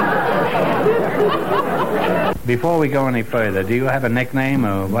 Before we go any further, do you have a nickname,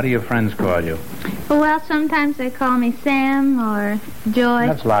 or what do your friends call you? Well, sometimes they call me Sam or Joyce.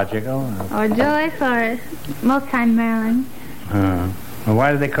 That's logical. Or Joyce or most time Marilyn. Well,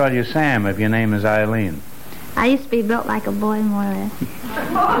 why do they call you Sam if your name is Eileen? I used to be built like a boy, more or less. But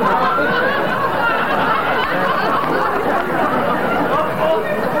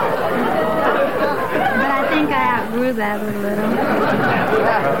I think I outgrew that a little.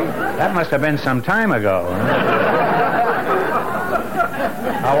 That must have been some time ago.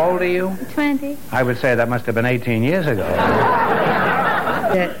 How old are you? 20. I would say that must have been 18 years ago.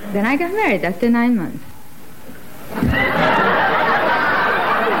 Then I got married after 9 months.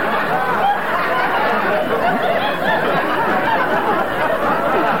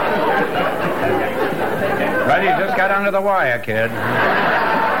 Well, you just got under the wire, kid.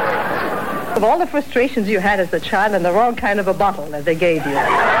 Of all the frustrations you had as a child and the wrong kind of a bottle that they gave you.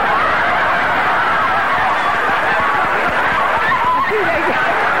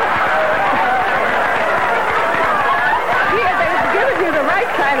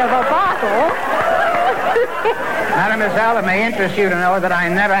 Mademoiselle, it may interest you to know that I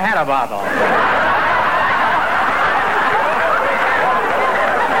never had a bottle.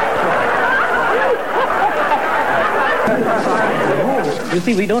 You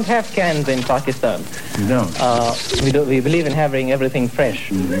see, we don't have cans in Pakistan. You don't? We believe in having everything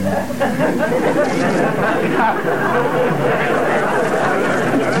fresh. You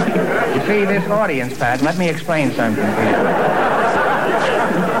see, this audience, Pat, let me explain something to you.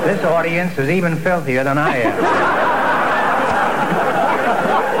 This audience is even filthier than I am.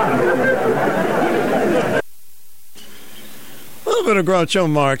 A little bit of Groucho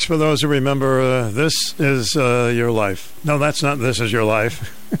Marx for those who remember This Is Your Life. No, that's not This Is Your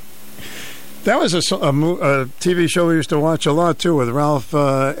Life. That was a TV show we used to watch a lot, too, with Ralph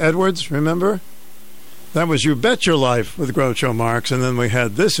Edwards, remember? That was You Bet Your Life with Groucho Marx, and then we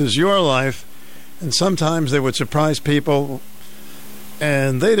had This Is Your Life, and sometimes they would surprise people,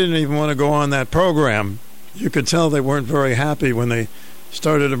 and they didn't even want to go on that program. You could tell they weren't very happy when they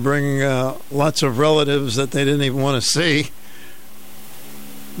started to bring lots of relatives that they didn't even want to see.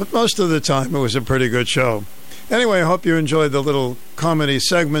 But most of the time, it was a pretty good show. Anyway, I hope you enjoyed the little comedy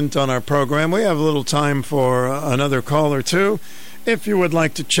segment on our program. We have a little time for another call or two, if you would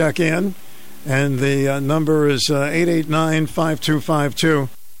like to check in. And the number is 889-5252.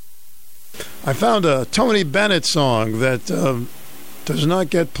 I found a Tony Bennett song that does not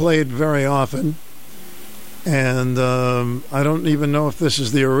get played very often. And I don't even know if this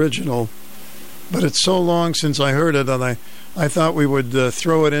is the original. But it's so long since I heard it, and I thought we would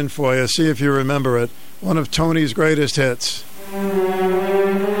throw it in for you, see if you remember it. One of Tony's greatest hits.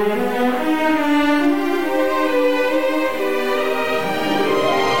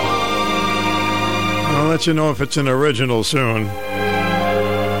 I'll let you know if it's an original soon.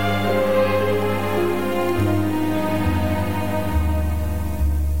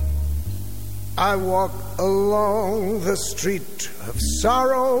 I walk along the street of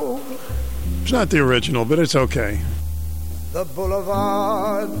sorrow. It's not the original, but it's okay. The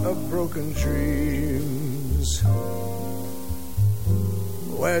boulevard of broken dreams,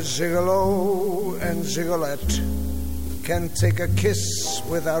 where gigolo and gigolette can take a kiss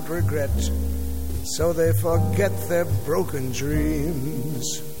without regret, so they forget their broken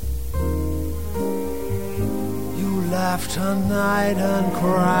dreams. You laugh tonight and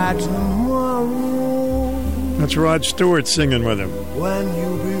cry tomorrow. That's Rod Stewart singing with him. When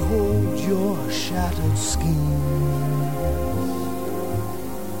you behold your shattered schemes,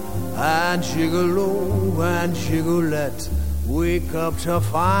 and gigolo and gigolette wake up to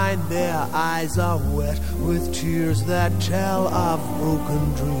find their eyes are wet with tears that tell of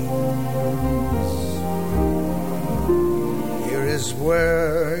broken dreams. Here is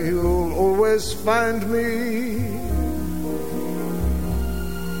where you'll always find me,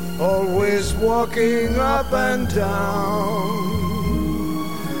 always walking up and down.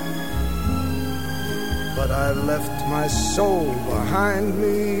 But I left my soul behind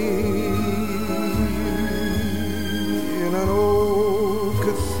me in an old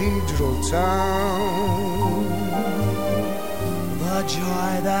cathedral town. The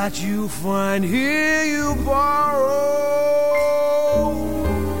joy that you find here you borrow.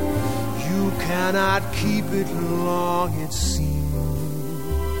 You cannot keep it long, it seems.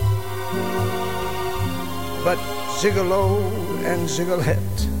 But Gigolo and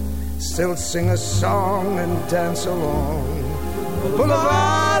Gigolette still sing a song and dance along the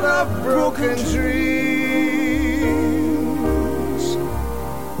boulevard of broken dreams.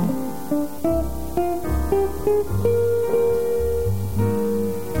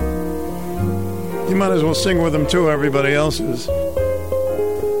 You might as well sing with them too, everybody else is.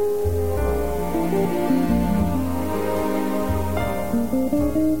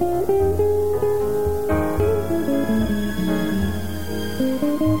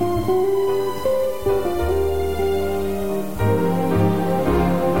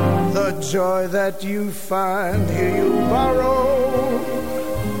 Joy that you find here you borrow.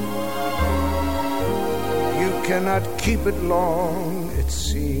 You cannot keep it long, it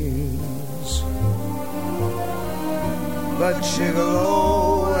seems. But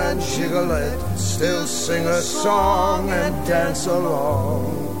Gigolo and Gigolette still sing a song and dance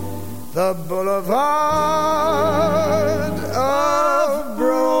along the boulevard of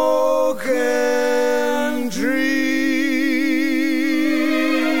broken dreams.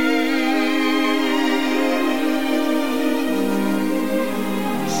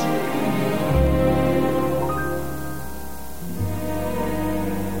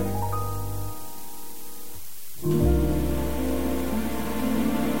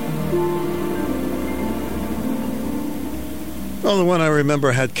 Well, the one I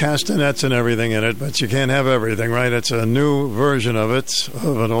remember had castanets and everything in it, but you can't have everything, right? It's a new version of it,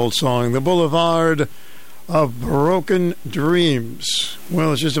 of an old song, The Boulevard of Broken Dreams.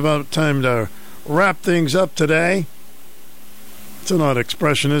 Well, it's just about time to wrap things up today. It's an odd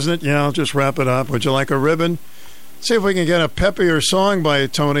expression, isn't it? Yeah, I'll just wrap it up. Would you like a ribbon? See if we can get a peppier song by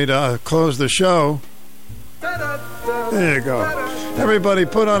Tony to close the show. There you go. Everybody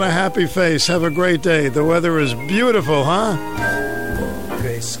put on a happy face. Have a great day. The weather is beautiful, huh?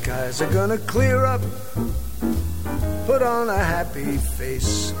 Gray skies are gonna clear up. Put on a happy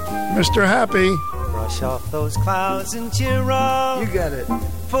face. Mr. Happy. Brush off those clouds and cheer up. You got it.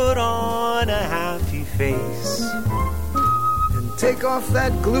 Put on a happy face. And take off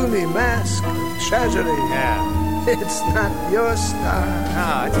that gloomy mask of tragedy. Yeah. It's not your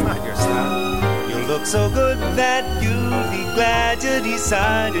style. No, it's not your style. You look so good that you'll be glad you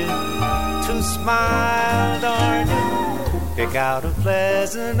decided to smile, darling. Pick out a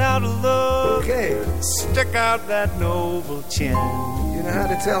pleasant outlook. Okay. Stick out that noble chin. You know how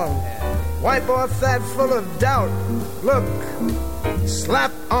to tell them. Wipe off that full of doubt. Look,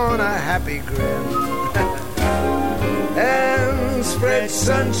 slap on a happy grin. And spread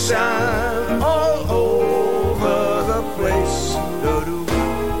sunshine all over the place.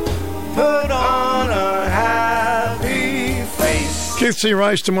 Put on a happy face. Keith C.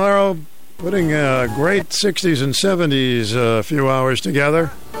 Rice tomorrow, putting great 60s and 70s a few hours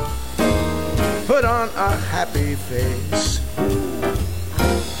together. Put on a happy face.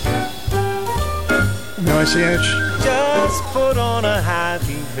 ICH? Just put on a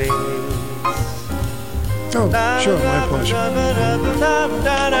happy face. Oh, sure, my pleasure.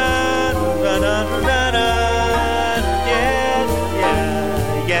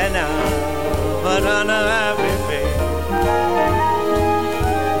 Yeah, now, put on a happy face.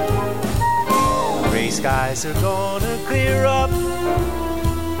 Gray skies are gonna clear up.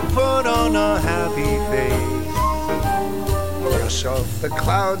 Put on a happy face. Brush off the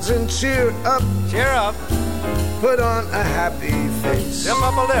clouds and cheer up. Cheer up. Put on a happy face. Zip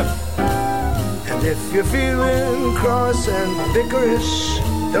up a lip. And if you're feeling cross and bickerish,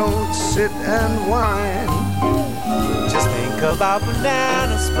 don't sit and whine. Just think about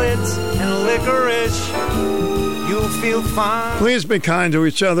banana splits and licorice. You'll feel fine. Please be kind to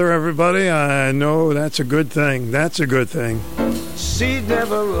each other, everybody. I know that's a good thing. That's a good thing. She'd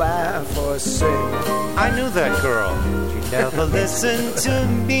never laugh or sing. I knew that girl. She'd never listen to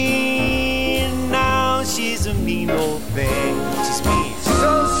me. Now she's a mean old thing. She's mean.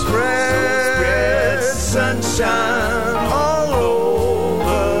 So spread sunshine all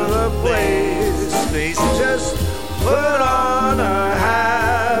over the place. Just put on a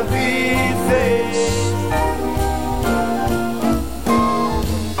happy face.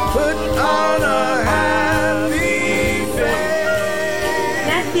 Put on a happy face.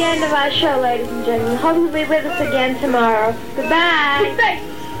 Gracias. our show, ladies and gentlemen. Hope you'll be with us again tomorrow. Goodbye.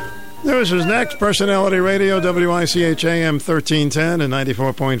 News is next. Personality Radio, WICH AM 1310 and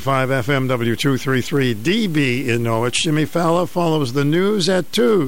 94.5 FM W233 DB in Norwich. Jimmy Fallon follows the news at 2.